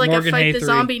there is like Morgan a fight Hay the 3.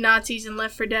 zombie Nazis in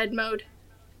Left 4 Dead mode.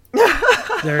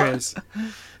 There is.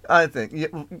 I think,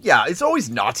 yeah, it's always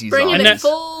Nazis. Bringing it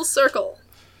full circle.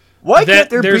 Why can't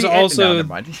there there's be... also... No, never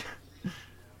mind.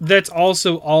 That's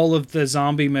also all of the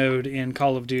zombie mode in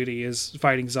Call of Duty is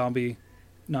fighting zombie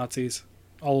Nazis.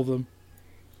 All of them.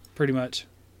 pretty much.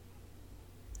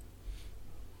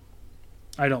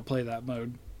 I don't play that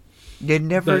mode. You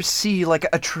never see like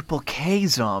a triple K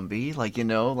zombie, like, you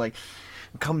know, like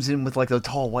comes in with like the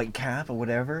tall white cap or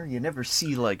whatever. You never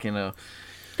see like, you know.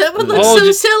 That would look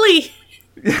so silly.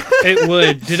 It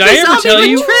would. Did I ever tell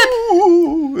you?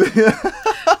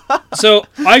 So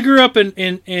I grew up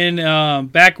in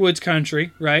backwoods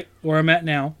country, right, where I'm at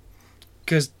now,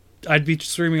 because I'd be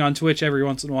streaming on Twitch every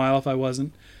once in a while if I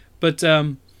wasn't. But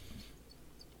I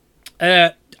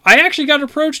actually got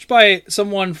approached by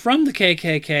someone from the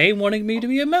KKK wanting me to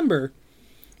be a member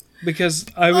because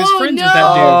I was friends with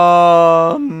that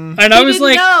dude. And I was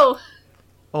like, oh,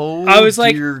 I was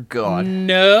like, dear God.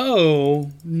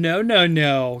 No,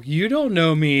 you don't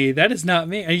know me. That is not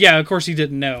me. And yeah, of course he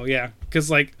didn't know. Yeah, because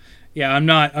like, yeah, I'm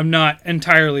not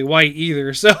entirely white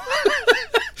either. So,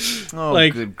 oh,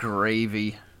 like, good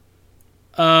gravy.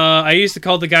 I used to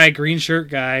call the guy Green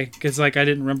Shirt Guy because like I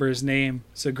didn't remember his name.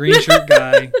 So Green Shirt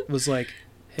Guy was like,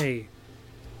 "Hey,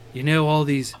 you know all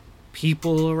these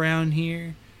people around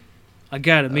here? I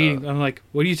got a meeting." I'm like,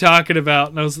 "What are you talking about?"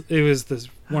 And it was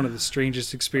one of the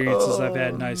strangest experiences I've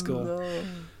had in high school. No.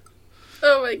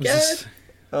 Oh my God.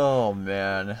 Oh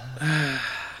man.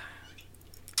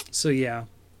 So yeah,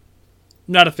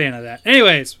 not a fan of that.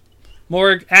 Anyways,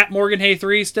 at Morgan Hay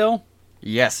 3 still.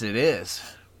 Yes, it is.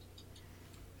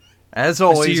 As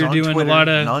always, I see you're on doing Twitter, a lot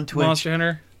of on Twitch. Monster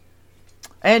Hunter.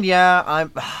 And yeah,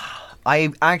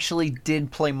 I actually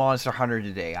did play Monster Hunter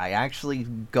today. I actually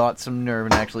got some nerve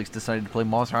and actually decided to play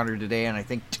Monster Hunter today, and I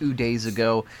think 2 days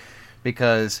ago,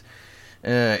 because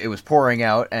it was pouring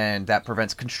out, and that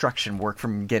prevents construction work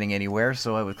from getting anywhere,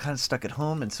 so I was kind of stuck at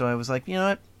home, and so I was like, you know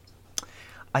what?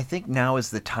 I think now is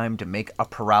the time to make a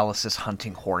paralysis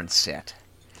hunting horn set.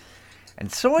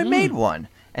 And so I made one,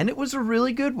 and it was a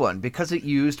really good one, because it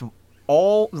used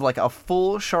like a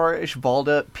full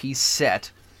Shara-Ishvalda piece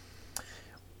set.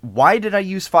 Why did I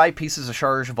use 5 pieces of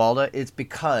Shara-Ishvalda? It's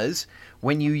because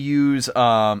when you use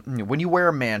when you wear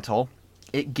a mantle,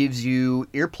 it gives you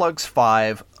earplugs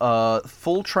 5,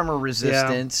 full tremor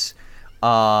resistance,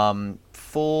 full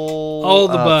all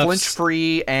the buffs, flinch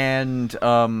free, and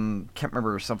can't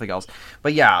remember something else.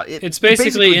 But yeah, it's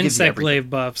basically insect glaive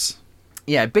buffs.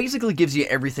 Yeah, it basically gives you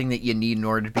everything that you need in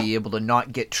order to be able to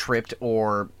not get tripped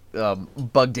or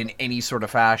bugged in any sort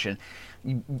of fashion.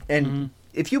 And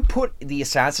if you put the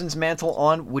Assassin's Mantle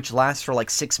on, which lasts for like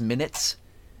 6 minutes,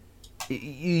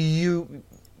 you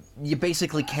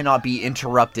basically cannot be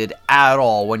interrupted at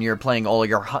all when you're playing all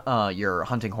your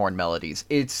hunting horn melodies.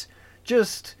 It's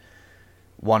just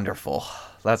wonderful.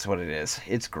 That's what it is.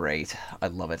 It's great. I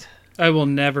love it. I will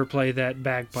never play that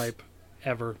bagpipe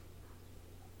ever.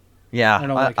 Yeah, I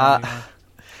don't like it anymore.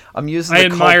 I'm using. I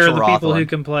admire the people who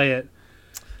can play it.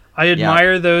 I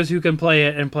admire those who can play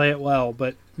it and play it well,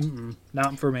 but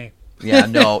not for me. Yeah,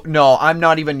 no, I'm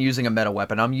not even using a meta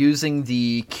weapon. I'm using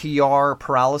the Kiar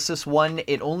Paralysis one.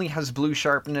 It only has blue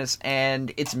sharpness,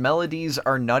 and its melodies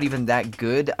are not even that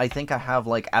good. I think I have,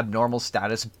 like, abnormal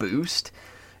status boost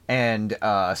and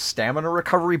stamina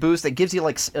recovery boost that gives you,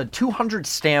 like, 200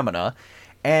 stamina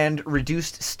and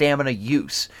reduced stamina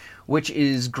use, which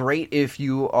is great if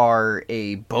you are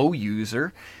a bow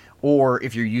user, or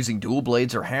if you're using dual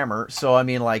blades or hammer. So, I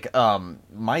mean, like,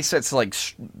 my set's, like,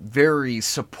 very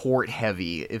support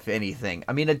heavy, if anything.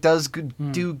 I mean, it does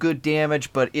do good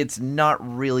damage, but it's not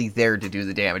really there to do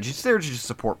the damage. It's there to just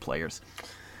support players.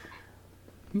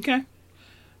 Okay.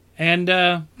 And,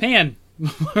 Pan,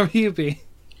 where will you be?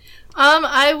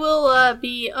 I will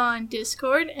be on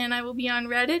Discord, and I will be on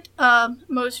Reddit.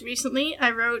 Most recently, I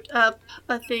wrote up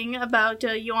a thing about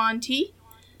Yuan Ti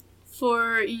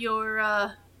for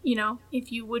your, you know,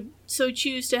 if you would so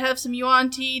choose to have some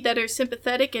Yuan Ti that are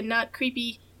sympathetic and not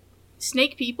creepy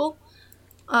snake people,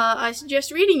 I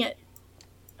suggest reading it.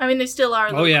 I mean, they still are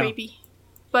a little creepy,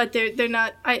 but they're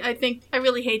not. I think I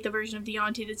really hate the version of the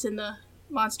Yuan Ti that's in the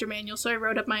monster manual, so I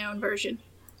wrote up my own version.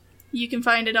 You can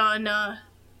find it on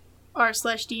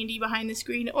r/D&D behind the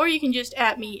screen, or you can just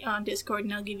 @ me on Discord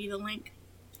and I'll give you the link.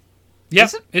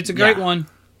 Yep, it's a great one.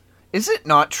 Is it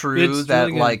not true It's that,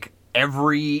 really like,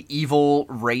 every evil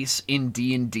race in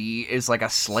D&D is like a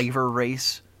slaver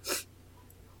race?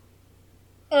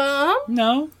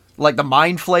 No. Like the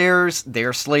Mind Flayers,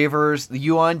 they're slavers. The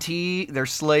Yuan Ti, they're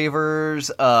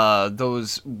slavers.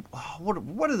 Those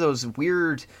what are those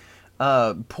weird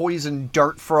poison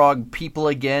dart frog people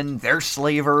again? They're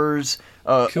slavers.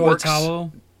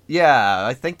 Kuo-Toa? Yeah,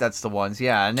 I think that's the ones.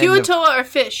 Yeah, and then Kuo-Toa are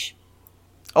fish.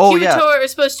 Oh, Kuo-Toa are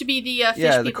supposed to be the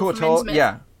fish people from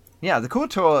Innsmouth. Yeah, the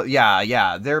Kuo-Toa,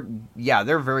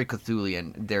 they're very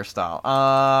Cthulhian, their style.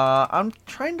 I'm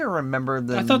trying to remember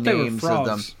the I thought names they were of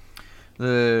them. frogs.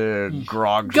 The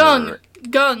Grog. Gung.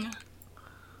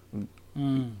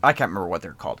 I can't remember what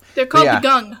they're called. They're called But the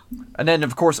Gung. And then,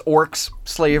 of course, orcs,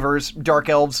 slavers, dark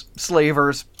elves,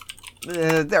 slavers.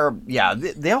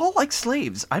 They all like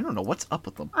slaves. I don't know what's up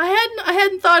with them. I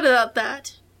hadn't thought about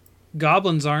that.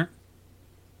 Goblins aren't.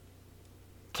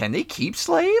 Can they keep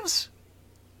slaves?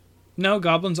 No,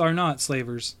 goblins are not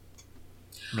slavers.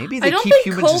 Maybe I they don't keep think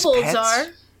humans as kobolds pets. are.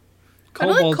 I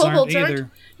don't think Kobolds aren't kobolds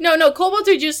either. No, kobolds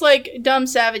are just like dumb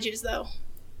savages, though.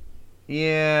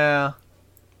 Yeah.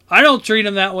 I don't treat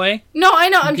them that way. No, I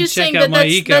know. I'm can just check saying out that my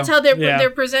eco. that's how they're Yeah.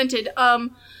 presented.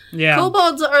 Yeah.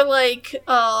 Kobolds are like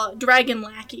dragon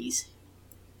lackeys.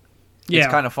 Yeah.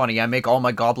 It's kind of funny. I make all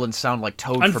my goblins sound like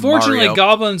Toad from Unfortunately, Mario.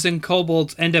 goblins and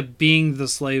kobolds end up being the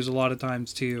slaves a lot of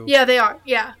times too. Yeah, they are.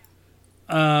 Yeah.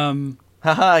 Haha,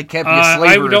 I can't be a I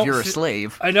slaver if don't you're a fi-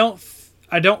 slave. I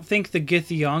don't think the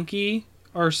Githyanki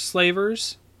are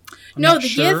slavers. I'm No, not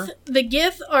sure. the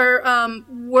Gith are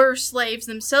were slaves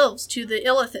themselves to the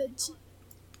Illithids.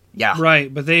 Yeah.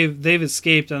 Right, but they've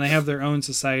escaped and they have their own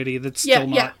society that's Yeah, still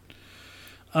not.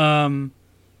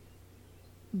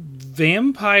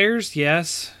 Vampires,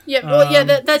 yes. Yeah, well, yeah,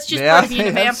 that's just part of being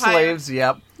a they have vampire. slaves,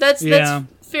 yep. That's Yeah.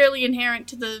 fairly inherent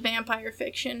to the vampire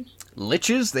fiction.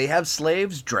 Liches, they have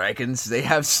slaves. Dragons, they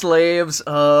have slaves.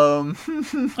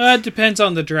 It depends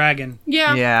on the dragon.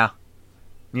 Yeah. Yeah.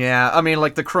 Yeah, I mean,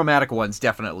 like, the chromatic ones,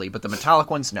 definitely, but the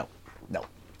metallic ones, no. No.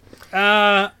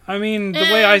 I mean, the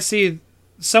way I see,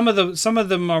 some of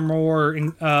them are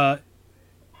more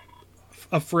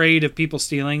afraid of people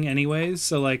stealing, anyways.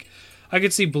 So, like, I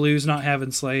could see blues not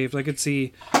having slaves. I could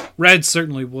see reds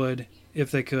certainly would if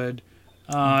they could.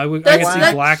 I could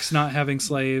see blacks not having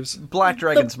slaves. Black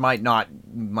dragons might not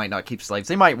keep slaves.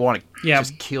 They might want to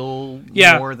just kill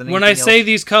more than anything when I say else.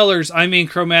 these colors, I mean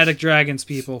chromatic dragons,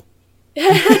 people.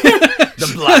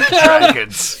 The black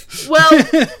dragons. Well,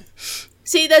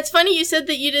 see, that's funny. You said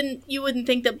that you wouldn't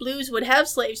think that blues would have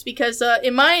slaves because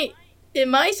in my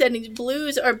settings,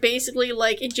 blues are basically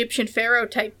like Egyptian pharaoh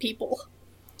type people.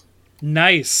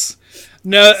 Nice.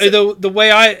 No, the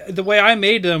way I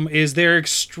made them is they're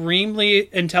extremely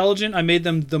intelligent. I made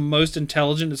them the most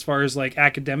intelligent as far as like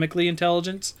academically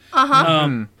intelligence.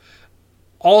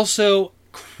 Also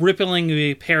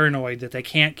cripplingly paranoid that they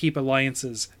can't keep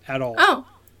alliances at all. Oh.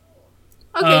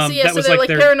 Okay, so they're like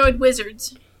paranoid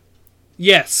wizards.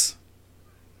 Yes.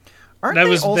 Aren't That they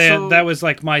was also, that was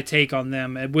like my take on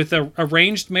them with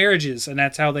arranged marriages, and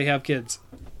that's how they have kids.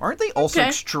 Aren't they also Okay.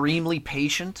 extremely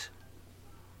patient?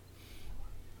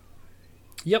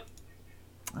 Yep.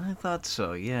 I thought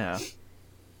so, yeah.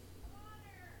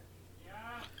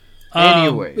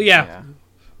 Anyway, Anyway, yeah.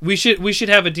 We should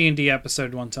have a D&D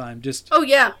episode one time. Oh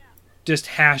yeah, Just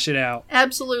hash it out.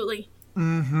 absolutely.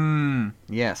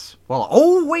 Yes.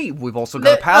 Well, wait, we've also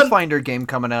got a Pathfinder game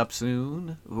coming up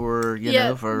soon, or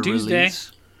for Tuesday.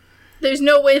 release. There's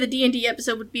no way the D&D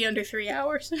episode would be under 3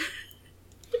 hours.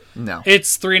 No.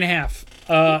 It's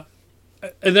 3.5.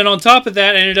 And then on top of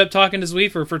that, I ended up talking to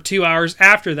Zweefer for 2 hours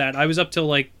after that. I was up till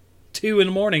like 2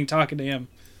 a.m. talking to him.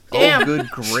 Damn. Oh, good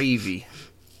gravy.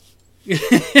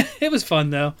 It was fun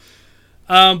though.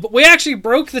 But we actually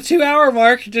broke the 2 hour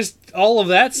mark. Just all of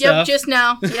that stuff. Yep, just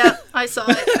now. Yeah, I saw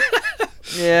it.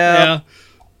 Yeah.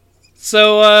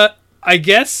 So I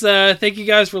guess thank you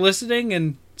guys for listening,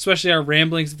 and especially our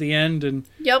ramblings at the end.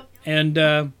 Yep.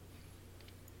 And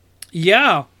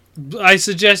yeah, I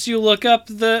suggest you look up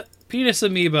the penis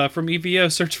amoeba from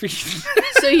EVO. Search for.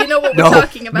 So you know what we're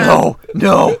talking about.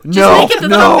 No.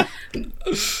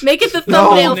 Make it the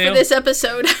thumbnail for this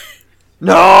episode.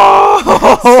 No.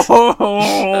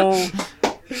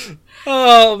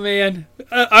 Oh man,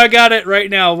 I got it right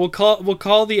now. We'll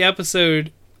call the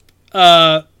episode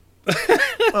Oh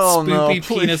Spoopy no! Please.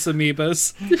 Penis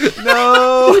Amoebas.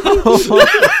 No!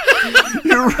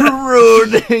 You're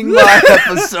ruining my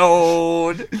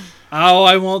episode. Oh,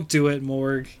 I won't do it,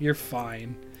 Morg. You're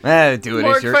fine. Do it.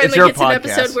 Morg It's your finally gets podcast. an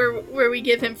episode where we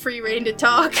give him free reign to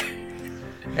talk.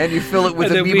 And you fill it with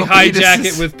And then we amoeba hijack penises.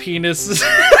 it with penises.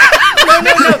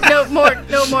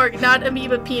 No, Morg, not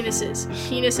amoeba penises.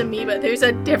 Penis amoeba. There's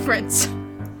a difference.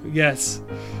 Yes.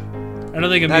 I don't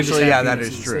think amoebas Actually, have yeah, that penises.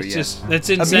 is true, It's yeah. just that's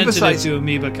insensitive Amoeba-sized- to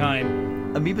amoeba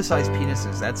kind. Amoeba-sized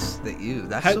penises. That's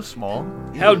How- so small.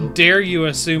 How Ew. dare you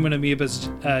assume an amoeba's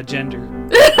gender?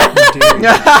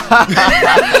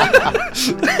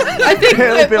 I think.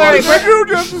 They'll be Alright, like, "You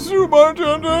just assume my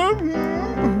gender."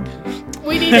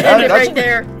 we need to end it That's- right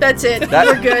there. That's it.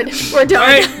 We're good. We're done. All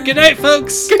right, good night,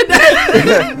 folks.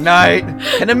 Night.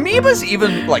 Can amoebas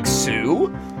even like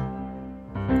sue?